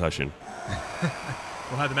possibly concussion.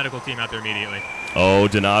 We'll have the medical team out there immediately. Oh,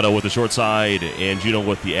 Donato with the short side, and Juno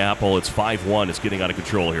with the apple. It's 5-1. It's getting out of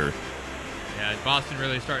control here. Yeah, Boston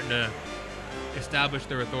really starting to establish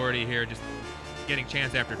their authority here, just getting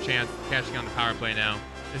chance after chance, cashing on the power play now.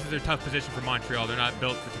 This is a tough position for Montreal. They're not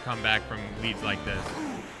built to come back from leads like this.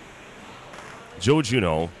 Joe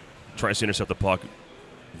Juno tries to intercept the puck.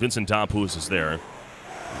 Vincent Dompoos is there.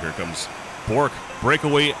 Here comes Bork,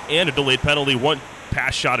 breakaway and a delayed penalty. One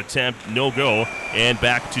pass shot attempt, no go. And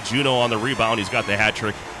back to Juno on the rebound. He's got the hat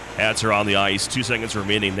trick. Hats are on the ice. 2 seconds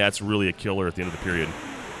remaining. That's really a killer at the end of the period.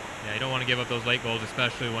 Yeah, you don't want to give up those late goals,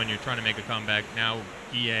 especially when you're trying to make a comeback. Now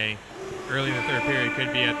EA, early in the third period,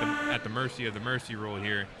 could be at the mercy of the mercy rule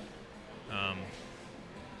here.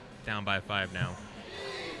 Down by 5 now.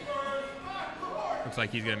 Looks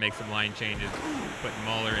like he's going to make some line changes, putting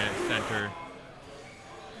Muller in at center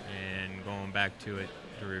and going back to it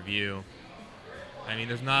to review. I mean,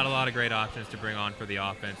 there's not a lot of great options to bring on for the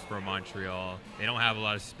offense for Montreal. They don't have a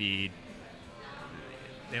lot of speed.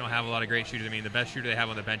 They don't have a lot of great shooters. I mean, the best shooter they have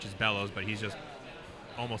on the bench is Bellows, but he's just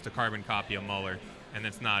almost a carbon copy of Muller, and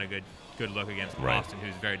that's not a good look against Boston,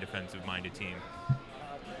 who's a very defensive-minded team.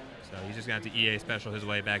 So he's just going to have to EA special his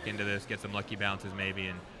way back into this, get some lucky bounces maybe,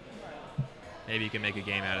 and maybe he can make a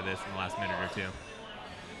game out of this in the last minute or two.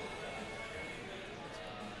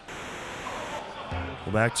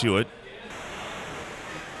 Well, back to it.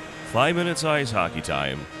 5 minutes ice hockey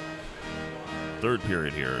time. Third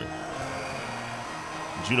period here.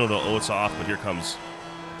 Juno to Oates off, but here comes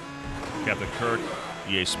Captain Kirk.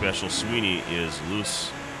 EA special. Sweeney is loose.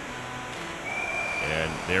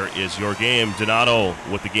 And there is your game. Donato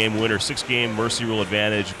with the game winner. 6-game mercy rule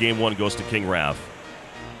advantage. Game 1 goes to King Raff.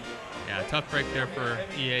 Yeah, tough break there for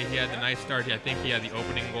EA. He had the nice start. I think he had the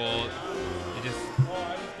opening goal.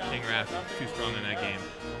 King Raff too strong in that game.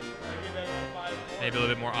 Maybe a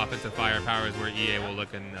little bit more offensive firepower is where EA will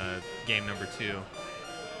look in game number 2.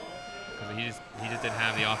 Because he just didn't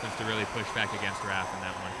have the offense to really push back against Raff in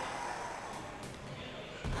that one.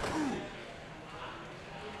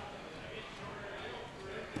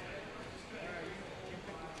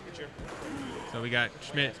 So we got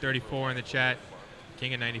Schmidt 34 in the chat,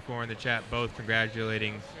 King of 94 in the chat, both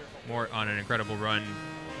congratulating Mort on an incredible run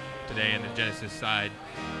today in the Genesis side.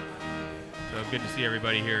 So good to see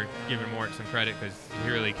everybody here giving Mort some credit because he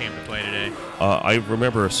really came to play today. I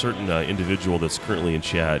remember a certain individual that's currently in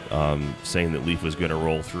chat saying that Leaf was going to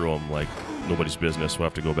roll through him like nobody's business. We'll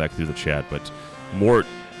have to go back through the chat. But Mort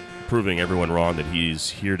proving everyone wrong that he's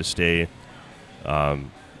here to stay.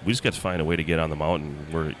 We just got to find a way to get on the mountain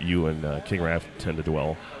where you and King Raff tend to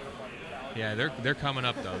dwell. Yeah, they're coming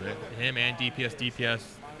up, though. Him and DPS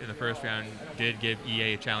in the first round did give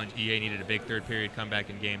EA a challenge. EA needed a big third period comeback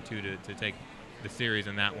in game 2 to take the series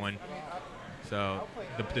in that one. So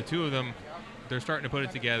the two of them, they're starting to put it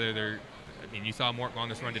together. I mean, you saw Mort on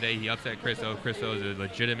this run today. He upset Chris O. Chris O is a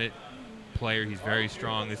legitimate player. He's very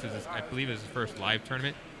strong. This is, I believe, his first live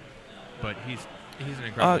tournament, but he's an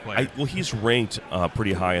incredible player. Well, he's ranked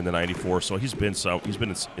pretty high in the 94, so he's been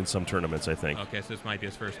in some tournaments, I think. Okay, so this might be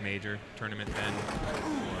his first major tournament then?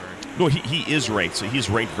 Or? No, he is ranked, so he's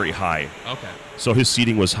ranked very high. Okay. So his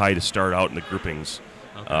seeding was high to start out in the groupings.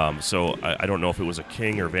 Okay. So I don't know if it was a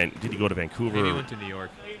King or did he go to Vancouver? Maybe he went to New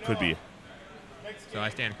York. Could be. So I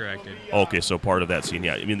stand corrected. Okay, so part of that scene,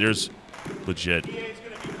 yeah. I mean, there's legit.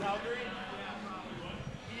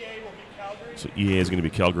 So EA is going to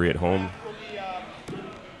be Calgary at home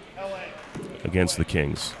against the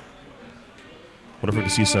Kings. What if we can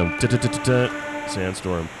see some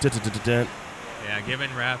Sandstorm? Yeah,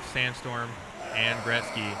 given Raff, Sandstorm, and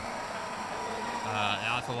Gretzky,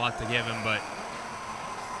 that's a lot to give him, but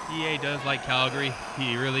EA does like Calgary.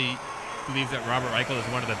 He really believes that Robert Reichel is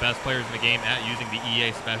one of the best players in the game at using the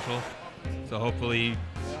EA special. So hopefully,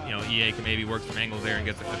 EA can maybe work some angles there and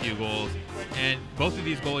get a few goals. And both of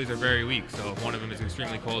these goalies are very weak, so if one of them is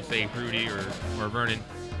extremely cold, say Rudy or Vernon,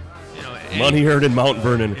 Money earned in Mount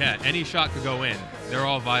Vernon. Yeah, any shot could go in. They're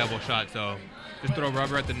all viable shots, so just throw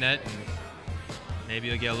rubber at the net and maybe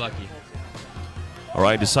you'll get lucky. All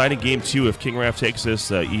right, deciding game 2. If King Raff takes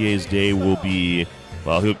this, EA's day will be,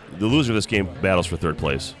 well, the loser of this game battles for third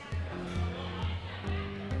place.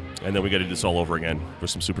 And then we got to do this all over again for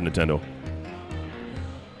some Super Nintendo.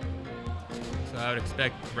 So I would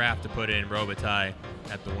expect Raff to put in Robitaille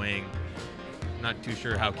at the wing. Not too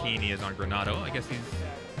sure how keen he is on Granato. I guess he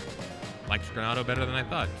likes Granato better than I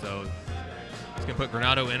thought. So he's going to put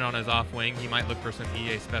Granato in on his off wing. He might look for some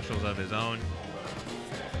EA specials of his own,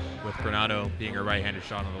 with Granato being a right-handed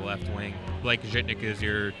shot on the left wing. Blake Zhitnik is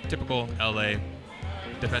your typical LA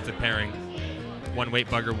defensive pairing. One weight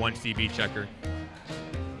bugger, one CB checker.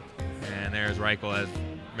 And there's Reichel, as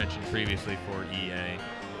mentioned previously, for EA,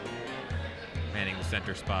 manning the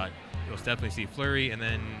center spot. You'll definitely see Fleury, and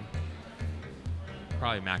then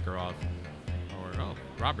probably Makarov. Or,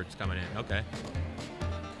 Roberts coming in. Okay.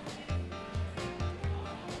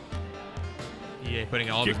 EA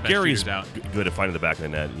putting all of his best Gary's shooters out. Good at finding the back of the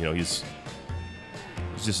net. He's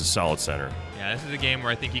just a solid center. Yeah, this is a game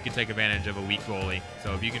where I think he can take advantage of a weak goalie.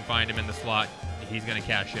 So if you can find him in the slot, he's going to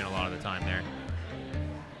cash in a lot of the time there.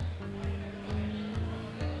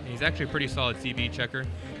 He's actually a pretty solid CB checker,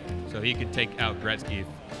 so he could take out Gretzky if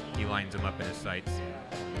he lines him up in his sights.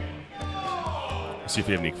 See if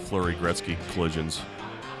we have any Fleury-Gretzky collisions.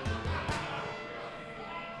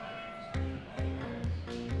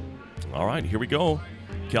 All right, here we go.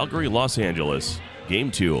 Calgary, Los Angeles,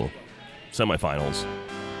 Game 2, semifinals.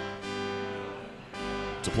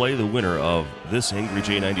 To play the winner of this Angry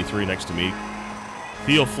J93 next to me,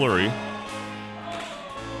 Theo Fleury.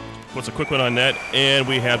 Puts a quick one on net, and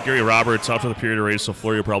we have Gary Roberts out for the period race, so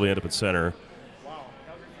Fleury will probably end up at center.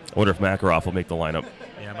 I wonder if Makarov will make the lineup.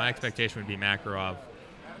 Yeah, my expectation would be Makarov.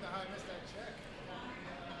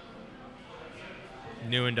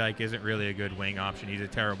 Neuendijk isn't really a good wing option. He's a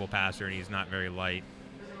terrible passer, and he's not very light.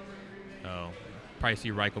 So probably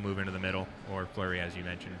see Reichel move into the middle, or Fleury, as you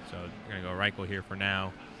mentioned. So we're going to go Reichel here for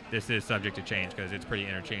now. This is subject to change because it's pretty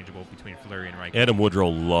interchangeable between Fleury and Reichel. Adam Woodrow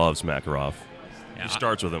loves Makarov. Yeah, he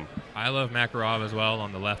starts with him. I love Makarov as well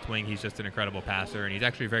on the left wing. He's just an incredible passer, and he's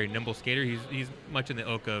actually a very nimble skater. He's much in the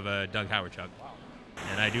ilk of Doug Howardchuk.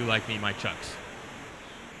 And I do like me my Chucks.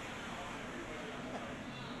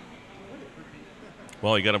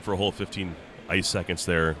 Well, you got him for a whole 15 ice seconds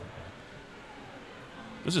there.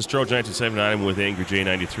 This is Trojan 1979 with Angry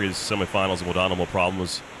J93. This is semifinals of Modano, no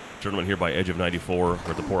problems. Tournament here by Edge of 94. We're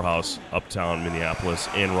at the Pourhouse, uptown Minneapolis.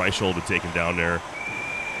 And Reichel will be taken down there.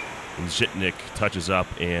 And Zhitnik touches up,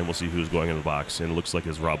 and we'll see who's going in the box. And it looks like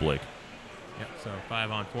it's Rob Blake. Yep, so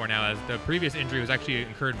 5-on-4 now. As the previous injury was actually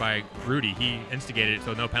incurred by Rudy. He instigated it,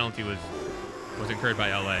 so no penalty was incurred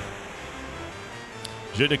by LA.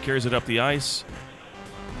 Zhitnik carries it up the ice.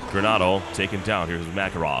 Granado taken down. Here's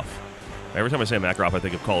Makarov. Every time I say Makarov, I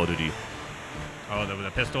think of Call of Duty. Oh,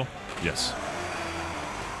 the pistol? Yes.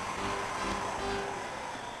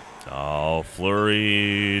 Oh,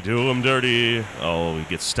 Fleury, do him dirty. Oh, he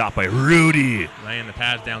gets stopped by Rudy. Laying the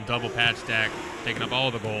pads down, double pad stack, taking up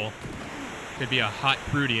all the goal. Could be a hot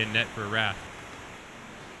Rudy in net for Raff.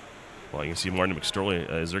 Well, you can see Martin McStorley.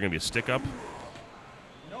 Is there going to be a stick up?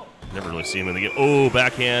 Never really seen him in the game. Oh,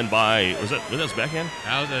 backhand by, was that backhand?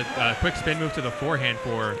 That was a quick spin move to the forehand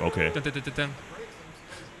for. Okay. Dun, dun, dun, dun,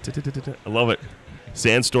 dun. I love it.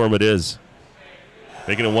 Sandstorm it is.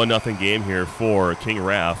 Making a 1-0 game here for King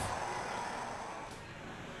Raff.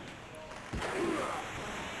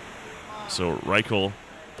 So Reichel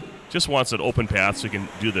just wants an open path so he can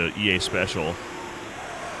do the EA special.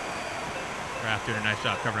 Raff doing a nice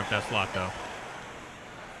job covering up that slot, though.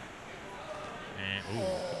 And, ooh.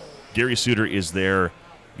 Gary Suter is there.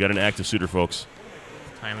 Got an active Suter, folks.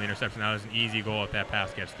 Timely interception. That was an easy goal if that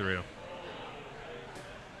pass gets through.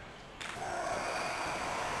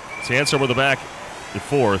 Sandstorm with the back at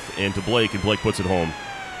fourth, and to Blake, and Blake puts it home.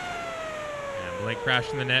 And Blake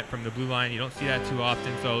crashed in the net from the blue line. You don't see that too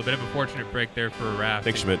often, so a bit of a fortunate break there for Raff.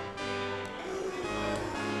 Thanks, Schmidt.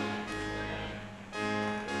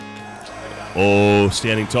 Oh,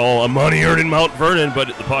 standing tall. A money earned in Mount Vernon, but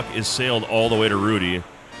the puck is sailed all the way to Rudy.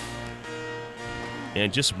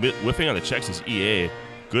 And just whiffing on the checks is EA.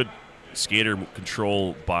 Good skater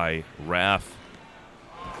control by Raff.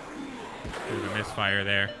 There's a misfire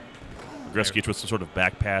there. Gretzky with some sort of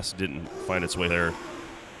back pass, didn't find its way there.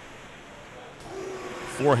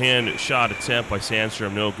 Forehand shot attempt by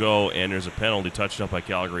Sandstrom, no go, and there's a penalty touched up by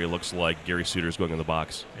Calgary. It looks like Gary Suter's going in the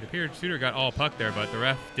box. It appeared Suter got all puck there, but the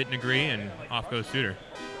ref didn't agree, and off goes Suter.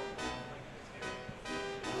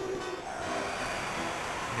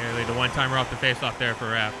 Nearly the one-timer off the face-off there for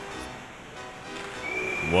Raff.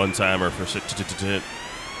 One-timer for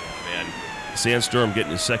man. Sandstorm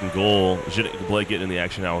getting his second goal. Blake getting in the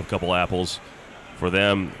action now with a couple apples for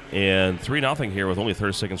them. And 3-0 here with only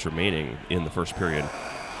 30 seconds remaining in the first period.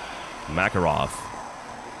 Makarov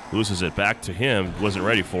loses it back to him. Wasn't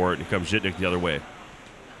ready for it. Here comes Zhitnik the other way.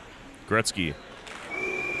 Gretzky.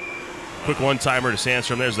 Quick one-timer to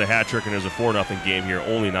Sandstrom. There's the hat trick, and there's a 4-0 game here.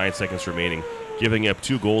 Only 9 seconds remaining. Giving up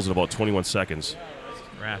 2 goals in about 21 seconds.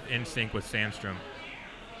 Raff in sync with Sandstrom.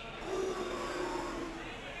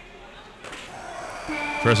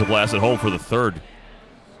 Tries to blast it home for the third.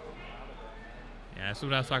 Yeah, that's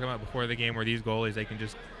what I was talking about before the game, where these goalies, they can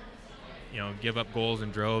just, give up goals in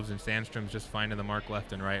droves, and Sandstrom's just finding the mark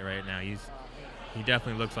left and right now. He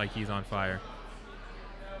definitely looks like he's on fire.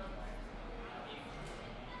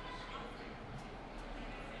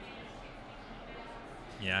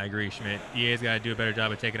 Yeah, I agree, Schmidt. EA's got to do a better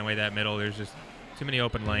job of taking away that middle. There's just too many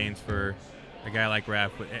open lanes for a guy like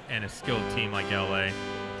Raff and a skilled team like LA.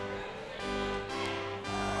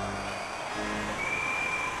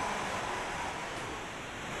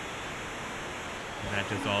 And that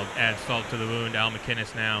just all adds salt to the wound. Al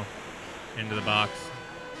McInnes now into the box.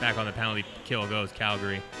 Back on the penalty kill goes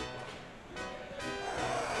Calgary.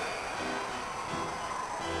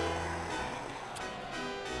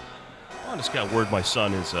 I just got word my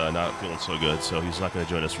son is not feeling so good, so he's not going to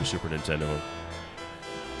join us for Super Nintendo.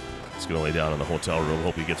 He's going to lay down in the hotel room.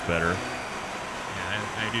 Hope he gets better. Yeah,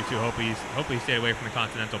 I do too. Hope he stayed away from the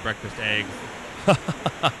continental breakfast eggs.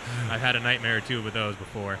 I've had a nightmare or two with those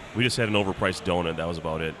before. We just had an overpriced donut. That was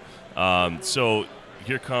about it. So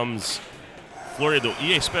here comes Flurry. The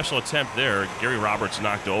EA special attempt there. Gary Roberts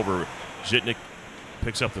knocked over. Zhitnik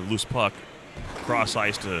picks up the loose puck. Cross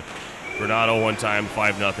ice to Granato one time.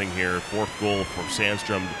 5-0 here. Fourth goal from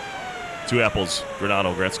Sandstrom. 2 apples.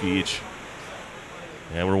 Granato, Gretzky each.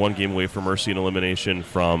 And we're 1 game away from mercy and elimination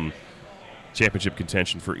from championship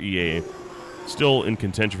contention for EA. Still in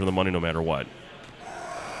contention for the money no matter what.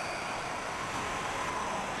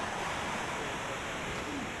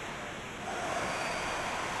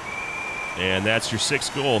 And that's your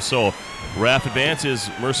 6th goal. So Raf advances,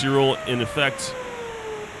 mercy rule in effect,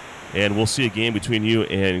 and we'll see a game between you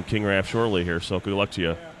and King Raf shortly here. So good luck to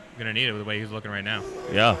you. I'm gonna need it with the way he's looking right now.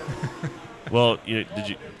 Yeah. Well, did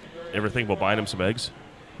you ever think about buying him some eggs?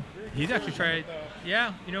 He's actually tried.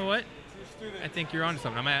 Yeah, you know what? I think you're onto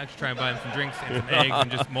something. I might actually try and buy him some drinks and some eggs and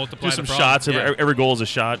just multiply Do some the problem. shots. Yeah. Every goal is a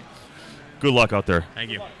shot. Good luck out there. Thank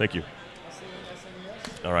you. Thank you.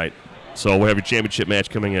 All right. So we'll have your championship match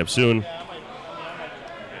coming up soon.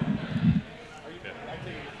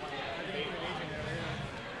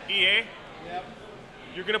 EA,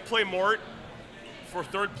 you're going to play Mort for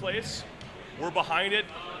 3rd place. We're behind it.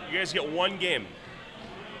 You guys get 1 game.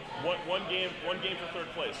 One game for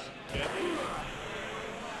 3rd place. Okay?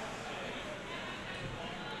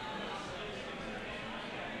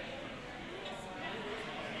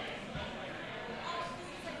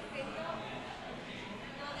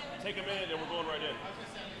 Take a minute and we're going right in.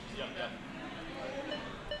 Yeah.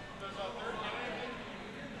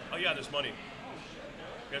 Oh yeah, there's money.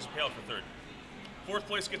 You guys are pay out for 3rd. 4th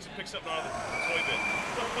place picks up another toy bin.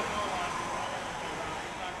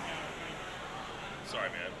 Sorry,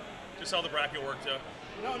 man. Just how the bracket worked. No,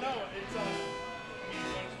 it's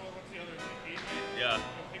what's the other thing? Yeah.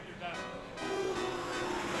 Pick your desk.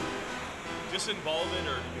 Disinvolvement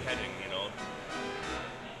or beheading, you know.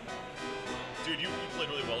 Dude, you played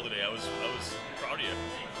really well today. I was proud of you.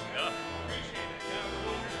 Yeah. Appreciate it.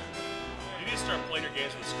 Yeah, You need to start playing your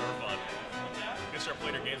games with a scarf on. You need to start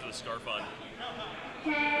playing your games with a scarf on.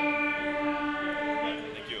 Thank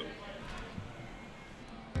you.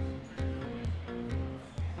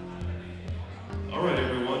 All right,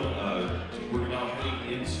 everyone. We're now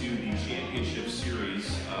heading into the championship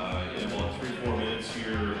series. In about 3-4 minutes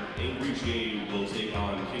here, Angry J will take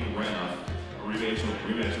on King Raf, a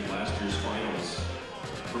rematch of last year's finals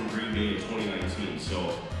from Green Bay in 2019.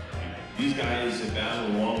 So these guys have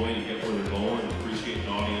battled a long way to get where they're going. Appreciate the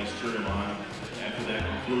audience. Turn them on. After that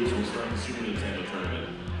concludes, we'll start the Super Nintendo tournament.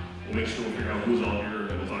 We'll make sure we'll figure out who's all here,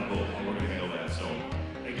 and we'll talk about how we're going to handle that. So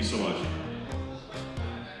thank you so much.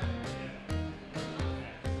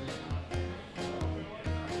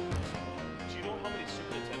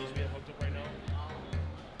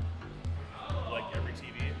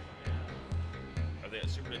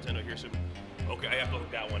 Okay, I have to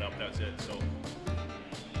hook that one up. That's it. So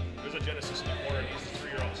there's a Genesis in the corner. These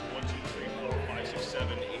 3-year-olds. 1, 2, 3, 4, 5, 6, 7,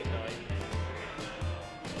 8, 9.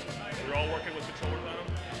 You're all working with controllers on them?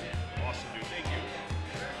 Awesome, dude. Thank you.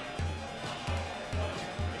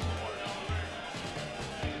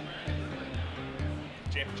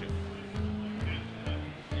 Championship.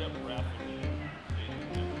 Yep, Raf.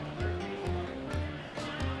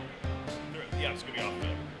 Yeah, it's going to be off,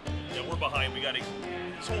 man. Yeah, we're behind. We got to.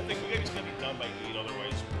 This whole thing, we got to be done by 8,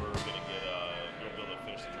 otherwise we're going to get, we'll be able to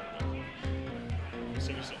finish the tournament.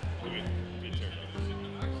 Seriously, good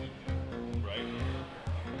tournament. Right?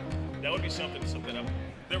 That would be something up.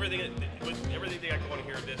 Everything they got going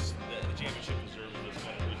here, the championship deserves this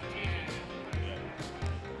kind of presentation. Yeah.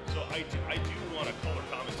 So I do want a color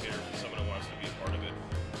commentator for someone who wants to be a part of it.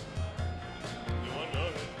 You want to know?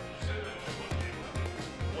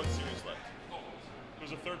 1 series left.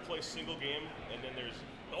 There's a 3rd place single game, and then there's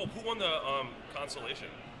who won the consolation?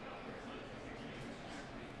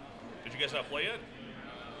 Did you guys not play yet?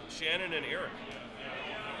 Shannon and Eric.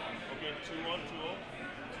 Okay, 2-1,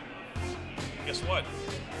 2-0. Guess what?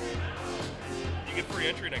 You get free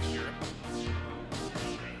entry next year.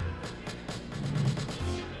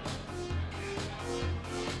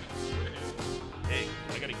 Hey,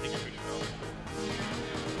 I gotta take your picture now.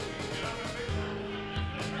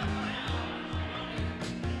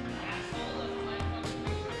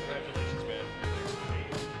 Congratulations, man.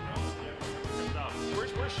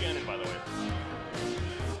 Shannon, by the way.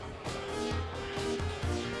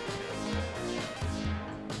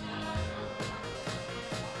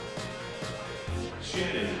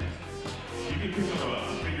 Shannon, you can pick up a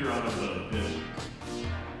figure out of the bin.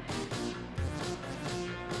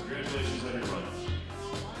 Congratulations on your run.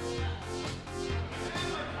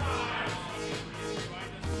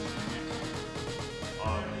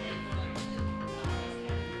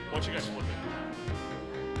 Why don't you guys flip it?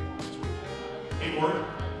 Hey, Ward,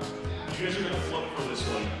 you guys are going to flip for this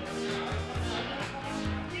one.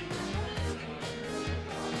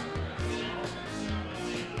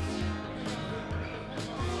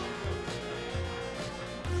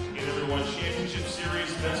 And everyone, Championship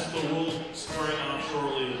Series, Best of the World, starting off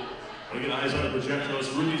shortly. I'll get eyes on the projector. Let's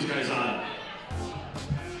root these guys on.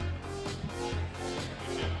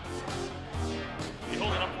 You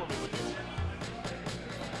hold it up for me, would you?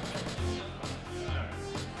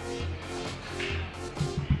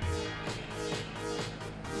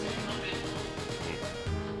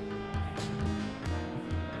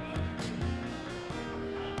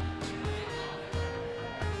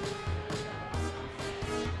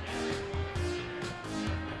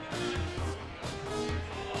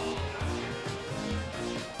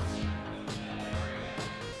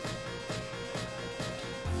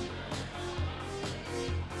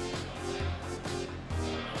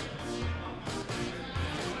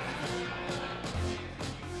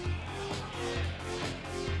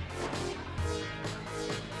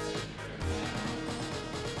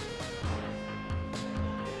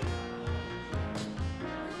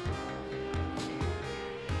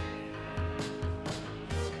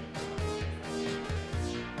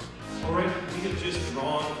 All right, we have just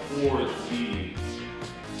drawn for the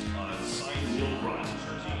signed Neil Ryan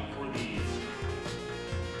jersey for the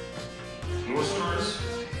North Stars,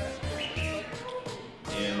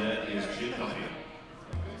 and that is Jim Duffy.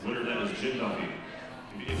 Winner, that is Jim Duffy.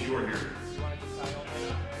 If you are here.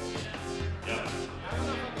 Yeah.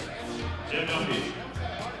 Jim Duffy.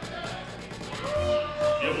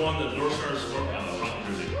 You have won the North Stars Rocket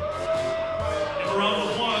jersey. Give a round of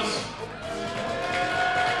applause.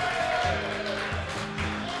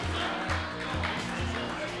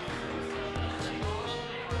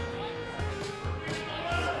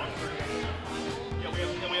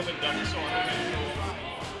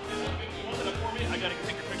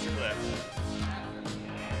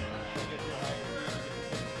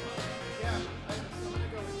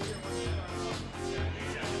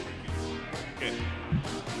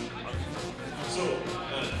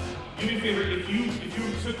 Do me a favor, if you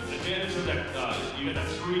took advantage of that, you had that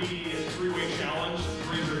three-way challenge,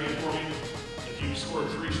 raise your hand for me. If you scored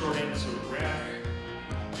 3 shorthands, so Raph,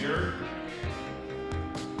 Jared.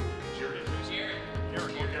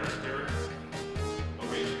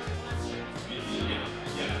 Okay.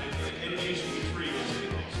 Yeah. Any age you get 3 against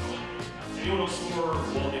anything, so. Anyone else score,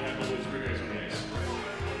 well, they have to lose 3 guys on the ice.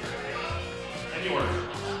 Anywhere.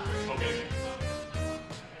 Okay.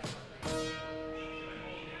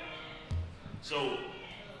 So,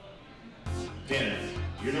 Dan,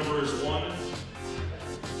 your number is 1.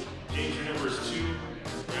 James, your number is 2.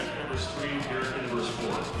 Matt, your number is 3. Derek, your number is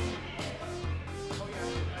 4.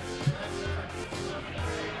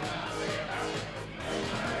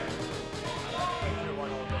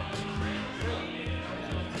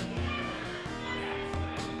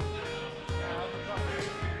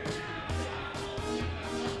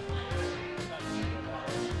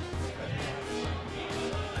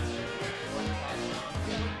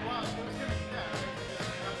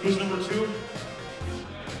 Who's number 2?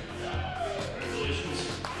 Congratulations.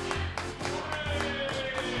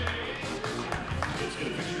 Let's get a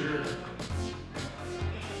picture here.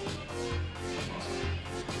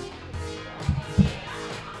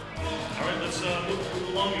 All right, let's move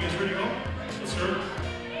along. You guys ready to go? Let's start.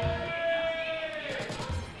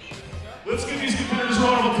 Let's give these competitors a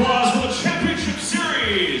round of applause for the Championship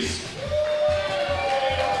Series.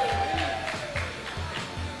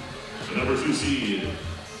 The number 2 seed,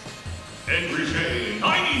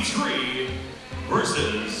 NHL94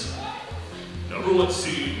 versus number 1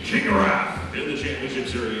 seed, King Raph in the Championship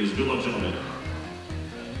Series. Good luck, gentlemen.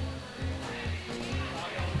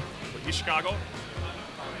 He's Chicago.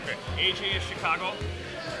 Okay. AJ is Chicago.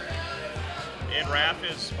 And Raph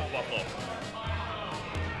is Buffalo.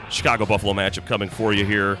 Chicago-Buffalo matchup coming for you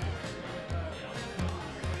here.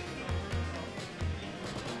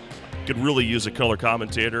 Could really use a color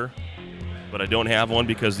commentator, but I don't have one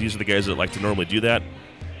because these are the guys that like to normally do that.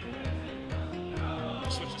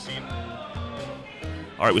 Switch the scene.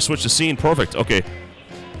 All right, we switched the scene. Perfect. Okay.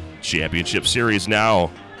 Championship Series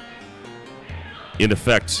now in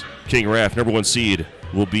effect. King Raph, number 1 seed,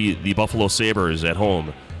 will be the Buffalo Sabres at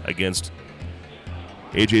home against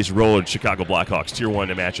AJ's Road Chicago Blackhawks. Tier 1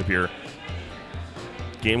 matchup here.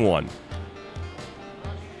 Game 1.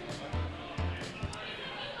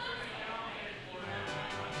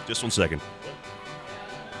 Just 1 second.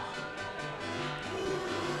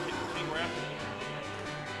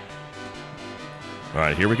 All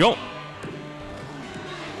right, here we go.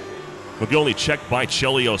 McGillney checked by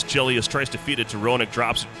Chelios. Chelios tries to feed it to Roenick,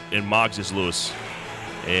 drops, and Moggs is loose.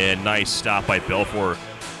 And nice stop by Belfour.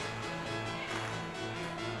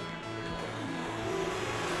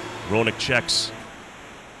 Roenick checks.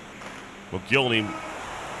 McGillney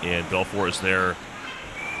and Belfour is there.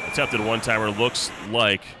 Attempted one-timer. Looks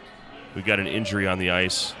like we got an injury on the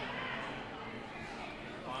ice.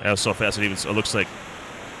 That was so fast it looks like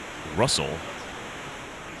Russell.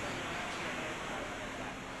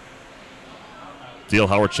 Dale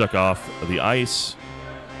Howard-Chuck off the ice.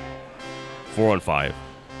 4-on-5.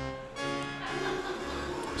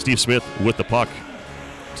 Steve Smith with the puck.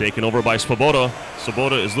 Taken over by Svoboda.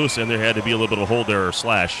 Svoboda is loose, and there had to be a little bit of a hold there, or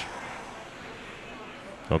slash.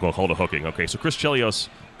 I'll go hold a hooking. Okay, so Chris Chelios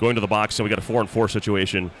going to the box, and we got a 4-on-4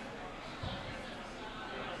 situation.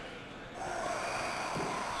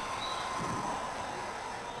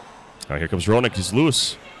 All right, here comes Roenick. He's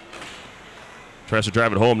loose. Tries to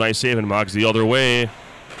drive it home. Nice save, and Moggs the other way.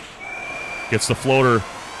 Gets the floater.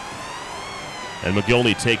 And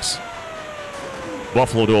McGillney takes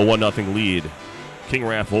Buffalo to a 1-0 lead. King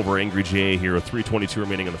Raff over Angry J here with 3:22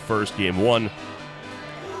 remaining in the first. Game 1.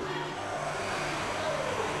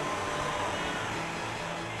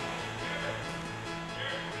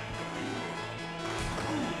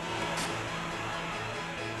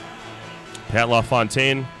 Pat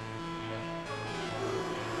LaFontaine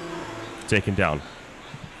taken down.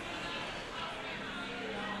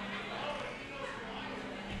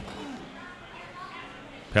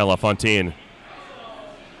 Pat LaFontaine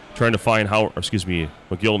trying to find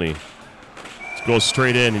McGillney. Goes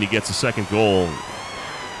straight in and he gets a second goal.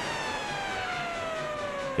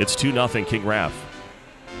 It's 2-0 King Raff.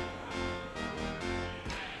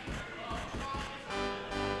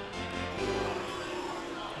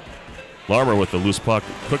 Larmer with the loose puck.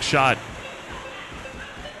 Quick shot.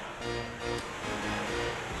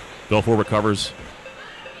 Belfour recovers.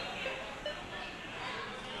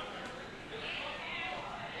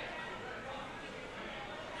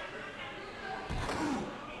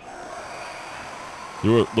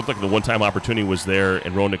 Looked like the one-time opportunity was there,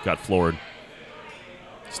 and Roenick got floored.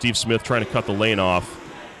 Steve Smith trying to cut the lane off.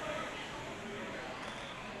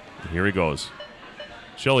 And here he goes.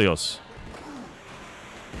 Chelios.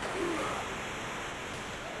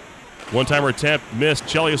 One-timer attempt, missed.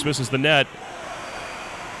 Chelios misses the net.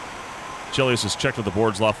 Chelios is checked with the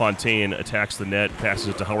boards. LaFontaine attacks the net, passes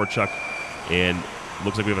it to Howard-Chuck, and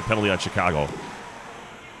looks like we have a penalty on Chicago.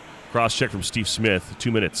 Cross-check from Steve Smith,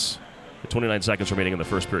 2 minutes. 29 seconds remaining in the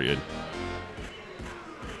first period.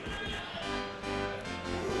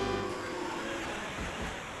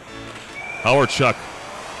 Howard-Chuck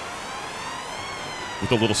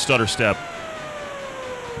with a little stutter step.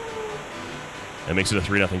 That makes it a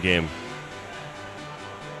 3-0 game.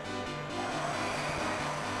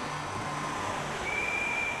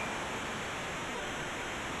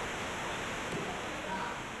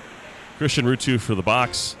 Christian Rutu for the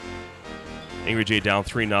box. Angry J down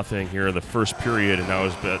 3-0 here in the first period, and now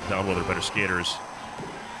is down one of their better skaters.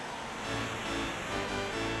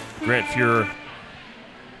 Grant Fuhrer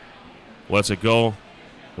lets it go.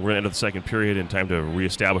 And we're going to enter the second period in time to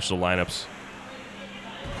reestablish the lineups.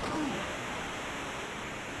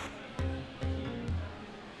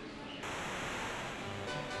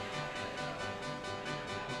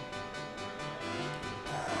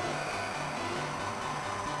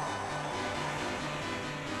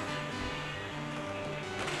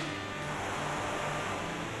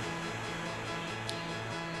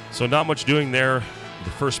 So not much doing there in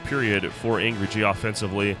the first period for Angry G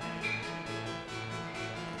offensively.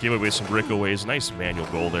 Gave away some breakaways. Nice manual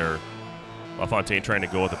goal there. LaFontaine trying to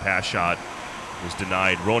go with a pass shot. Was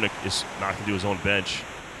denied. Roenick is knocked into his own bench.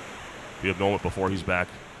 We have a moment before he's back.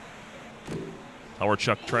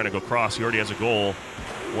 Howard-Chuck trying to go cross. He already has a goal.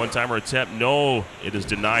 One-timer attempt. No. It is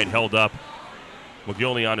denied. Held up.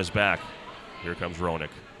 McGillney on his back. Here comes Roenick.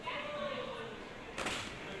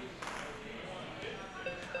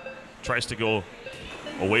 Tries to go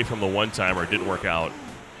away from the one-timer. Didn't work out.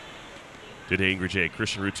 Did Angry J.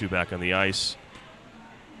 Christian Rutu back on the ice.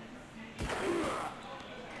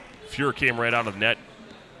 Fuhrer came right out of the net.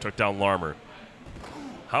 Took down Larmer.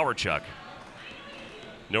 Howard-Chuck.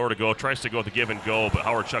 Nowhere to go. Tries to go with the give and go, but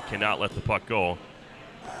Howard-Chuck cannot let the puck go.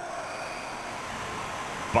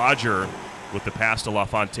 Bodger with the pass to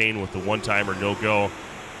LaFontaine with the one-timer, no go.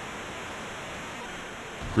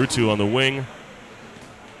 Rutu on the wing.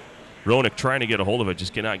 Roenick trying to get a hold of it,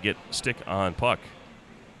 just cannot get stick on puck.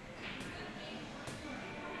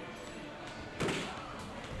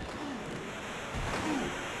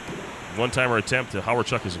 One-timer attempt to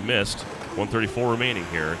Howard-Chuck is missed. 1:34 remaining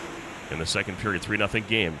here in the second period. 3-0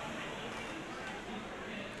 game.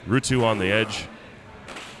 Rutu on the edge.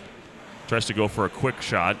 Tries to go for a quick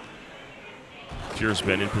shot. Pierre's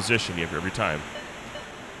been in position every time.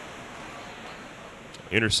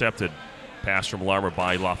 Intercepted pass from Larmer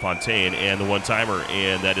by LaFontaine and the one-timer,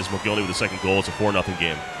 and that is McGillney with the second goal. It's a 4-0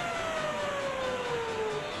 game.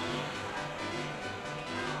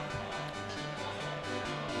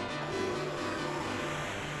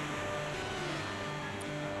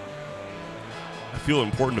 I feel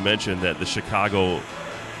important to mention that the Chicago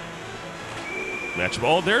matchup.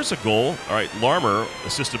 Oh, there's a goal. All right, Larmer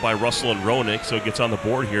assisted by Russell and Roenick, so it gets on the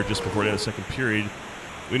board here just before the end of the second period.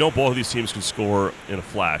 We know both of these teams can score in a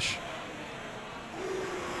flash.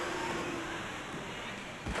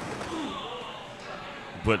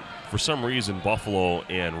 But for some reason, Buffalo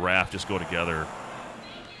and Raft just go together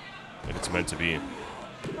like it's meant to be.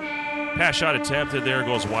 Pass shot attempted there,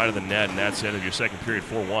 goes wide of the net, and that's the end of your second period,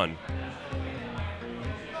 4-1.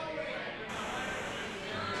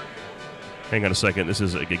 Hang on a second. This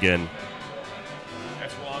is, again.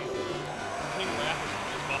 That's wrong. King Raft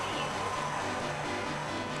is Buffalo.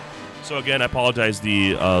 So, again, I apologize.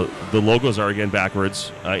 The logos are, again,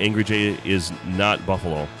 backwards. Angry J is not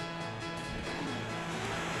Buffalo.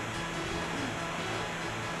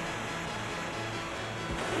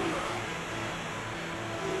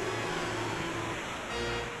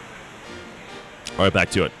 All right, back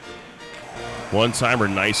to it. One-timer,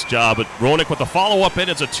 nice job. But Roenick with the follow-up in.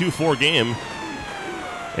 It's a 2-4 game.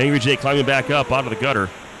 Angry J climbing back up out of the gutter.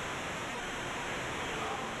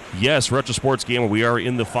 Yes, Retro Sports Gamer. We are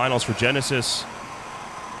in the finals for Genesis.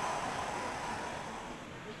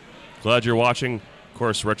 Glad you're watching. Of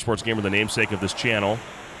course, Retro Sports Gamer, the namesake of this channel.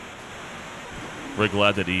 Very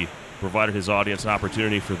glad that he provided his audience an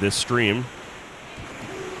opportunity for this stream.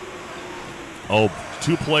 Oh,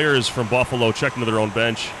 two players from Buffalo checked into their own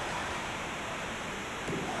bench.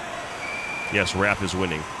 Yes, Raft is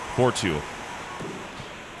winning. 4-2.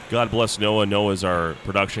 God bless Noah. Noah's our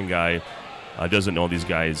production guy. Doesn't know these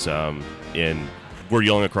guys, and we're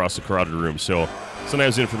yelling across the crowded room. So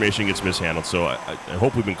sometimes the information gets mishandled. So I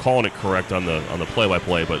hope we've been calling it correct on the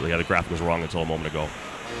play-by-play, but yeah, the graphic was wrong until a moment ago.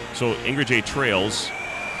 So Ingrid J trails,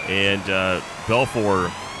 and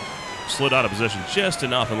Belfour slid out of position just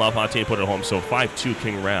enough, and LaFontaine put it home. So 5-2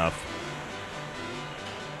 King Raft.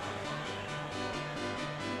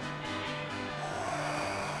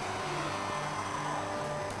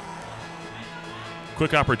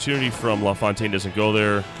 Quick opportunity from LaFontaine, doesn't go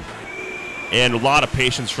there. And a lot of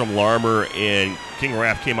patience from Larmer, and King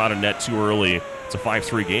Raft came out of net too early. It's a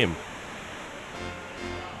 5-3 game.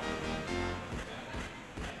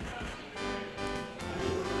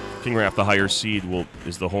 King Raft, the higher seed,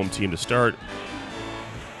 is the home team to start.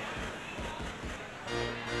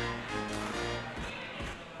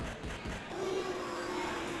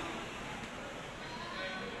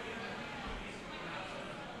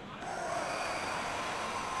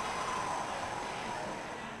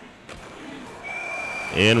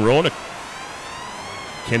 And Roenick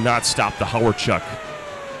cannot stop the Howard-Chuck.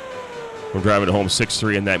 We're driving it home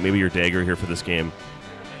 6-3, and that may be your dagger here for this game.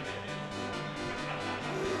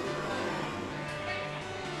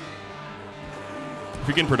 If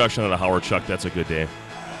you're getting production on a Howard-Chuck, that's a good day.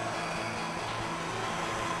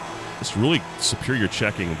 It's really superior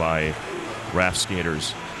checking by Raft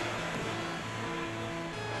skaters.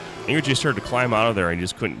 Ingrid started to climb out of there and he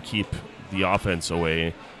just couldn't keep the offense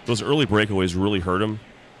away. Those early breakaways really hurt him.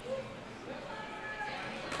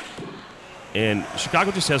 And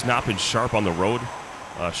Chicago just has not been sharp on the road.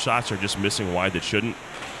 Shots are just missing wide that shouldn't.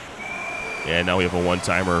 And now we have a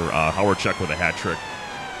one-timer, Howard-Chuck with a hat trick.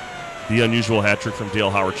 The unusual hat trick from Dale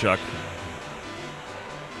Howard-Chuck.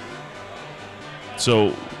 So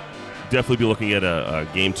definitely be looking at a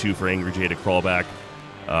game 2 for Angry J to crawl back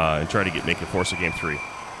and try to make it force a game 3.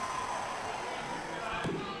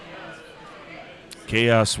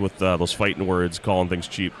 Chaos with those fighting words, calling things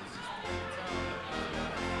cheap.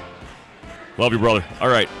 Love you, brother. All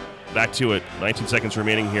right, back to it. 19 seconds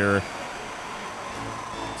remaining here.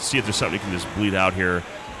 See if there's something you can just bleed out here.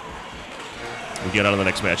 We get on to the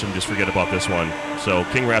next match and just forget about this one. So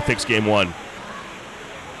King Raft takes game 1.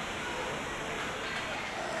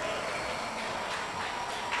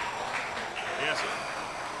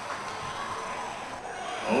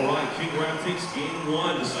 All right, King Raft takes game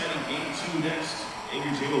 1. deciding game 2 next.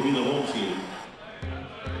 Angry Jay will be the home team.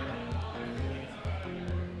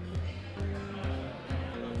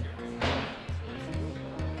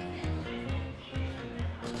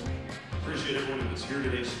 Appreciate everyone that's here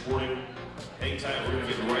today supporting. Hang tight, we're going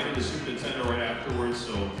to get right into Super Nintendo right afterwards,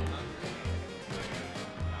 so.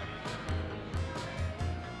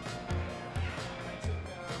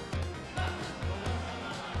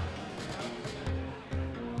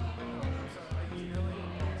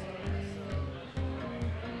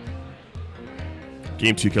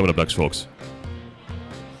 Game 2 coming up next, folks.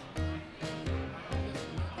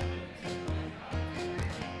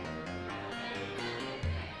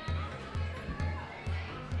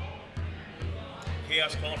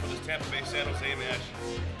 Chaos calling for this Tampa Bay San Jose match.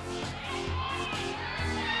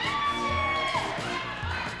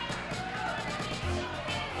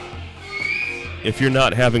 If you're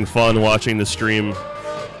not having fun watching the stream,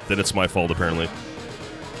 then it's my fault, apparently.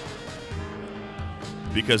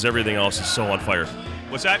 Because everything else is so on fire.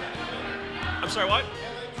 What's that? I'm sorry, what?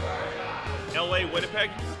 LA, Winnipeg?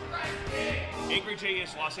 Angry Jay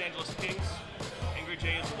is Los Angeles Kings. Angry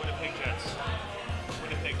Jay is the Winnipeg Jets.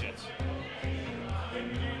 Winnipeg Jets.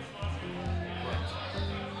 Correct.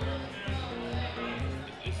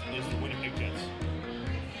 It's the Winnipeg Jets.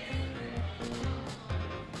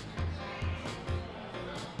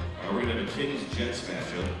 We're going to have a Kings-Jets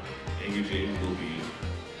matchup. Angry Jay will be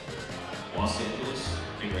Los Angeles.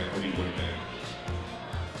 King Raff will be Winnipeg.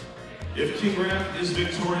 If King Raff is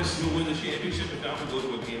victorious, he'll win the championship. If not, we'll go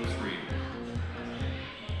to a game 3.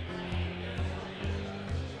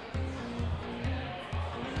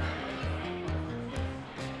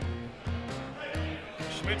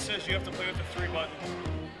 Schmidt says you have to play with the 3 button.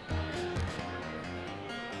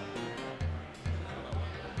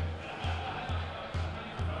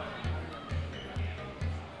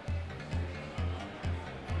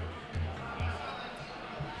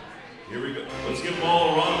 Here we go. Let's give them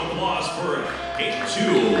all a round of applause for game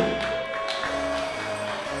 2.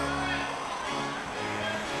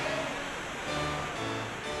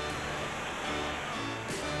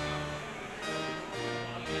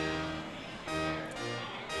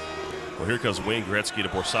 Well, here comes Wayne Gretzky to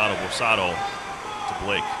Borsato. Borsato to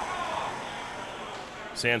Blake.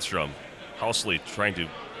 Sandstrom. Housley trying to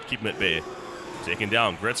keep him at bay. Taken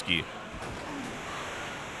down. Gretzky.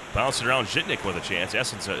 Bouncing around, Zhitnik with a chance.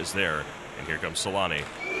 Essensa is there. And here comes Solani.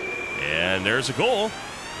 And there's a goal.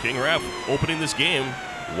 King Raff opening this game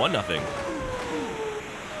 1-0.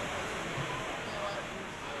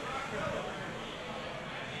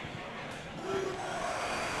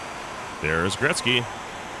 There's Gretzky.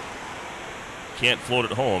 Can't float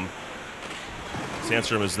it home.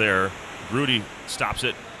 Sandstrom is there. Rudy stops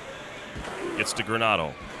it. Gets to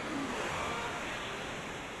Granato.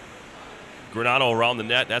 Granato around the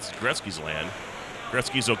net. That's Gretzky's land.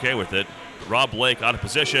 Gretzky's okay with it. Rob Blake out of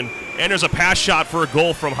position. And there's a pass shot for a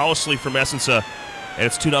goal from Housley from Essensa. And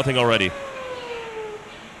it's 2-0 already.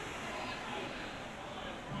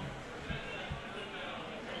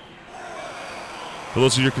 For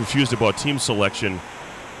those of you who are confused about team selection,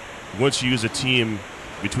 once you use a team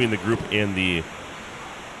between the group and the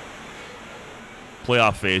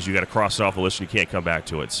playoff phase, you got to cross it off the list and you can't come back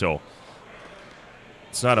to it. So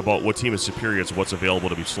it's not about what team is superior, it's what's available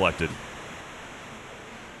to be selected.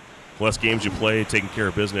 The less games you play, taking care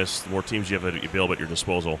of business, the more teams you have available at your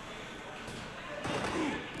disposal.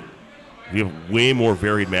 We have way more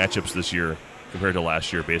varied matchups this year compared to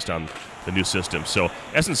last year based on the new system. So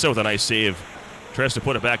Essensa with a nice save. Tries to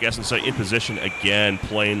put it back. Essensa in position again,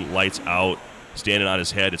 playing lights out, standing on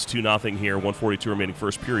his head. It's 2-0 here, 1:42 remaining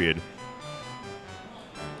first period.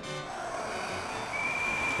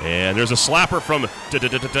 And there's a slapper from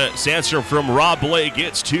Sandstrom from Rob Blake.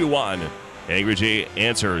 It's 2-1. Angry Jay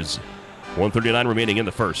answers. 1:39 remaining in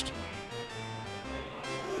the first.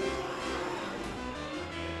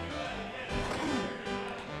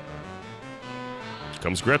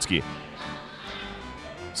 Comes Gretzky.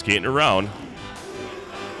 Skating around.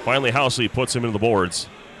 Finally, Housley puts him into the boards.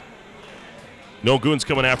 No goons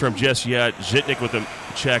coming after him just yet. Zhitnik with a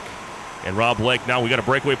check. And Rob Blake. Now we got a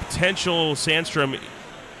breakaway potential. Sandstrom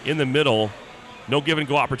in the middle. No give and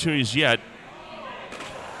go opportunities yet.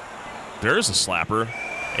 There's a slapper.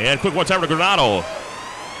 And quick one-timer to Granato.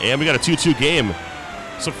 And we got a 2-2 game.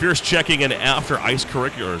 Some fierce checking and after ice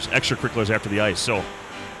curriculars, extracurriculars after the ice. So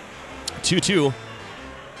 2-2.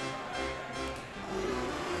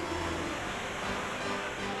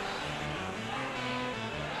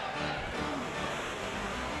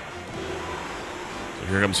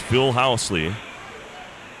 Here comes Phil Housley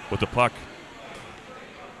with the puck.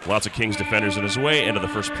 Lots of Kings defenders in his way. End of the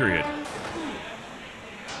first period.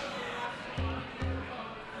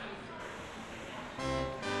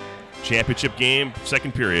 Championship game,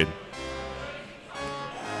 second period.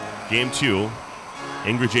 Game 2.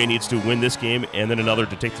 Angry Jay needs to win this game and then another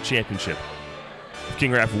to take the championship. If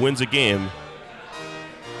King Raff wins a game,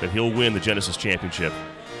 then he'll win the Genesis Championship.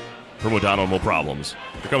 For Modano, no problems.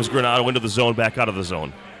 Here comes Granado into the zone, back out of the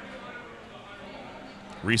zone.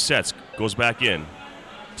 Resets, goes back in.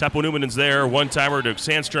 Teppo Numanen's there, one-timer to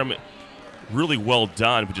Sandstrom. Really well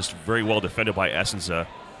done, but just very well defended by Essenza.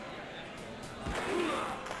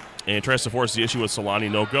 And tries to force the issue with Solani,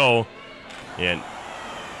 no go. And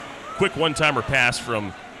quick one-timer pass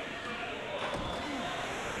from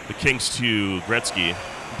the Kings to Gretzky.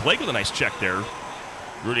 Blake with a nice check there.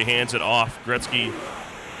 Rudy hands it off. Gretzky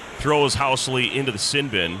throws Housley into the sin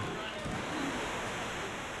bin.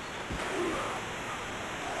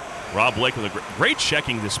 Rob Blake with a great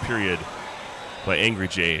checking this period by Angry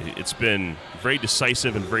Jay. It's been very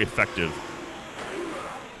decisive and very effective.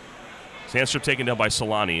 Sandstrom taken down by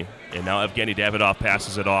Solani, and now Evgeny Davidov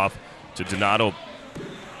passes it off to Donato.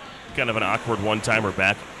 Kind of an awkward one-timer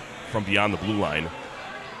back from beyond the blue line.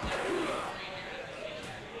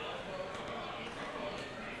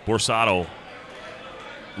 Borsato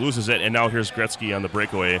loses it, and now here's Gretzky on the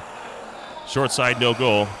breakaway. Short side, no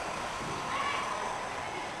goal.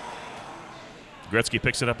 Gretzky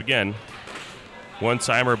picks it up again.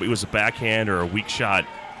 One-timer, but it was a backhand or a weak shot.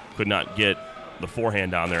 Could not get the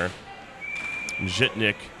forehand on there.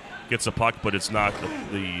 Zhitnik gets a puck, but it's not.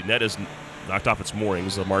 The net is knocked off its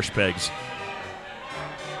moorings, the marsh pegs.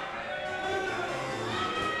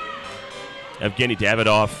 Evgeny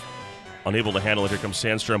Davidov unable to handle it. Here comes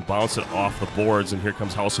Sandstrom, bounce it off the boards, and here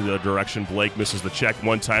comes Housley the other direction. Blake misses the check.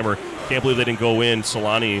 One-timer. Can't believe they didn't go in.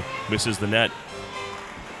 Solani misses the net.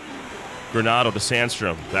 Granado to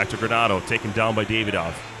Sandstrom. Back to Granado, taken down by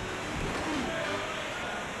Davidov.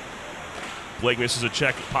 Blake misses a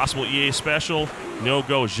check. Possible EA special. No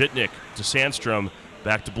go. Zhitnik to Sandstrom.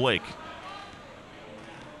 Back to Blake.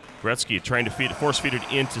 Gretzky trying to force feed it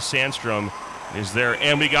into Sandstrom. Is there.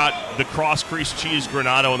 And we got the cross-crease cheese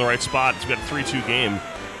Granado in the right spot. It's been a 3-2 game.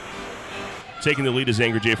 Taking the lead is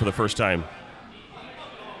Angry Jay for the first time.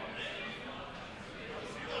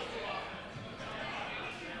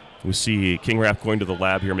 We see King Raff going to the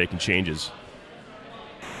lab here, making changes.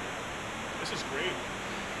 This is great.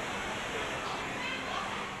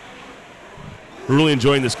 We're really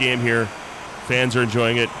enjoying this game here. Fans are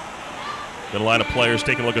enjoying it. Got a line of players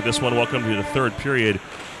taking a look at this one. Welcome to the third period.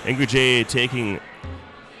 Angry Jay taking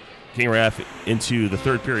King Raff into the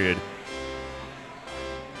third period.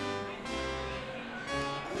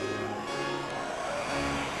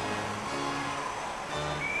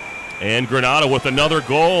 And Granado with another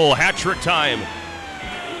goal. Hat trick time.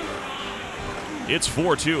 It's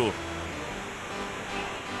 4-2.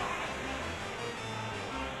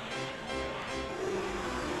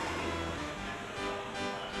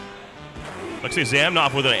 Alexei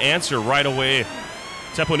Zamnov with an answer right away.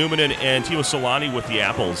 Teppo Numanen and Timo Solani with the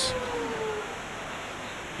apples.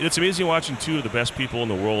 It's amazing watching two of the best people in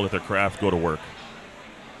the world at their craft go to work.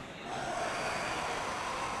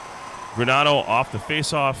 Granado off the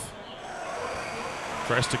face-off.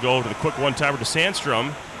 Tries to go to the quick one-timer to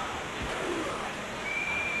Sandstrom.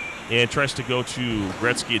 And tries to go to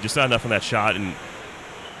Gretzky. Just not enough on that shot, and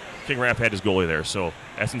King Raff had his goalie there, so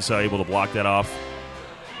Essence able to block that off.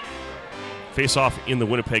 Face-off in the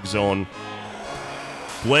Winnipeg zone.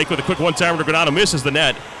 Blake with a quick one-timer to Granado, misses the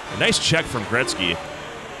net. A nice check from Gretzky.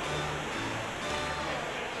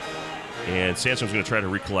 And Sandstrom's going to try to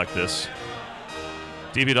recollect this.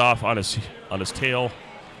 Davidov on his tail.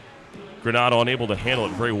 Granado unable to handle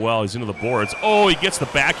it very well. He's into the boards. Oh, he gets the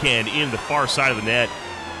backhand in the far side of the net.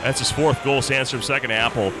 That's his fourth goal. Sandstrom's second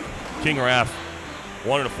apple. King Raff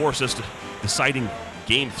wanted to force this to deciding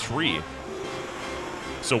game 3.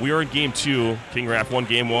 So we are in game 2. King Raff won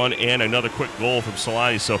game 1, and another quick goal from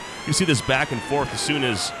Solani. So you see this back and forth as soon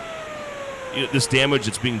as this damage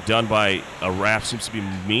that's being done by a Raff seems to be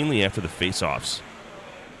mainly after the face-offs.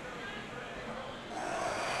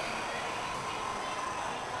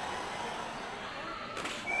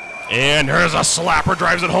 And there's a slapper,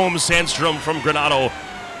 drives it home. Sandstrom from Granado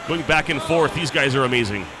going back and forth. These guys are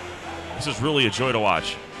amazing. This is really a joy to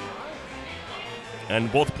watch.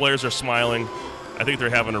 And both players are smiling. I think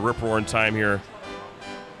they're having a rip-roaring time here.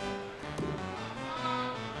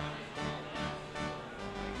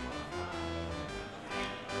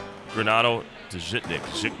 Granado to Zhitnik.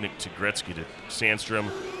 Zhitnik to Gretzky to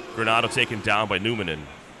Sandstrom. Granado taken down by Numanen.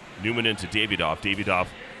 Numanen to Davidov. Davidov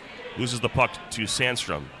loses the puck to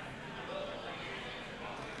Sandstrom.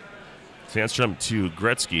 Sandstrom to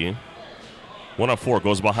Gretzky. 1-on-4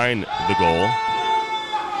 goes behind the goal.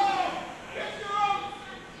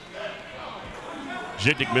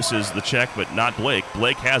 Zhitnik misses the check, but not Blake.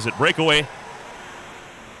 Blake has it. Breakaway.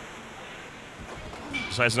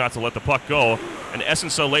 Decides not to let the puck go. And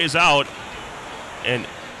Essensa lays out, and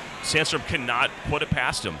Sandstrom cannot put it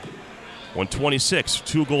past him. 126,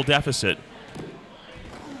 2-goal deficit.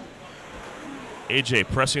 AJ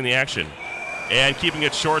pressing the action and keeping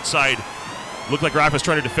it short side. Looked like Rafa's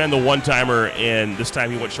trying to defend the one-timer, and this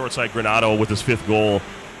time he went short side Granato with his 5th goal,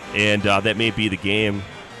 and that may be the game.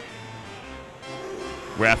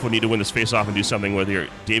 Rafa would need to win this face-off and do something with here.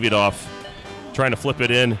 Davidoff trying to flip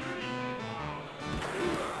it in.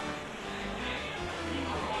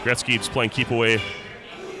 Gretzky's playing keep away.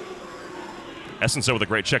 Essensa with a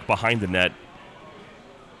great check behind the net.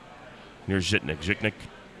 Here's Zhitnik. Zhitnik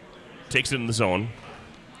takes it in the zone.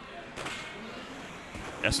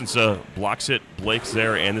 Essensa blocks it. Blake's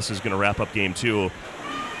there, and this is going to wrap up game 2.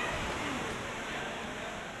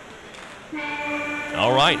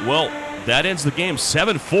 All right, well, that ends the game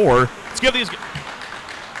 7-4. Let's give these.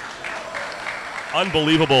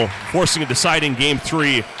 Unbelievable. Forcing a deciding game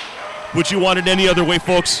 3. Would you want it any other way,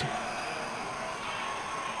 folks?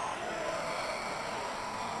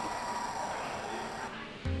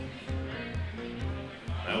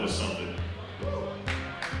 That was something.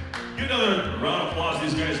 Give another round of applause.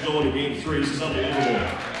 These guys go into game 3. This is unbelievable.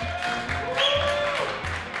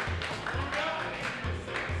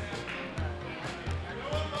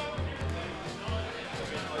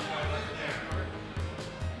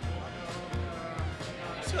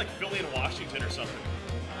 It's like Philly and Washington or something.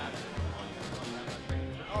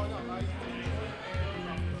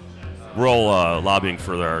 We're all lobbying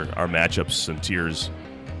for our matchups and tiers.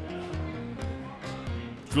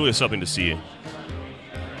 It's really something to see.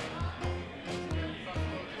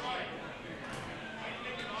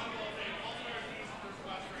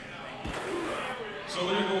 So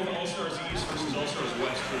we're going to go with All-Stars East versus All-Stars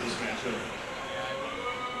West for this matchup.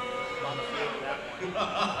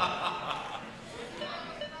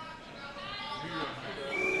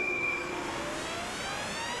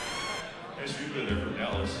 Nice view there from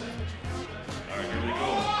Dallas. All right, here we go.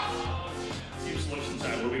 Team selection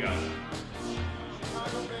time. What do we got?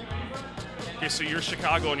 Okay, so you're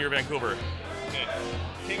Chicago and you're Vancouver. Okay.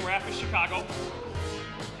 King Raff is Chicago.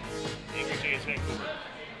 Angry Jay is Vancouver.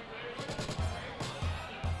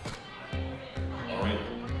 All right.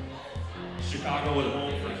 Chicago at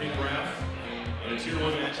home for King Raff. And a Tier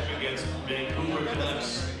 1 matchup against Vancouver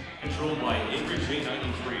Canucks, controlled by Angry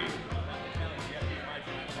J93.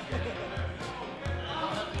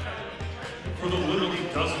 For the literally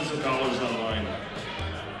dozens of dollars on the line.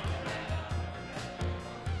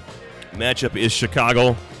 Matchup is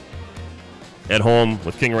Chicago at home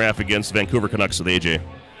with King Raff against Vancouver Canucks with AJ.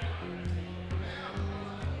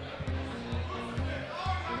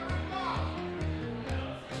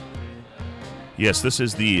 Yes, this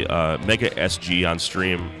is the Mega SG on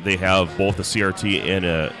stream. They have both a CRT and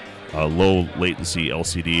a low latency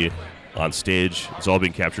LCD on stage. It's all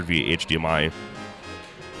being captured via HDMI.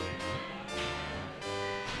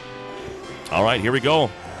 All right, here we go.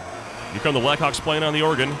 Here come the Blackhawks playing on the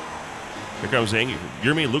organ. Here comes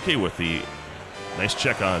Jeremy Luque with the nice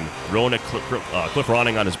check on Roenick, Cliff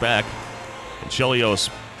Ronning on his back. And Chelios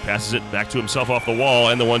passes it back to himself off the wall,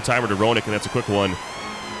 and the one-timer to Roenick, and that's a quick one.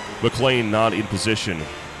 McLean not in position,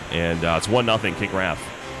 and it's 1-0 King Raff.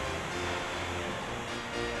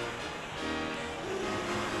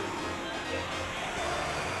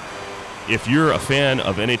 If you're a fan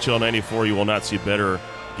of NHL 94, you will not see better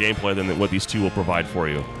gameplay than what these two will provide for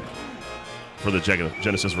you for the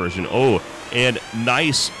Genesis version. Oh, and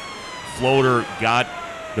nice floater, got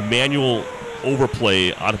the manual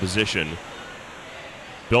overplay out of position.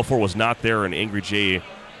 Belfort was not there, and Angry J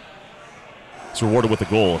is rewarded with the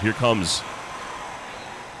goal. Here comes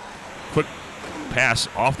quick pass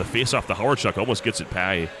off the face-off to Howard Chuck. Almost gets it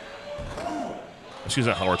by, excuse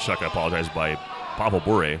me, not Howard Chuck, I apologize, by Pavel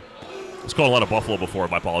Bure. It's called a lot of Buffalo before,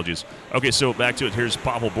 my apologies. Okay, so back to it. Here's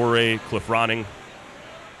Pavel Bure, Cliff Ronning.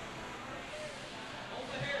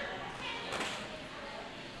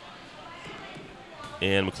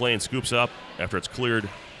 And McLean scoops up after it's cleared,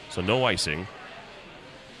 so no icing.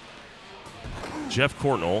 Jeff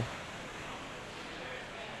Courtnall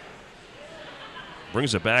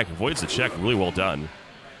brings it back, avoids the check, really well done.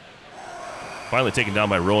 Finally taken down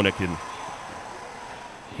by Roenick in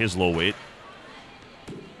his low weight.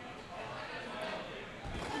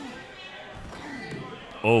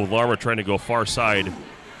 Oh, Larmer trying to go far side,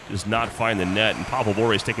 does not find the net, and Pavel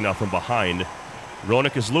Bure is taken out from behind.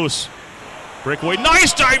 Roenick is loose. Breakaway,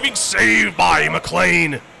 nice diving save by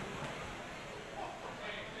McLean.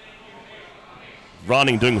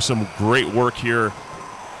 Ronning doing some great work here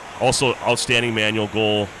Also, outstanding manual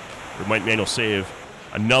goal, or manual save.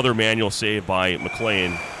 Another manual save by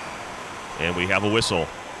McLean. And we have a whistle.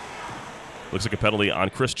 Looks like a penalty on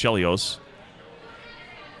Chris Chelios.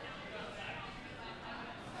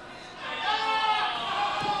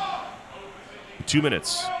 Two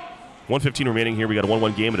minutes. 1:15 remaining here. We got a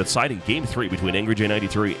 1-1 game, a deciding Game 3 between Angry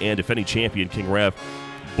J93 and defending champion King Rav.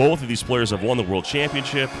 Both of these players have won the World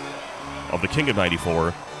Championship of the King of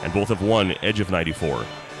 94, and both have won Edge of 94.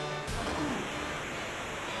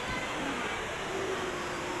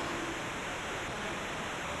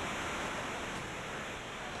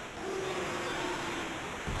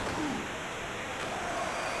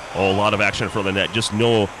 Oh, a lot of action for the net. Just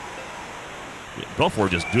no.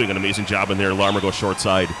 Belfort just doing an amazing job in there. Larmer goes short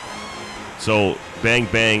side. So, bang,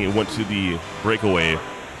 bang, it went to the breakaway,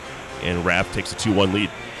 and Rav takes a 2-1 lead.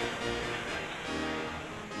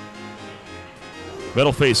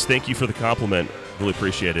 Metal Face, thank you for the compliment. Really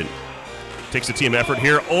appreciate it. Takes a team effort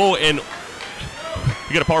here. Oh, and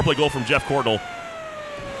we got a power play goal from Jeff Cordell.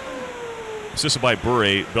 Assisted by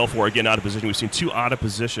Bure. Belfort again out of position. We've seen 2 out of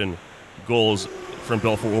position goals from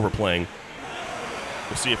Belfort overplaying.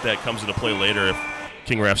 We'll see if that comes into play later, if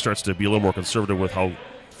King Rav starts to be a little more conservative with how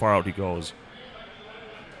far out he goes.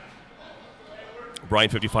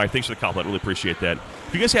 Brian55, thanks for the compliment. Really appreciate that.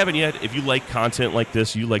 If you guys haven't yet, if you like content like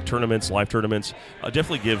this, you like tournaments, live tournaments,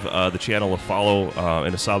 definitely give the channel a follow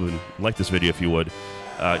and a sub, and like this video if you would.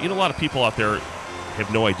 A lot of people out there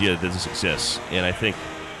have no idea that this exists, and I think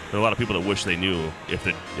there are a lot of people that wish they knew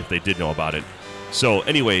if they did know about it. So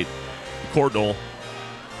anyway, Cordell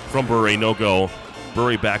from Bure, no go.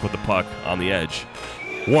 Bure back with the puck on the edge.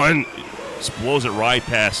 One, just blows it right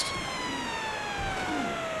past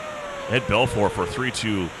Ed Belfort for a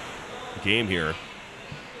 3-2 game here.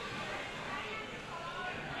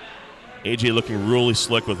 AJ looking really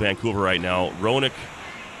slick with Vancouver right now. Roenick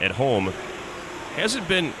at home hasn't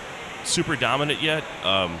been super dominant yet.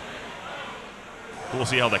 We'll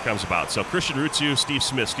see how that comes about. So Christian Rutsu, Steve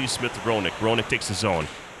Smith to Roenick. Roenick takes the zone.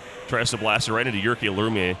 Tries to blast it right into Jurke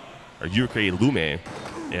Lume.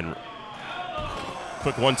 And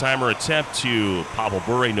quick one-timer attempt to Pavel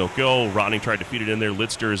Bure, no go. Ronning tried to feed it in there.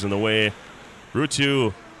 Lidster is in the way.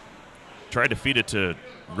 Rutu tried to feed it to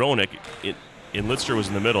Roenick. And Lidster was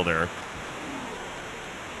in the middle there.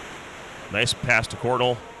 Nice pass to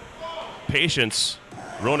Cordell. Patience.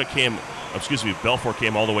 Belfort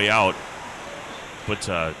came all the way out. But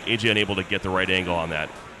AJ unable to get the right angle on that.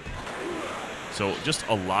 So just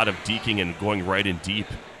a lot of deking and going right in deep.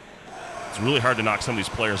 It's really hard to knock some of these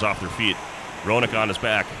players off their feet. Roenick on his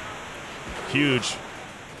back. Huge.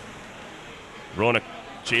 Roenick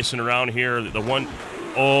chasing around here.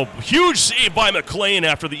 Huge save by McLean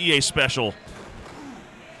after the EA special.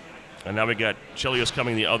 And now we got Chelios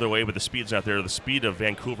coming the other way, but the speed's not there. The speed of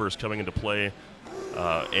Vancouver is coming into play.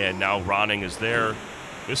 And now Ronning is there.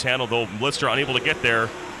 Mishandled, though. Lidster unable to get there,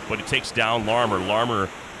 but he takes down Larmer. Larmer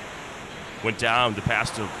went down. The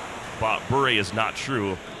pass to Bure is not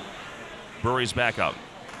true. Bure's back up.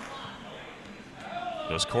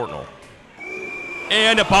 Goes Cordell.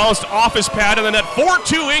 And it bounced off his pad in the net.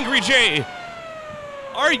 4-2 Angry J.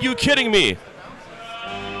 Are you kidding me?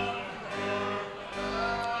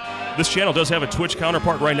 This channel does have a Twitch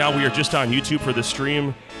counterpart right now. We are just on YouTube for this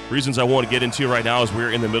stream. Reasons I want to get into right now is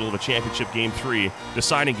we're in the middle of a championship Game 3,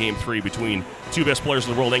 deciding Game 3 between the 2 best players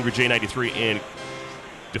in the world, Angry J93 and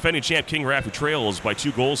defending champ King Rav, who trails by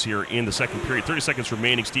 2 goals here in the second period. 30 seconds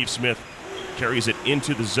remaining. Steve Smith carries it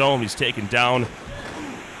into the zone. He's taken down,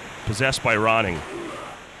 possessed by Ronning.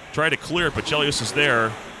 Tried to clear it, but Chelios is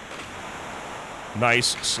there.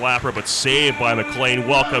 Nice slapper, but saved by McLean.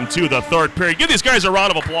 Welcome to the third period. Give these guys a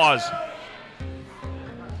round of applause.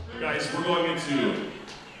 Guys, we're going into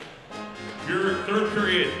your third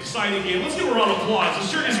period deciding game. Let's give a round of applause.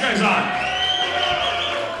 Let's cheer these guys on.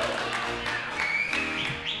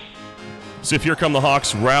 So if here come the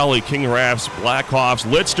Hawks rally, King Ravs, Blackhawks.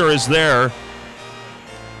 Lidster is there.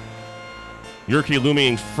 Jurke Lume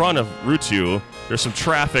in front of Rutu. There's some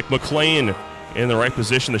traffic. McLean in the right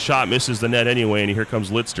position. The shot misses the net anyway, and here comes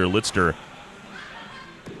Lidster. Lidster.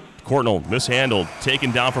 Cordell mishandled.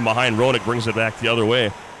 Taken down from behind. Roenick brings it back the other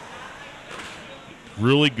way.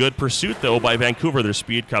 Really good pursuit, though, by Vancouver. Their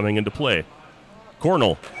speed coming into play.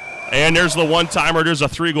 Cordell. And there's the one-timer. There's a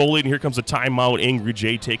 3-goal lead, and here comes a timeout. Angry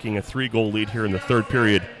J taking a 3-goal lead here in the third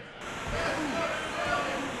period.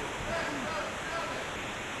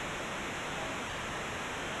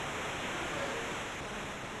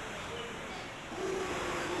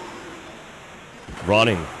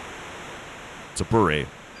 Ronning. It's a Bure.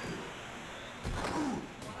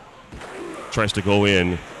 Tries to go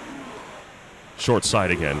in. Short side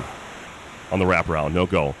again on the wraparound. No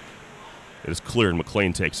go. It is cleared.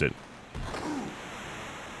 McLean takes it.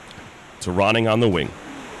 To Ronning on the wing.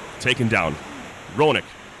 Taken down. Roenick.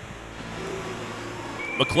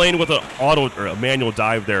 McLean with a manual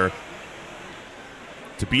dive there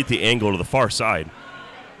to beat the angle to the far side.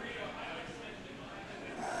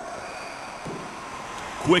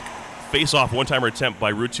 Quick face-off one-timer attempt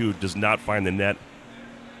by Rutu does not find the net.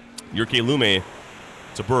 Jyrki Lume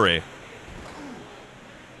to Bure.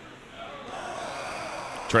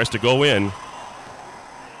 Tries to go in.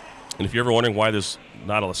 And if you're ever wondering why there's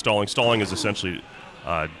not a stalling is essentially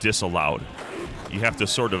disallowed. You have to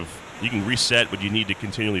sort of, you can reset, but you need to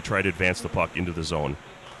continually try to advance the puck into the zone.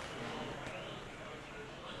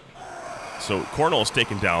 So Cornell is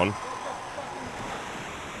taken down.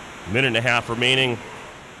 Minute and a half remaining.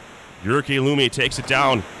 Jyrki Lume takes it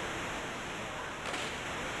down.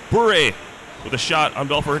 Bure with a shot on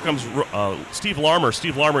Belfour. Here comes Steve Larmer.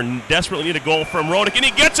 Steve Larmer desperately need a goal from Roenick, and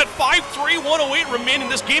he gets it. 5-3, 108 remaining.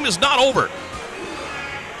 This game is not over.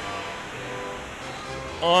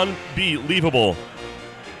 Unbelievable.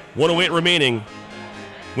 108 remaining.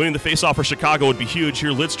 Winning the faceoff for Chicago would be huge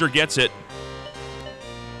here. Lidster gets it.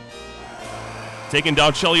 Taking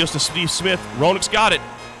down Chelios to Steve Smith. Roenick's got it.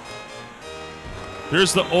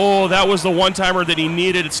 There's the, that was the one-timer that he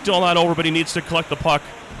needed. It's still not over, but he needs to collect the puck.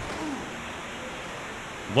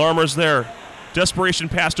 Larmer's there. Desperation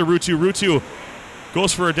pass to Rutu. Rutu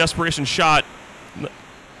goes for a desperation shot,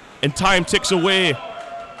 and time ticks away.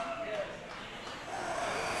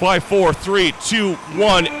 5, 4, 3, 2,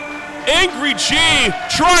 1. Angry G,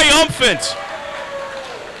 triumphant.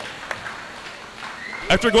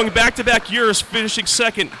 After going back-to-back years, finishing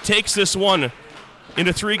second, takes this one in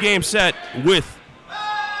a 3-game set with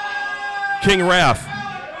King Raff.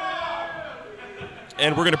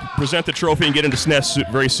 And we're going to present the trophy and get into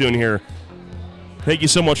SNES very soon here. Thank you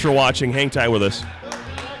so much for watching. Hang tight with us.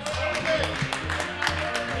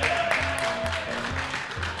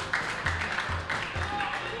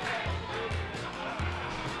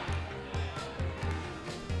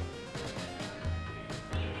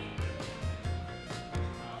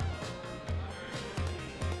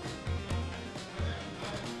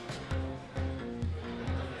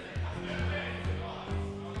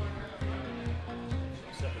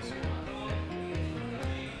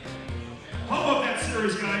 How about that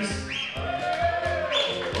series, guys?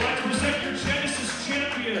 I'd like to present your Genesis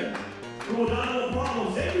champion, the Modano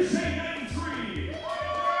Pourhouse, NHL94.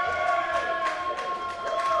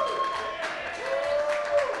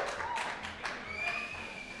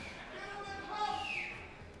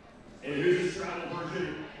 And here's his travel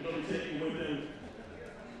version that he'll be taking with him.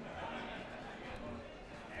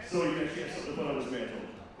 So you actually have something to put on his mantle.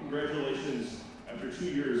 Congratulations, after 2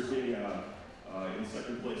 years being in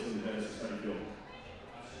second place in the Genesis field.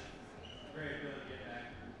 Great feeling to get back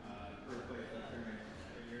first place in the tournament.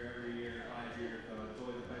 Every year, 5 years, so it's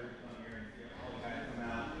always a pleasure to come here and see all the guys come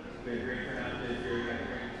out. We had a great turnout this year. We got a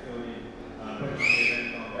great facility. Putting on the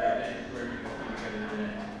events on Thursday. Where we can come together today.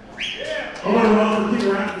 I'm going to run for King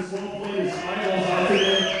Raff as well, please. Eyeballs out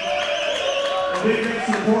today. A big thanks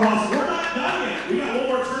to the Pourhouse. We're not done yet. We got one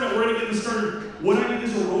more turnout. We're going to get this started. What I need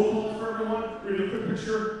is a roll call for everyone. We're going to do a quick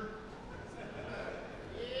picture.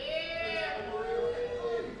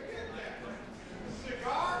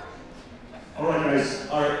 All right, guys.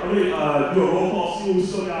 All right, I'm going to do a roll call, see what we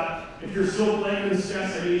still got. If you're still playing this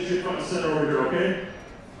chess, I need you front and center over here, okay?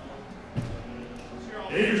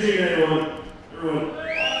 Andrew J, everyone.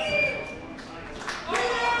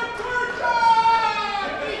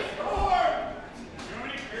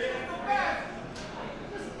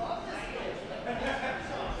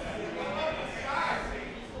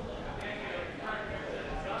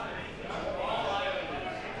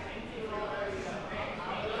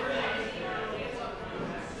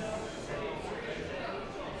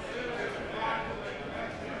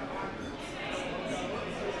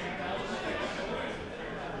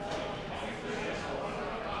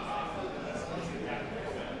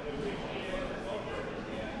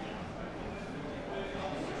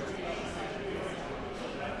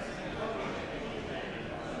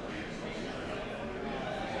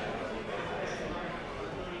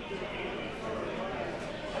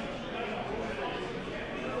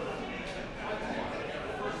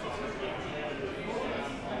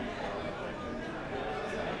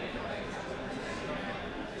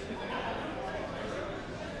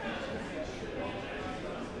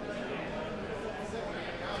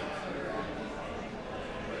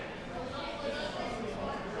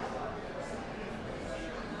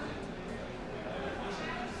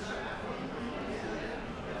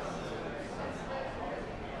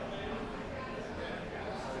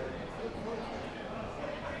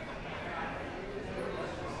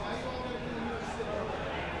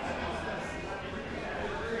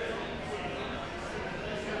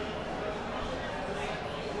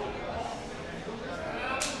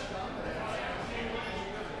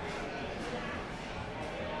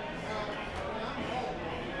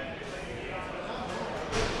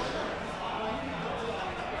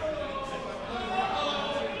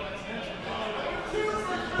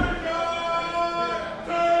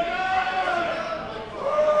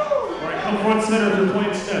 front center if you're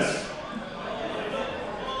playing Stess.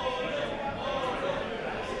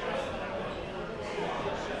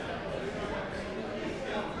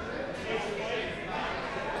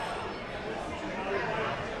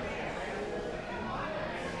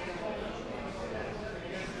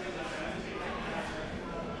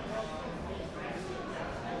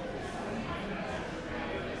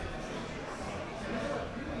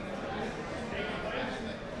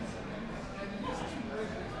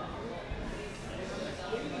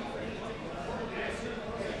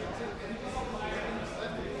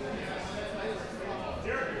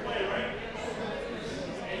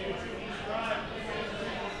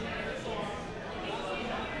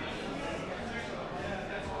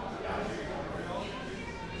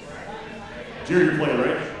 Jerry, you're playing,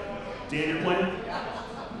 right? Dan, you're playing?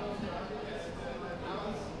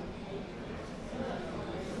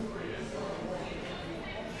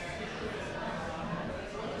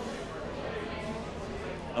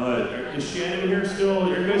 Is Shannon here still?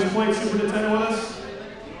 Are you guys playing Super Nintendo with us?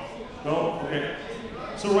 No? Okay.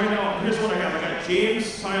 So right now, here's what I have. I got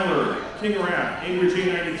James, Tyler, King Rapp, Angry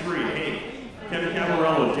J93, Hank, Kevin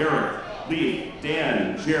Camarello, Derek, Lee,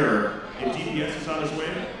 Dan, Jared, and DPS is on his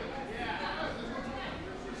way.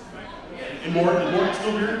 And Mort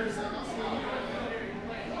still here?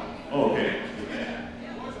 Oh, okay.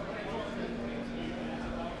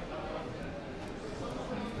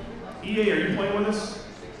 EA, are you playing with us?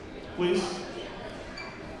 Please?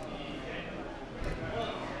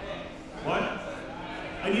 What?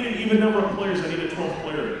 I need an even number of players. I need a 12th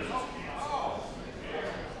player.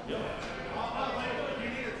 Yeah.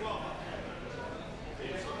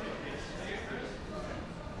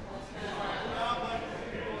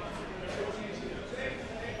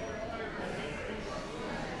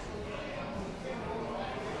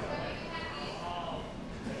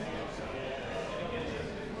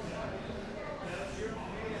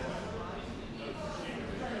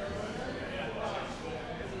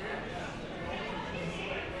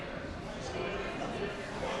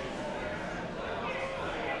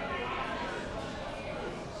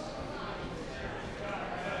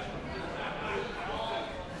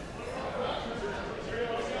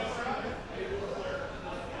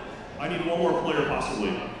 I need one more player,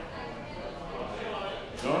 possibly.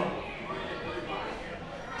 No?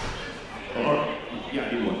 Oh, yeah,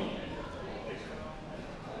 I need one.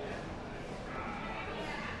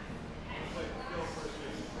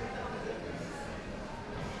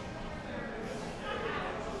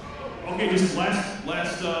 Okay, just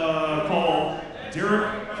last call.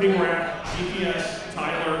 Derek, King Rack, DPS,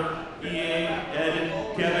 Tyler, EA,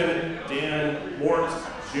 Ed, Kevin, Dan, Mort,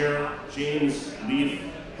 Jer, James, Leaf,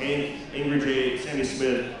 Hank, Angry J, Sammy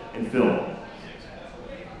Smith, and Phil.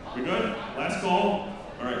 We good? Last call?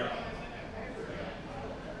 All right.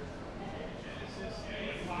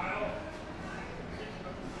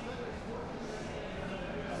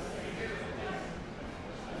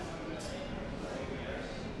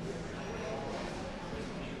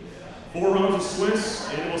 Four rounds of Swiss,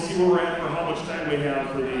 and we'll see where we're at for how much time we have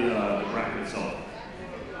for the bracket itself.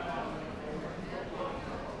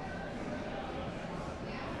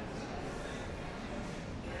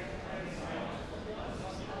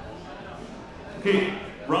 Okay,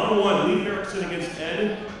 round one, Leif Erickson against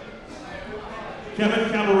Ed, Kevin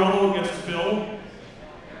Camarello against Phil,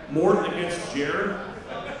 Mort against Jer,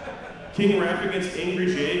 King Rapp against Angry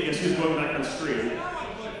J. Guess who's going back on screen?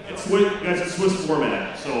 It's Swiss, guys, it's Swiss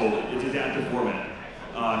format, so it's adaptive format.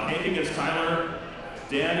 Hank against Tyler,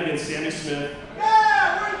 Dan against Sammy Smith,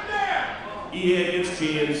 EA against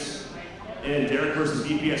James, and Derek versus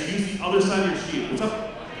DPS. Use the other side of your sheet. What's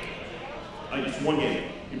up? It's one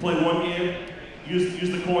game. You play one game. Use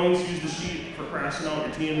the coins, use the sheet for crossing out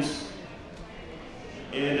your teams.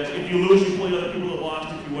 And if you lose, you play other people that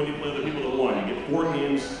lost. If you win, you play other people that won. You get 4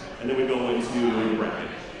 games, and then we go into the bracket.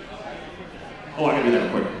 Oh, I gotta do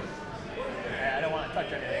that quick. I don't want to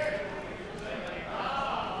touch anything.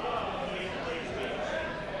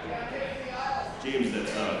 James,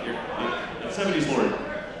 that's 70s Lord.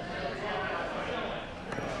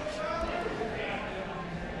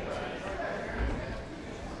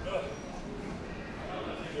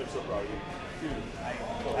 I'm so proud of you. Dude,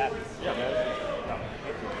 I'm so happy. Yeah, man.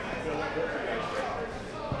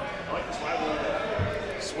 I like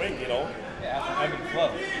the swing, you know? Yeah, I'm in flow.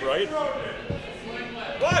 Right?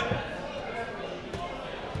 What?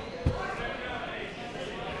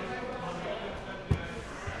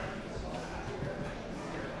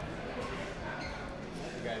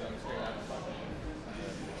 You guys understand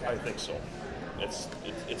that? I think so.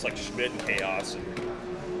 It's like Schmidt and Chaos. And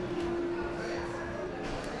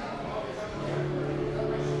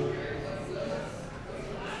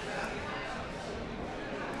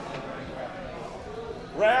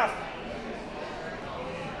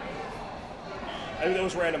It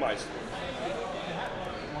was randomized.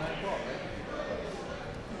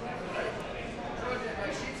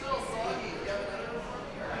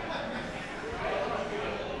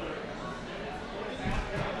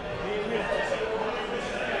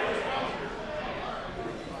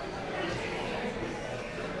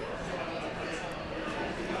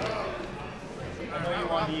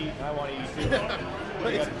 I want to eat too. You got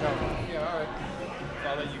to tell me. Yeah, all right. So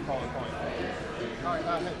I'll let you call the point. All right,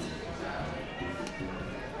 heads.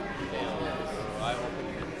 I will put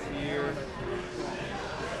it here.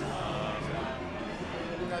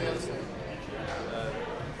 No, the other side.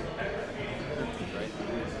 Right?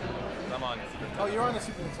 I'm on. Oh, you're on the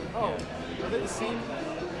Super Nintendo. Oh, are they the same?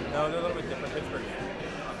 No, they're a little bit different. Pittsburgh.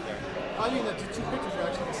 I mean, the two pictures are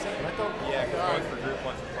actually the same. I thought. Yeah, because one's for group,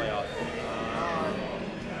 one's for playoffs.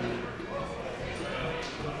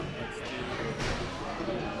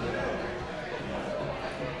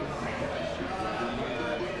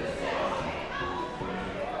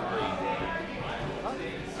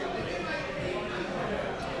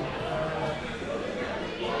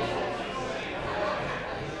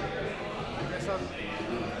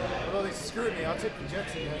 Although they screwed me, I'll take the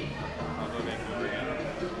Jets again. I'll go Vancouver again.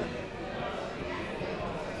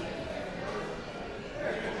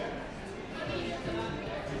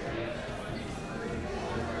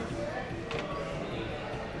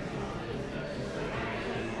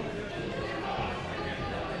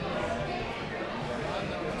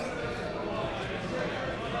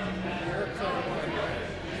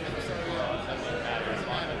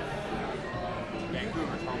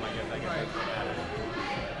 Vancouver's home, I guess.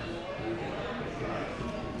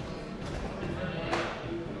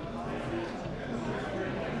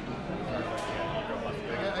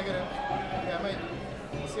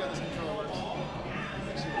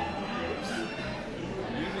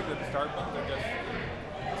 Usually the start buttons are just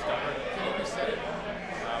stubborn. Can you reset it?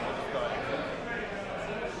 We'll just go ahead and set it.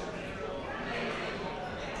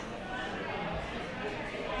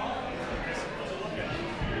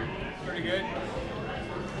 Pretty good.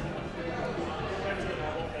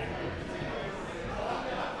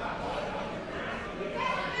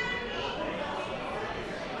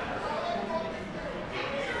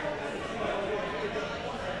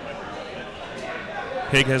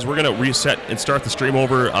 Hey guys, we're going to reset and start the stream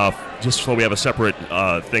over just so we have a separate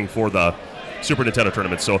thing for the Super Nintendo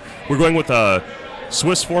tournament. So we're going with a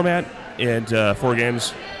Swiss format, and 4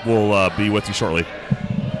 games. We'll be with you shortly.